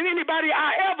better than anybody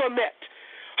I ever met.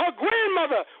 Her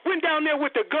grandmother went down there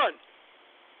with the gun.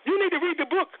 You need to read the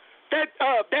book, that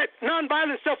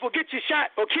nonviolent stuff will get you shot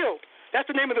or killed. That's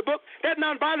the name of the book. That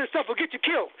nonviolent stuff will get you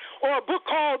killed. Or a book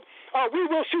called We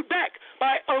Will Shoot Back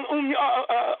by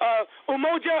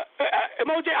Umoja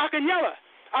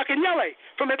Akinyele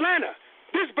from Atlanta.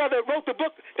 This brother wrote the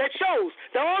book that shows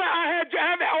that all that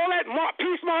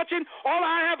peace marching, all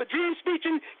I Have a Dream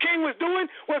speeching King was doing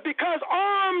was because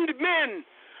armed men,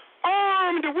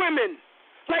 armed women,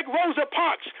 like Rosa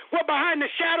Parks, were behind the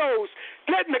shadows,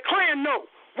 letting the Klan know,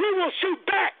 we will shoot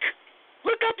back.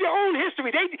 Look up your own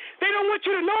history. They don't want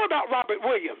you to know about Robert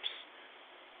Williams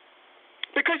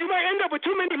because you might end up with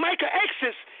too many Micah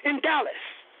X's in Dallas.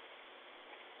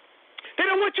 They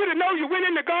don't want you to know you went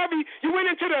into Garvey, you went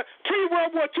into the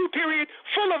pre-World War II period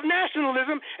full of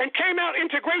nationalism and came out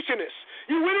integrationist.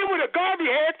 You went in with a Garvey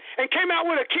head and came out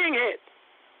with a King head.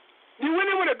 You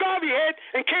went in with a Garvey head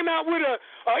and came out with a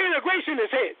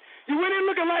integrationist head. You went in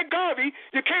looking like Garvey,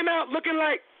 you came out looking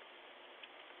like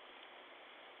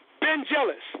Ben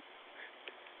Jealous.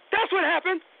 That's what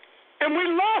happened. And we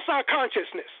lost our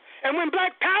consciousness. And when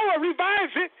Black Power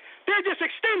revives it, they're just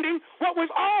extending what was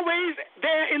always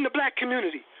there in the black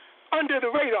community, under the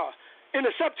radar, in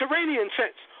a subterranean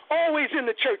sense, always in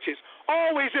the churches,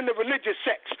 always in the religious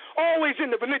sects, always in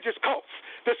the religious cults,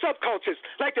 the subcultures,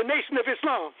 like the Nation of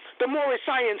Islam, the Moorish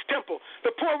Science Temple,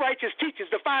 the Poor Righteous Teachers,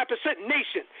 the 5%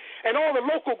 Nation, and all the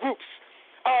local groups,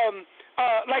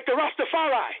 like the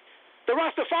Rastafari. The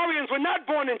Rastafarians were not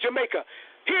born in Jamaica.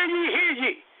 Hear ye, hear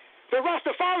ye. The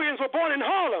Rastafarians were born in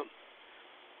Harlem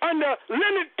under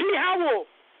Leonard P. Howell,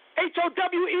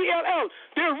 Howell,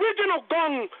 the original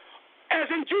Gong, as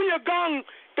in Junior Gong,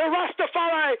 the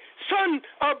Rastafari, son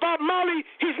of Bob Marley.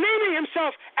 He's naming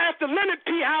himself after Leonard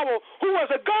P. Howell, who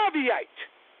was a Garveyite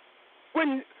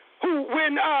when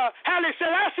Haile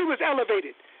Selassie was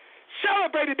elevated,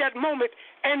 celebrated that moment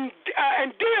and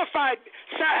deified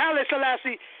Haile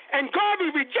Selassie, and Garvey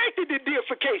rejected the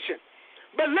deification.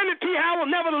 But Leonard P. Howell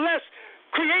nevertheless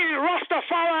created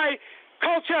Rastafari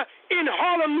culture in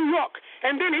Harlem, New York,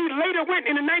 and then he later went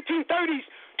in the 1930s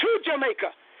to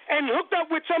Jamaica and hooked up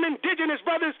with some indigenous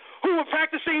brothers who were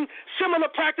practicing similar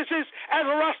practices as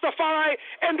a Rastafari,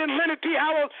 and then Leonard P.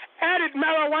 Howell added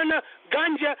marijuana,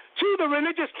 ganja to the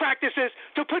religious practices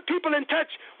to put people in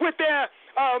touch with their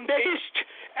isht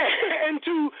and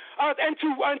to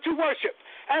worship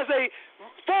as a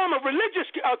form of religious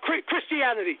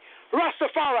Christianity.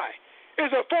 Rastafari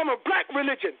is a form of black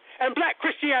religion and black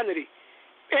Christianity,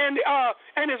 and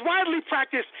is widely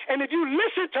practiced. And if you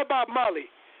listen to Bob Marley's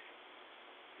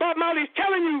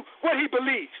telling you what he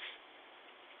believes.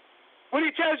 When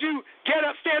he tells you, get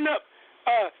up, stand up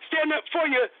for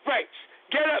your rights.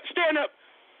 Get up, stand up.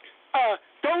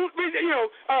 Stand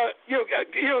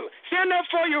up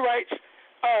for your rights.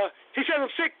 He says, I'm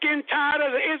sick and tired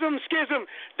of the ism, schism,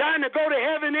 dying to go to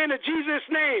heaven in Jesus'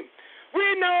 name.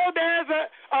 We know that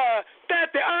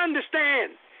they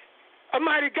understand.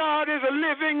 Almighty God is a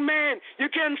living man. You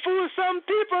can fool some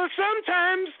people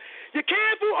sometimes. You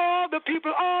can't fool all the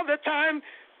people all the time.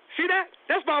 See that?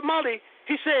 That's Bob Marley.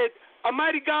 He said,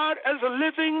 Almighty God is a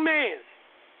living man.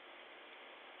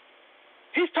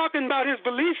 He's talking about his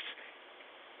beliefs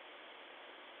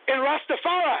in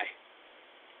Rastafari.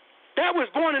 That was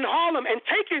born in Harlem and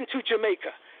taken to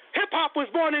Jamaica. Hip-hop was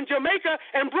born in Jamaica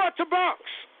and brought to Bronx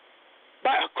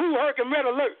by Kool Herc and Red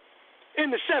Alert in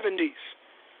the 70s.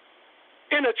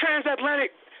 in a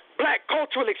transatlantic black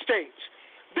cultural exchange.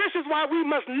 This is why we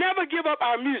must never give up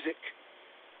our music.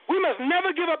 We must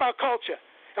never give up our culture.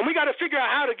 And we got to figure out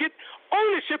how to get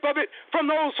ownership of it from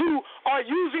those who are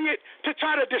using it to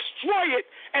try to destroy it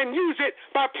and use it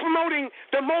by promoting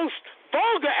the most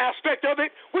vulgar aspect of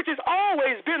it, which has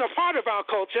always been a part of our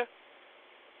culture.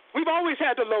 We've always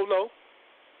had the low.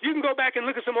 You can go back and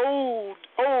look at some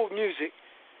old music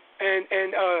and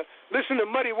listen to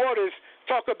Muddy Waters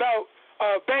talk about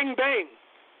bang, bang.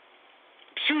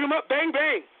 Shoot 'em up, bang,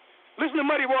 bang. Listen to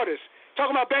Muddy Waters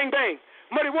talking about bang, bang.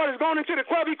 Muddy Waters going into the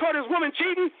club, he caught his woman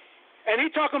cheating, and he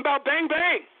talking about bang,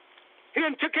 bang. He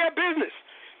done took care of business.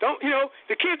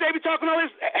 The kids, they be talking all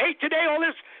this hate today, all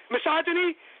this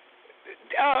misogyny.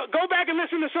 Go back and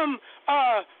listen to some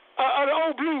of the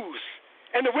old blues.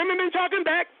 And the women been talking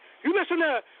back. You listen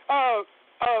to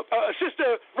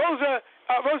Sister Rosetta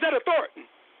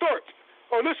Thorpe,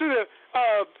 or listen to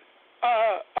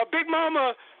Big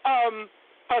Mama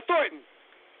Thornton,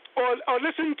 or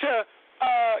listen to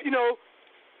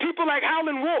people like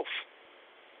Howlin' Wolf,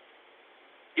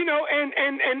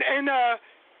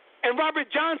 and Robert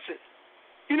Johnson,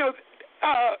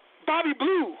 Bobby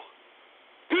Blue.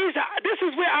 This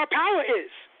is where our power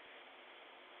is.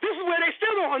 This is where they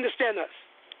still don't understand us.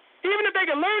 Even if they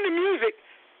can learn the music,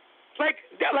 like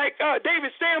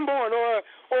David Sanborn or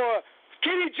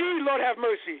Kenny G, Lord have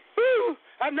mercy. Woo!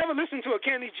 I've never listened to a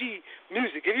Kenny G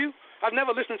music. Have you? I've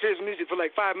never listened to his music for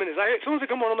like 5 minutes. As soon as it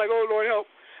come on, I'm like, oh, Lord help.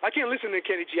 I can't listen to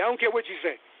Kenny G. I don't care what you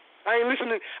say. I ain't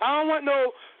listening. I don't want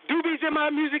no doobies in my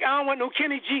music. I don't want no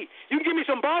Kenny G. You can give me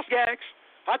some boss gags.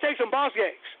 I'll take some boss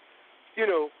gags.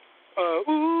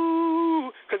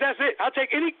 Ooh, because that's it. I'll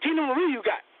take any Tina Marie you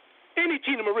got. Any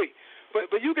Tina Marie.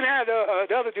 But you can have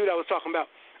the other dude I was talking about.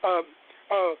 But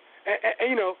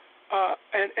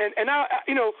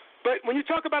when you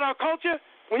talk about our culture,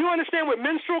 when you understand where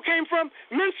minstrel came from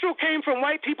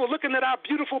white people looking at our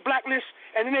beautiful blackness,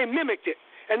 and then they mimicked it,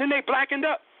 and then they blackened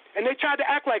up, and they tried to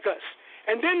act like us,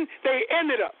 and then they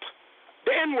ended up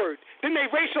the N-word. Then they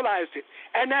racialized it.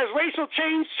 And as racial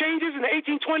changes in the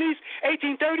 1820s,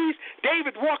 1830s,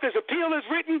 David Walker's appeal is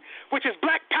written, which is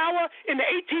black power. In the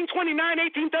 1829,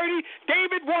 1830,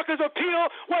 David Walker's appeal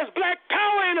was black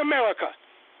power in America.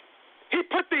 He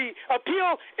put the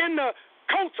appeal in the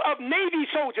coats of Navy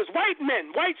soldiers, white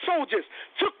men, white soldiers,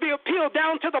 took the appeal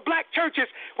down to the black churches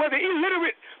where the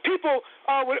illiterate people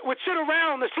would sit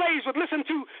around, the slaves would listen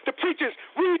to the preachers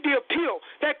read the appeal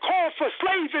that called for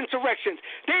slave insurrections.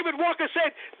 David Walker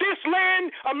said, this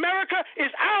land, America,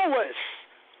 is ours.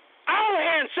 Our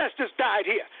ancestors died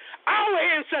here. Our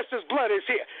ancestors' blood is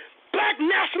here. Black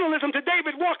nationalism to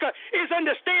David Walker is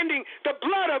understanding the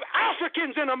blood of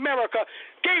Africans in America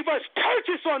gave us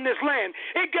purchase on this land.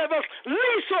 It gave us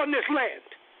lease on this land.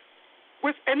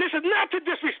 And this is not to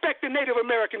disrespect the Native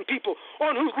American people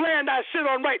on whose land I sit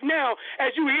on right now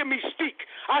as you hear me speak.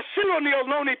 I sit on the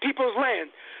Ohlone people's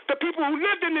land, the people who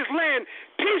lived in this land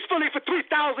peacefully for 3,000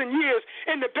 years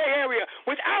in the Bay Area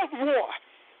without war,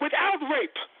 without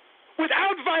rape,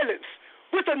 without violence,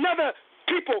 with another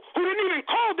people who didn't even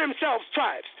call themselves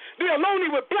tribes. The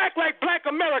Ohlone were black like black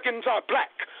Americans are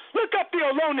black. Look up the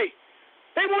Ohlone.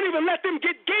 They won't even let them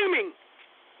get gaming.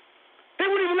 They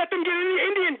won't even let them get any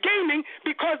Indian gaming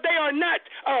because they are not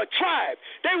a tribe.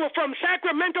 They were from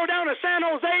Sacramento down to San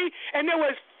Jose, and there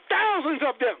was thousands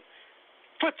of them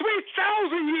for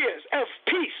 3,000 years of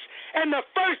peace. And the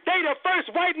first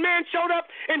white man showed up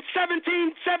in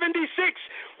 1776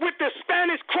 with the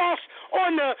Spanish cross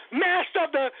on the mast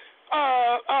of the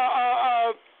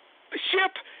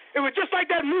ship. It was just like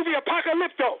that movie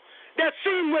Apocalypto. That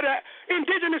scene where the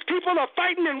indigenous people are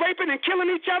fighting and raping and killing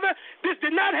each other. This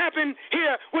did not happen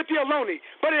here with the Ohlone,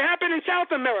 but it happened in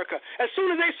South America. As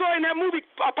soon as they saw in that movie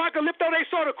Apocalypto, they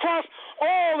saw the cross,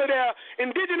 all of their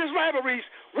indigenous rivalries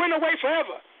went away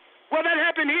forever. Well, that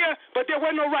happened here, but there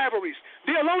were no rivalries.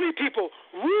 The Ohlone people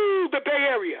ruled the Bay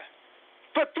Area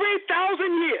for 3,000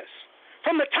 years,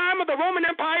 from the time of the Roman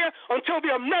Empire until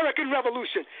the American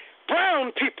Revolution.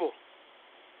 Brown people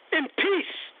in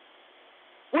peace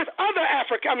with other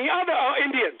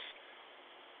Indians,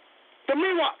 the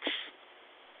Miwoks.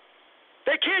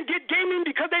 They can't get gaming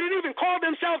because they didn't even call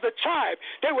themselves a tribe.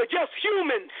 They were just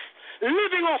humans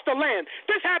living off the land.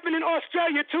 This happened in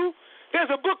Australia too. There's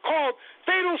a book called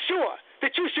Fatal Shore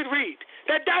that you should read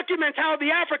that documents how the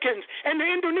Africans and the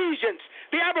Indonesians,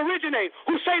 the Aborigine,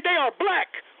 who say they are black,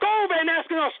 go over and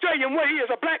ask an Australian what he is,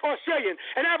 a black Australian.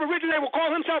 An Aborigine will call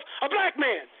himself a black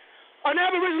man. An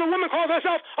Aboriginal woman calls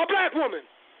herself a black woman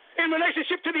in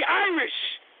relationship to the Irish,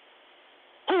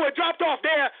 who were dropped off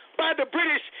there by the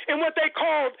British in what they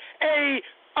called a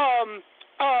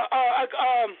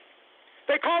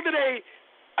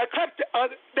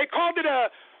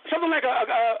something like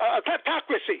a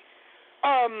kleptocracy.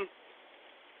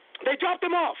 They dropped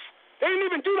them off. They didn't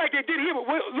even do like they did here with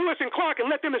Lewis and Clark and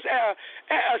let them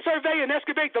survey and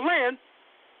excavate the land.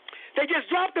 They just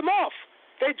dropped them off.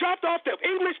 They dropped off the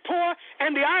English poor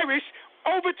and the Irish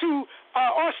over to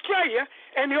Australia,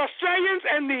 and the Australians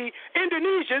and the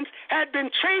Indonesians had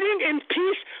been trading in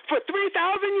peace for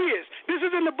 3,000 years. This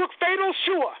is in the book Fatal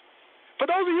Shore. For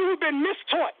those of you who've been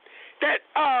mistaught, that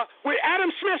with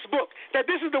Adam Smith's book, that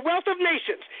this is the wealth of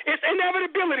nations. It's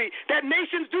inevitability that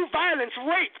nations do violence,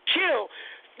 rape, kill,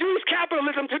 use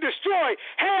capitalism to destroy.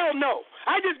 Hell no.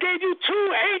 I just gave you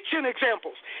two ancient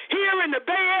examples here in the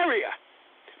Bay Area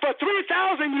for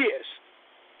 3,000 years.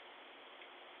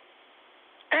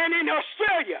 And in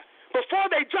Australia, before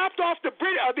they dropped off the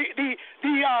criminals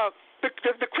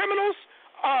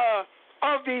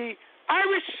of the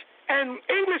Irish and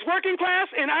English working class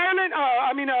in Ireland,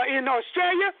 in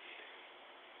Australia,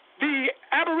 the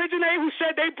Aborigine who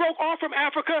said they broke off from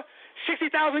Africa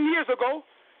 60,000 years ago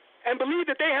and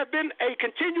believe that they have been a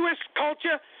continuous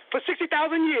culture for 60,000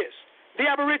 years, the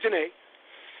Aborigine,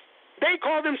 they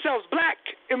call themselves black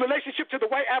in relationship to the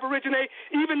white Aborigine,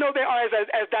 even though they are as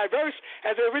diverse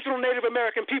as the original Native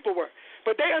American people were.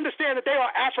 But they understand that they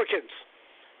are Africans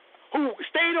who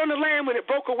stayed on the land when it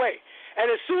broke away.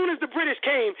 And as soon as the British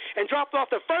came and dropped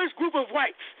off the first group of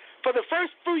whites for the first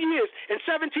few years in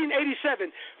 1787,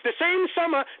 the same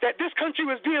summer that this country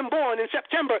was being born in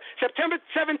September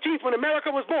 17th when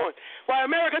America was born, while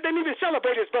America didn't even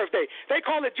celebrate its birthday. They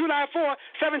call it July 4,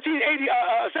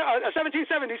 1776,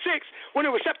 when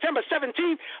it was September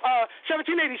 17th,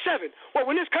 1787. Well,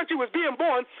 when this country was being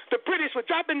born, the British were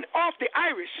dropping off the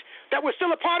Irish that were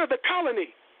still a part of the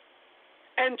colony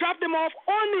and dropped them off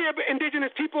on the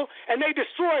indigenous people, and they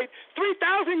destroyed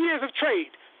 3,000 years of trade,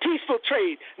 peaceful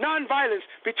trade, nonviolence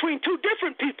between two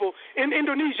different people in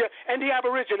Indonesia and the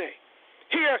Aborigine.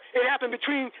 Here, it happened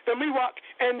between the Miwok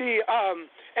and the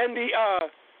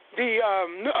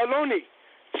Ohlone.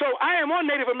 So I am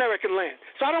on Native American land.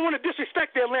 So I don't want to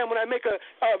disrespect their land when I make a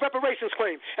reparations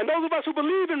claim. And those of us who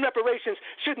believe in reparations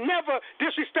should never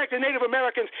disrespect the Native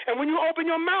Americans. And when you open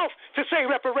your mouth to say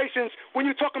reparations, when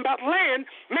you're talking about land,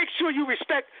 make sure you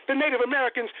respect the Native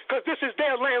Americans, because this is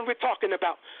their land we're talking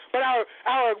about. But our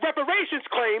reparations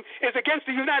claim is against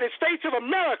the United States of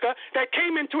America that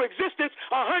came into existence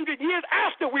 100 years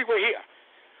after we were here.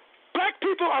 Black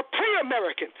people are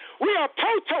pre-American. We are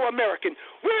proto-American.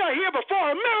 We are here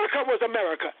before America was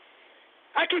America.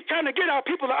 I keep trying to get our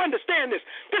people to understand this.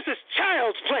 This is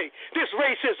child's play, this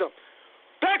racism.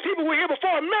 Black people were here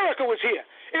before America was here.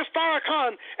 If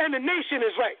Farrakhan and the nation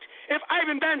is right, if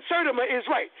Ivan Van Sertima is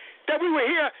right, that we were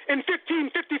here in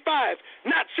 1555,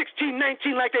 not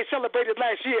 1619 like they celebrated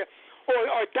last year,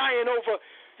 or dying over,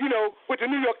 with the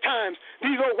New York Times,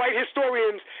 these old white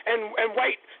historians and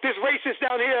white, this racist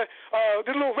down here,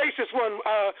 the little racist one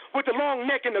with the long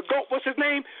neck and the goat, what's his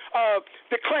name,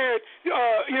 declared,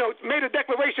 made a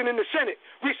declaration in the Senate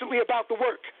recently about the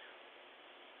work,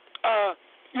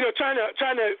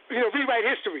 trying to rewrite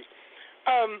history.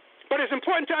 But it's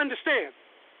important to understand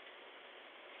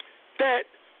that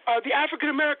the African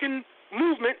American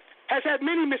movement has had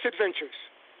many misadventures.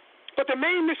 But the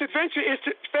main misadventure is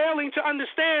failing to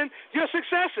understand your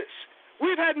successes.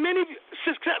 We've had many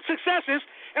successes,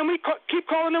 and we keep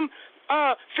calling them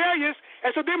failures.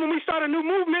 And so then when we start a new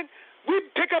movement, we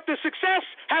pick up the success,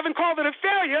 having called it a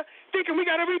failure, thinking we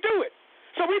got to redo it.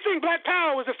 So we think Black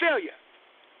Power was a failure.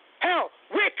 Hell,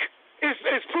 WIC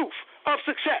is proof of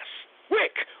success.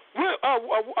 WIC,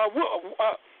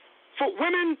 for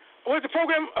women, was the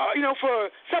program,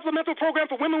 for supplemental program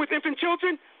for women with infant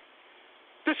children.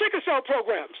 The sickle cell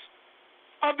programs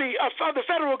of the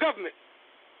federal government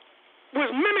was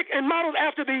mimicked and modeled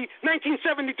after the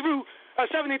 1973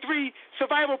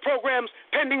 survival programs,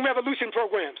 pending revolution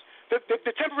programs,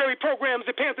 the temporary programs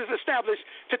the Panthers established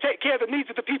to take care of the needs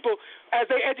of the people as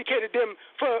they educated them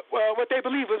for what they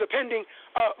believe was a pending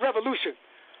revolution.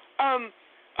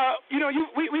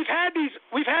 We've had these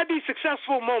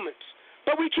successful moments,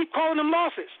 but we keep calling them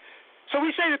losses. So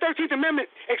we say the 13th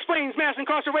Amendment explains mass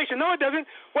incarceration. No, it doesn't.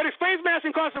 What explains mass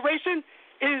incarceration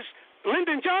is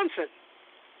Lyndon Johnson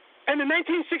and the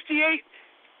 1968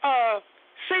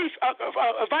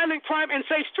 Violent Crime and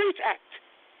Safe Streets Act.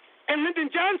 And Lyndon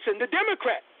Johnson, the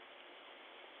Democrat,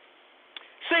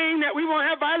 saying that we won't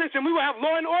have violence and we will have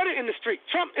law and order in the street.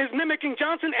 Trump is mimicking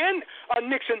Johnson and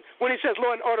Nixon when he says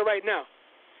law and order right now.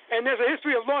 And there's a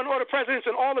history of law and order presidents,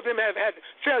 and all of them have had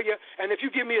failure. And if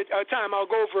you give me a time, I'll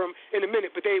go over them in a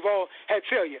minute. But they've all had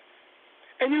failure.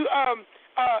 And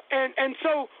And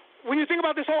so when you think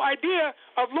about this whole idea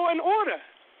of law and order,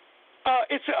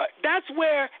 that's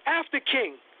where after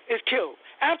King is killed,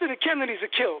 after the Kennedys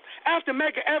are killed, after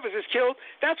Medgar Evers is killed,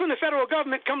 that's when the federal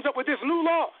government comes up with this new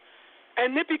law.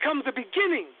 And it becomes the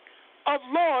beginning of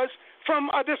laws from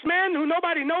this man who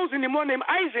nobody knows anymore named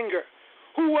Eisinger,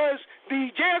 who was the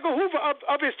J. Edgar Hoover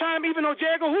of his time, even though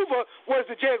J. Edgar Hoover was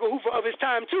the J. Edgar Hoover of his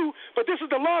time too. But this is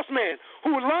the lost man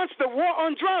who launched the war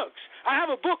on drugs. I have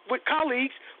a book with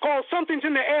colleagues called Something's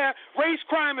in the Air, Race,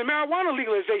 Crime, and Marijuana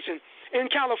Legalization in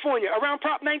California around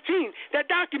Prop 19 that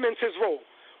documents his role,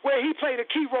 where he played a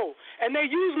key role. And they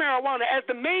use marijuana as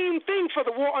the main thing for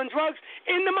the war on drugs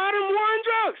in the modern war on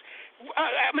drugs.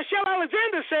 Michelle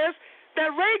Alexander says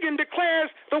that Reagan declares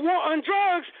the war on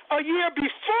drugs a year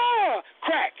before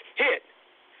crack hit.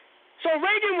 So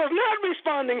Reagan was not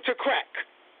responding to crack.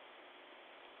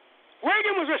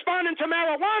 Reagan was responding to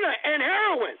marijuana and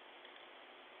heroin.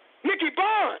 Nicky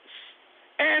Barnes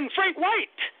and Frank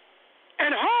White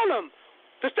and Harlem,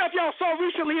 the stuff y'all saw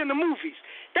recently in the movies.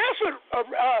 That's what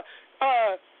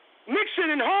Nixon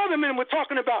and Haldeman were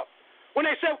talking about when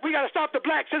they said we got to stop the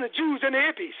blacks and the Jews and the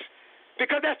hippies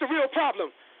because that's the real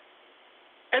problem.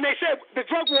 And they said the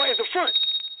drug war is a front.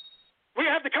 We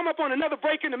have to come up on another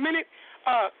break in a minute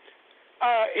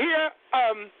here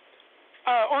on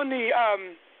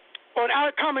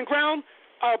Our Common Ground.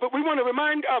 But we want to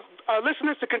remind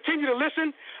listeners to continue to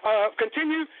listen,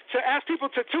 continue to ask people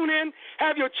to tune in,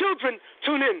 have your children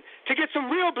tune in to get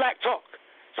some real black talk,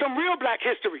 some real black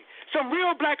history, some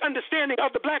real black understanding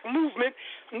of the black movement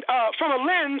from a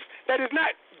lens that is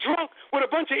not drunk with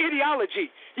a bunch of ideology.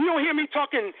 You don't hear me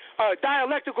talking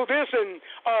dialectical this and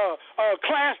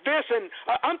class this, and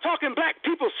I'm talking black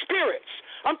people's spirits.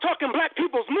 I'm talking black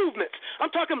people's movements.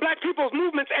 I'm talking black people's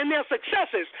movements and their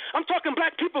successes. I'm talking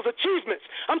black people's achievements.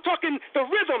 I'm talking the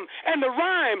rhythm and the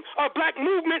rhyme of black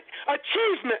movement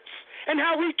achievements and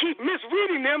how we keep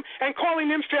misreading them and calling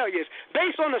them failures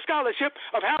based on the scholarship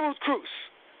of Harold Cruz.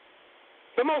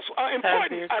 The most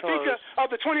important, I think, of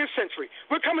the 20th century.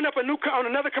 We're coming up on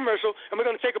another commercial, and we're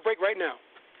going to take a break right now.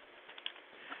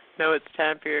 No, it's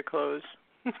time for your close.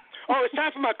 Oh, it's time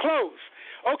for my close.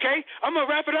 Okay, I'm going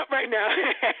to wrap it up right now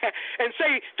and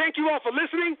say thank you all for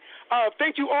listening.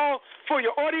 Thank you all for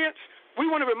your audience. We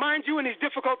want to remind you in these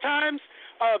difficult times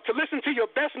to listen to your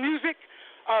best music,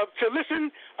 to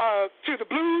listen to the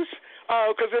blues,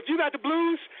 because if you got the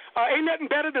blues, ain't nothing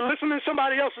better than listening to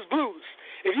somebody else's blues.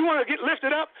 If you want to get lifted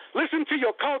up, listen to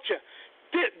your culture.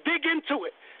 Dig into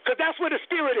it, because that's where the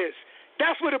spirit is.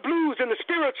 That's where the blues and the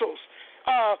spirituals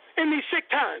in these sick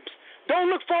times.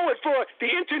 Don't look forward for the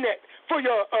internet for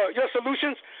your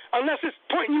solutions unless it's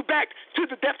pointing you back to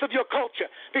the depth of your culture,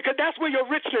 because that's where your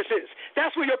richness is.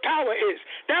 That's where your power is.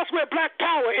 That's where black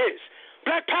power is.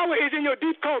 Black power is in your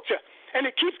deep culture. And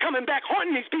it keeps coming back,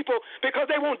 haunting these people because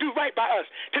they won't do right by us.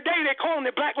 Today they're calling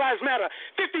it Black Lives Matter.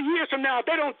 50 years from now, if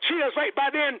they don't treat us right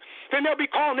by then they'll be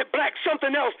calling it black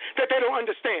something else that they don't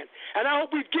understand. And I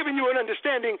hope we've given you an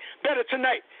understanding better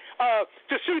tonight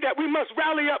to see that we must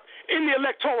rally up in the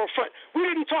electoral front. We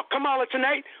didn't talk Kamala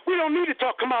tonight. We don't need to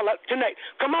talk Kamala tonight.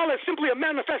 Kamala is simply a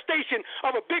manifestation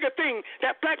of a bigger thing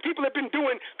that black people have been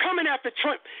doing coming after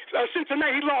Trump since the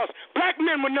night he lost. Black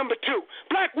men were number 2.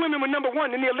 Black women were number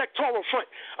 1 in the electoral front.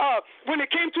 When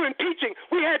it came to impeaching,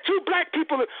 we had 2 black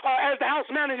people as the House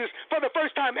managers for the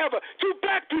first time ever. 2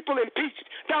 black people impeached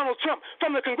Donald Trump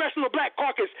from the Congressional Black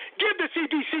Caucus. Give the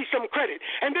CDC some credit.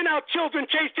 And then our children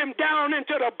chased him down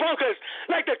into the bunkers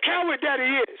like the coward that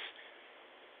he is.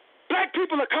 Black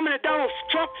people are coming at Donald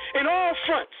Trump in all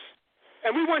fronts.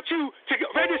 And we want you to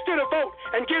register to vote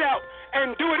and get out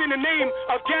and do it in the name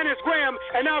of Janice Graham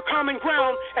and Our Common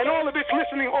Ground and all of its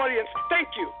listening audience. Thank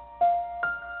you.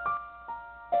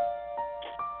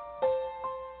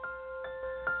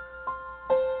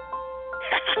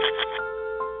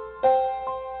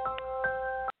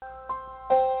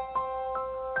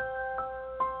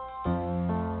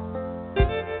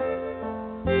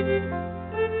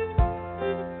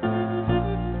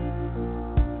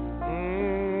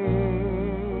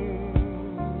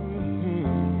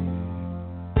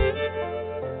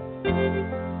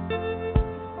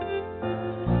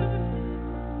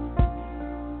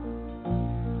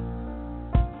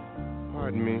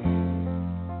 Pardon me.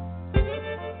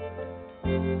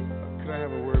 Could I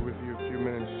have a word with you a few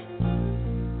minutes?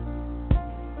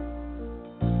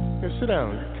 Here, sit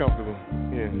down. Get comfortable.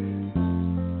 Yeah.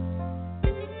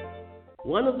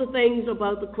 One of the things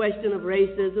about the question of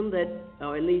racism that,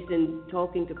 or at least in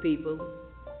talking to people,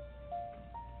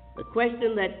 the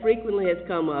question that frequently has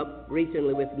come up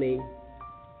recently with me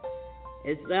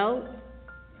is, well,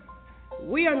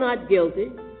 we are not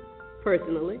guilty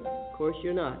Personally, of course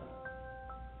you're not.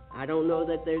 I don't know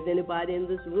that there's anybody in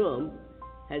this room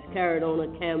has carried on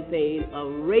a campaign of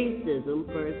racism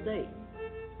per se.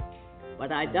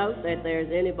 But I doubt that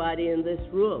there's anybody in this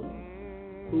room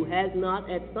who has not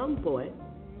at some point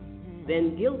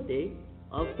been guilty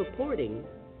of supporting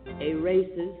a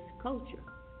racist culture.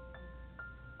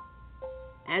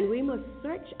 And we must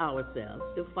search ourselves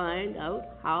to find out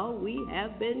how we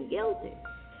have been guilty.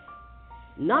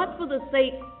 Not for the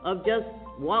sake of just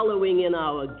wallowing in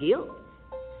our guilt,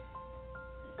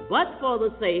 but for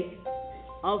the sake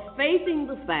of facing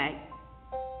the fact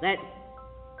that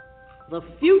the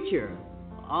future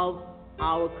of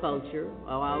our culture,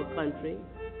 of our country,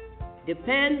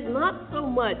 depends not so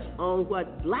much on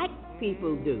what black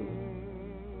people do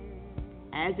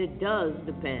as it does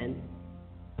depend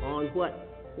on what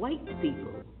white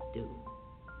people do.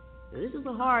 This is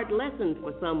a hard lesson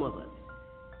for some of us,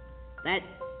 that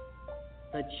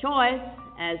the choice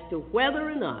as to whether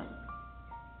or not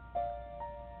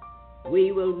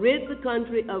we will rid the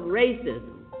country of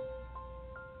racism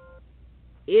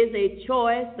is a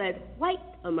choice that white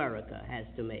America has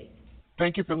to make.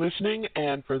 Thank you for listening,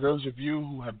 and for those of you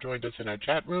who have joined us in our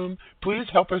chat room, please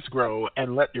help us grow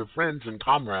and let your friends and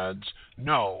comrades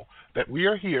know that we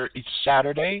are here each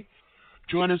Saturday.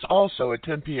 Join us also at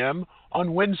 10 p.m.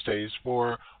 on Wednesdays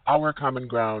for Our Common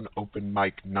Ground Open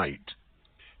Mic Night.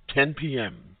 10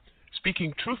 p.m.,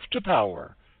 speaking truth to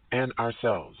power and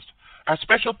ourselves. Our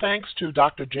special thanks to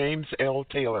Dr. James L.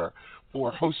 Taylor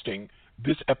for hosting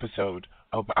this episode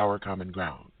of Our Common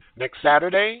Ground. Next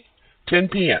Saturday, 10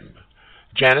 p.m.,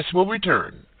 Janice will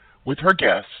return with her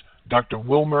guest, Dr.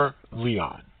 Wilmer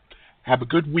Leon. Have a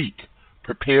good week.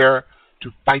 Prepare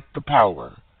to fight the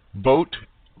power. Vote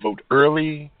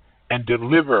early, and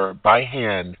deliver by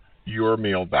hand your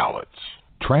mail ballots.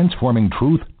 Transforming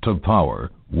truth to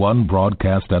power, one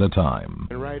broadcast at a time.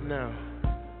 And right now,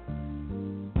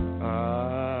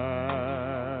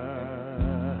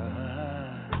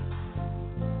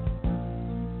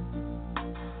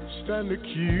 stand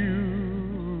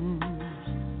accused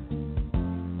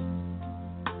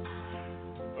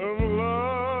of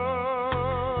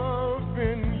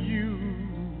loving you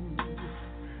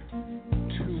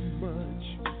too much,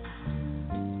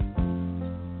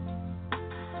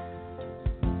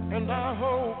 and I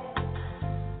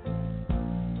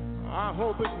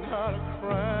hope it's not a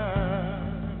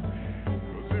crime,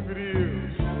 'cause if it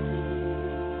is,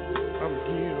 I'm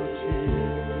guilty.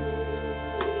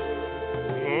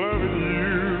 Loving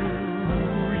you.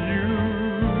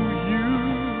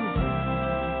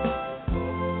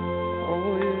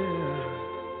 Oh, yeah.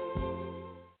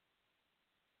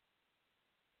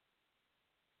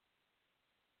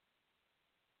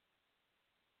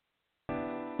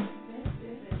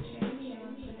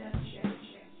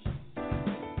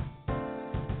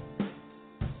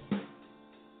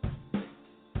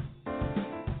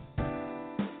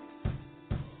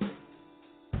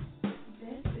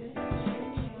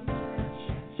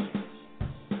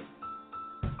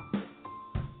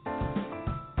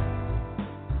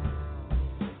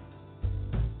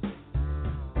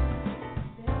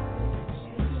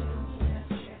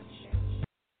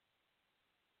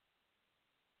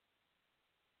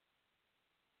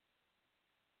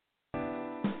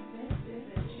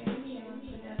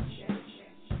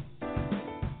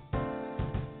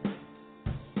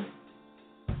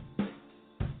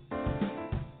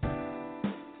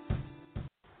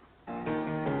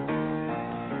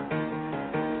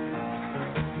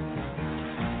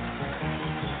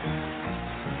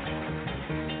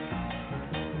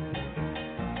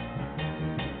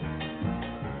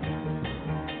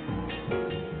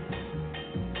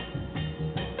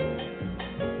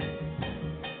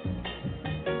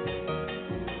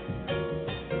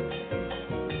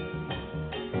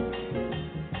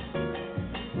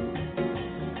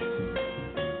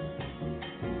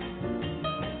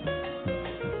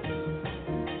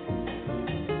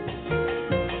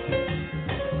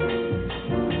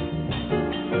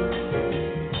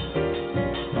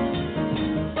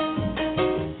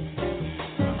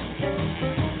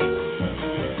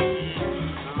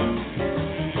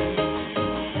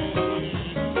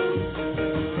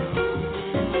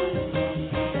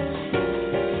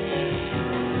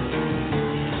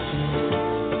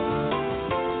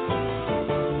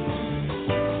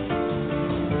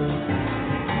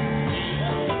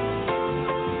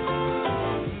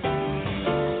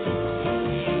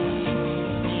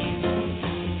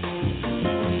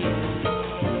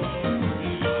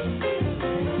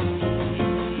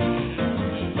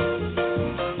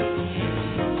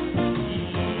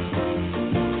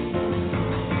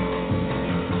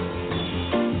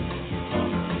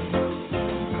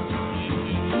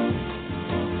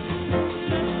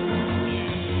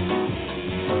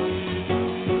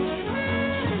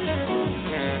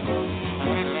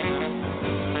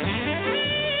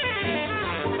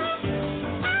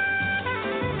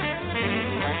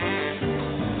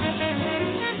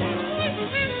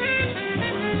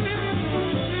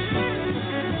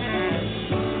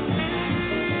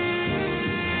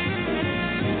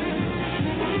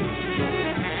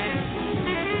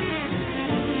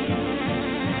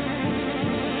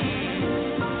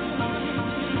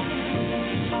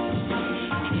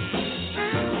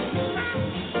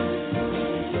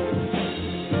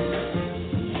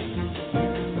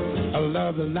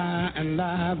 love the lie and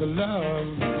lie the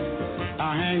love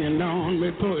are hanging on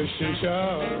with push and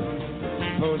shove.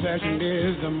 Possession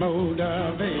is the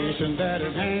motivation that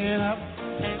is hanging up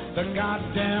the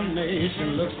goddamn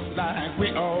nation. Looks like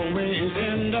we always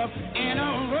end up in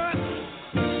a rut.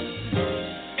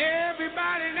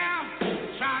 Everybody now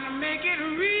trying to make it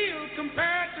real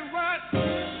compared to what?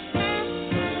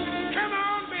 Come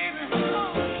on, baby.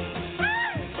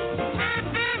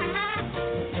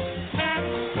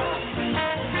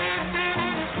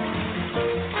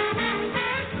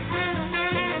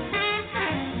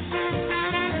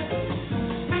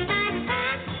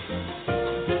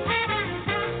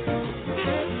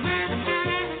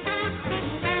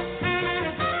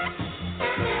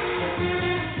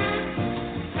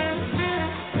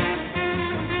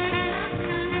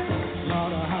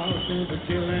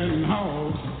 Killing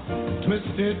hoes,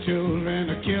 twisted children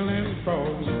are killing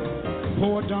foes,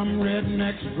 poor dumb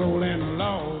rednecks rolling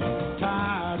lows,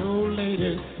 tired old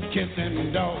ladies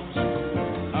kissing dogs.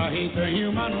 I hate the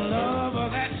human love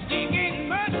of that stinking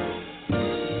mud.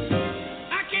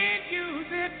 I can't use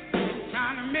it,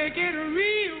 trying to make it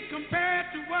real compared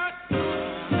to what?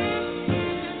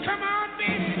 Come on,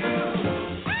 baby.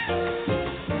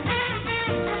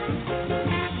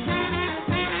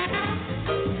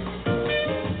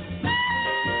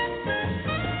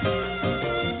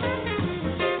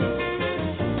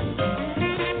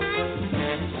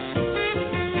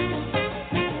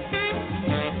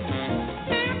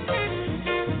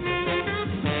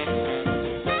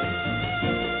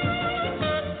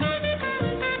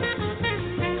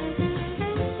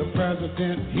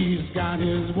 President, he's got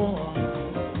his war.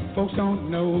 Folks don't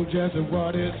know just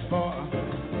what it's for.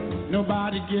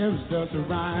 Nobody gives us a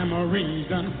rhyme or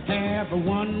reason. Have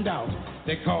one doubt,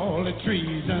 they call it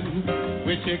treason.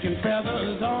 With chicken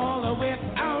feathers all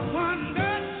without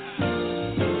wonder.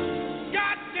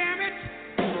 God damn it,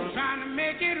 trying to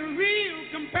make it real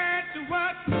compared to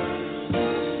what?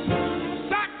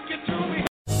 Sock it to me.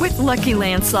 With Lucky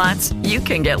Land Slots, you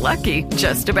can get lucky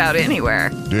just about anywhere.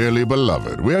 Dearly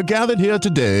beloved, we are gathered here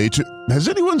today to... Has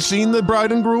anyone seen the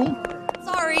bride and groom?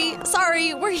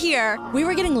 Sorry, we're here. We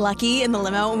were getting lucky in the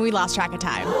limo and we lost track of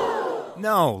time.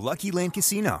 No, Lucky Land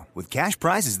Casino, with cash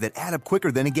prizes that add up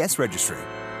quicker than a guest registry.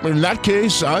 In that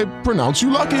case, I pronounce you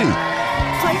lucky.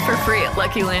 Play for free at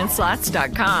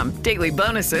LuckyLandSlots.com. Daily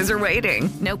bonuses are waiting.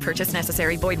 No purchase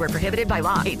necessary. Void where prohibited by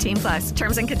law. 18+.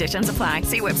 Terms and conditions apply.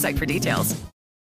 See website for details.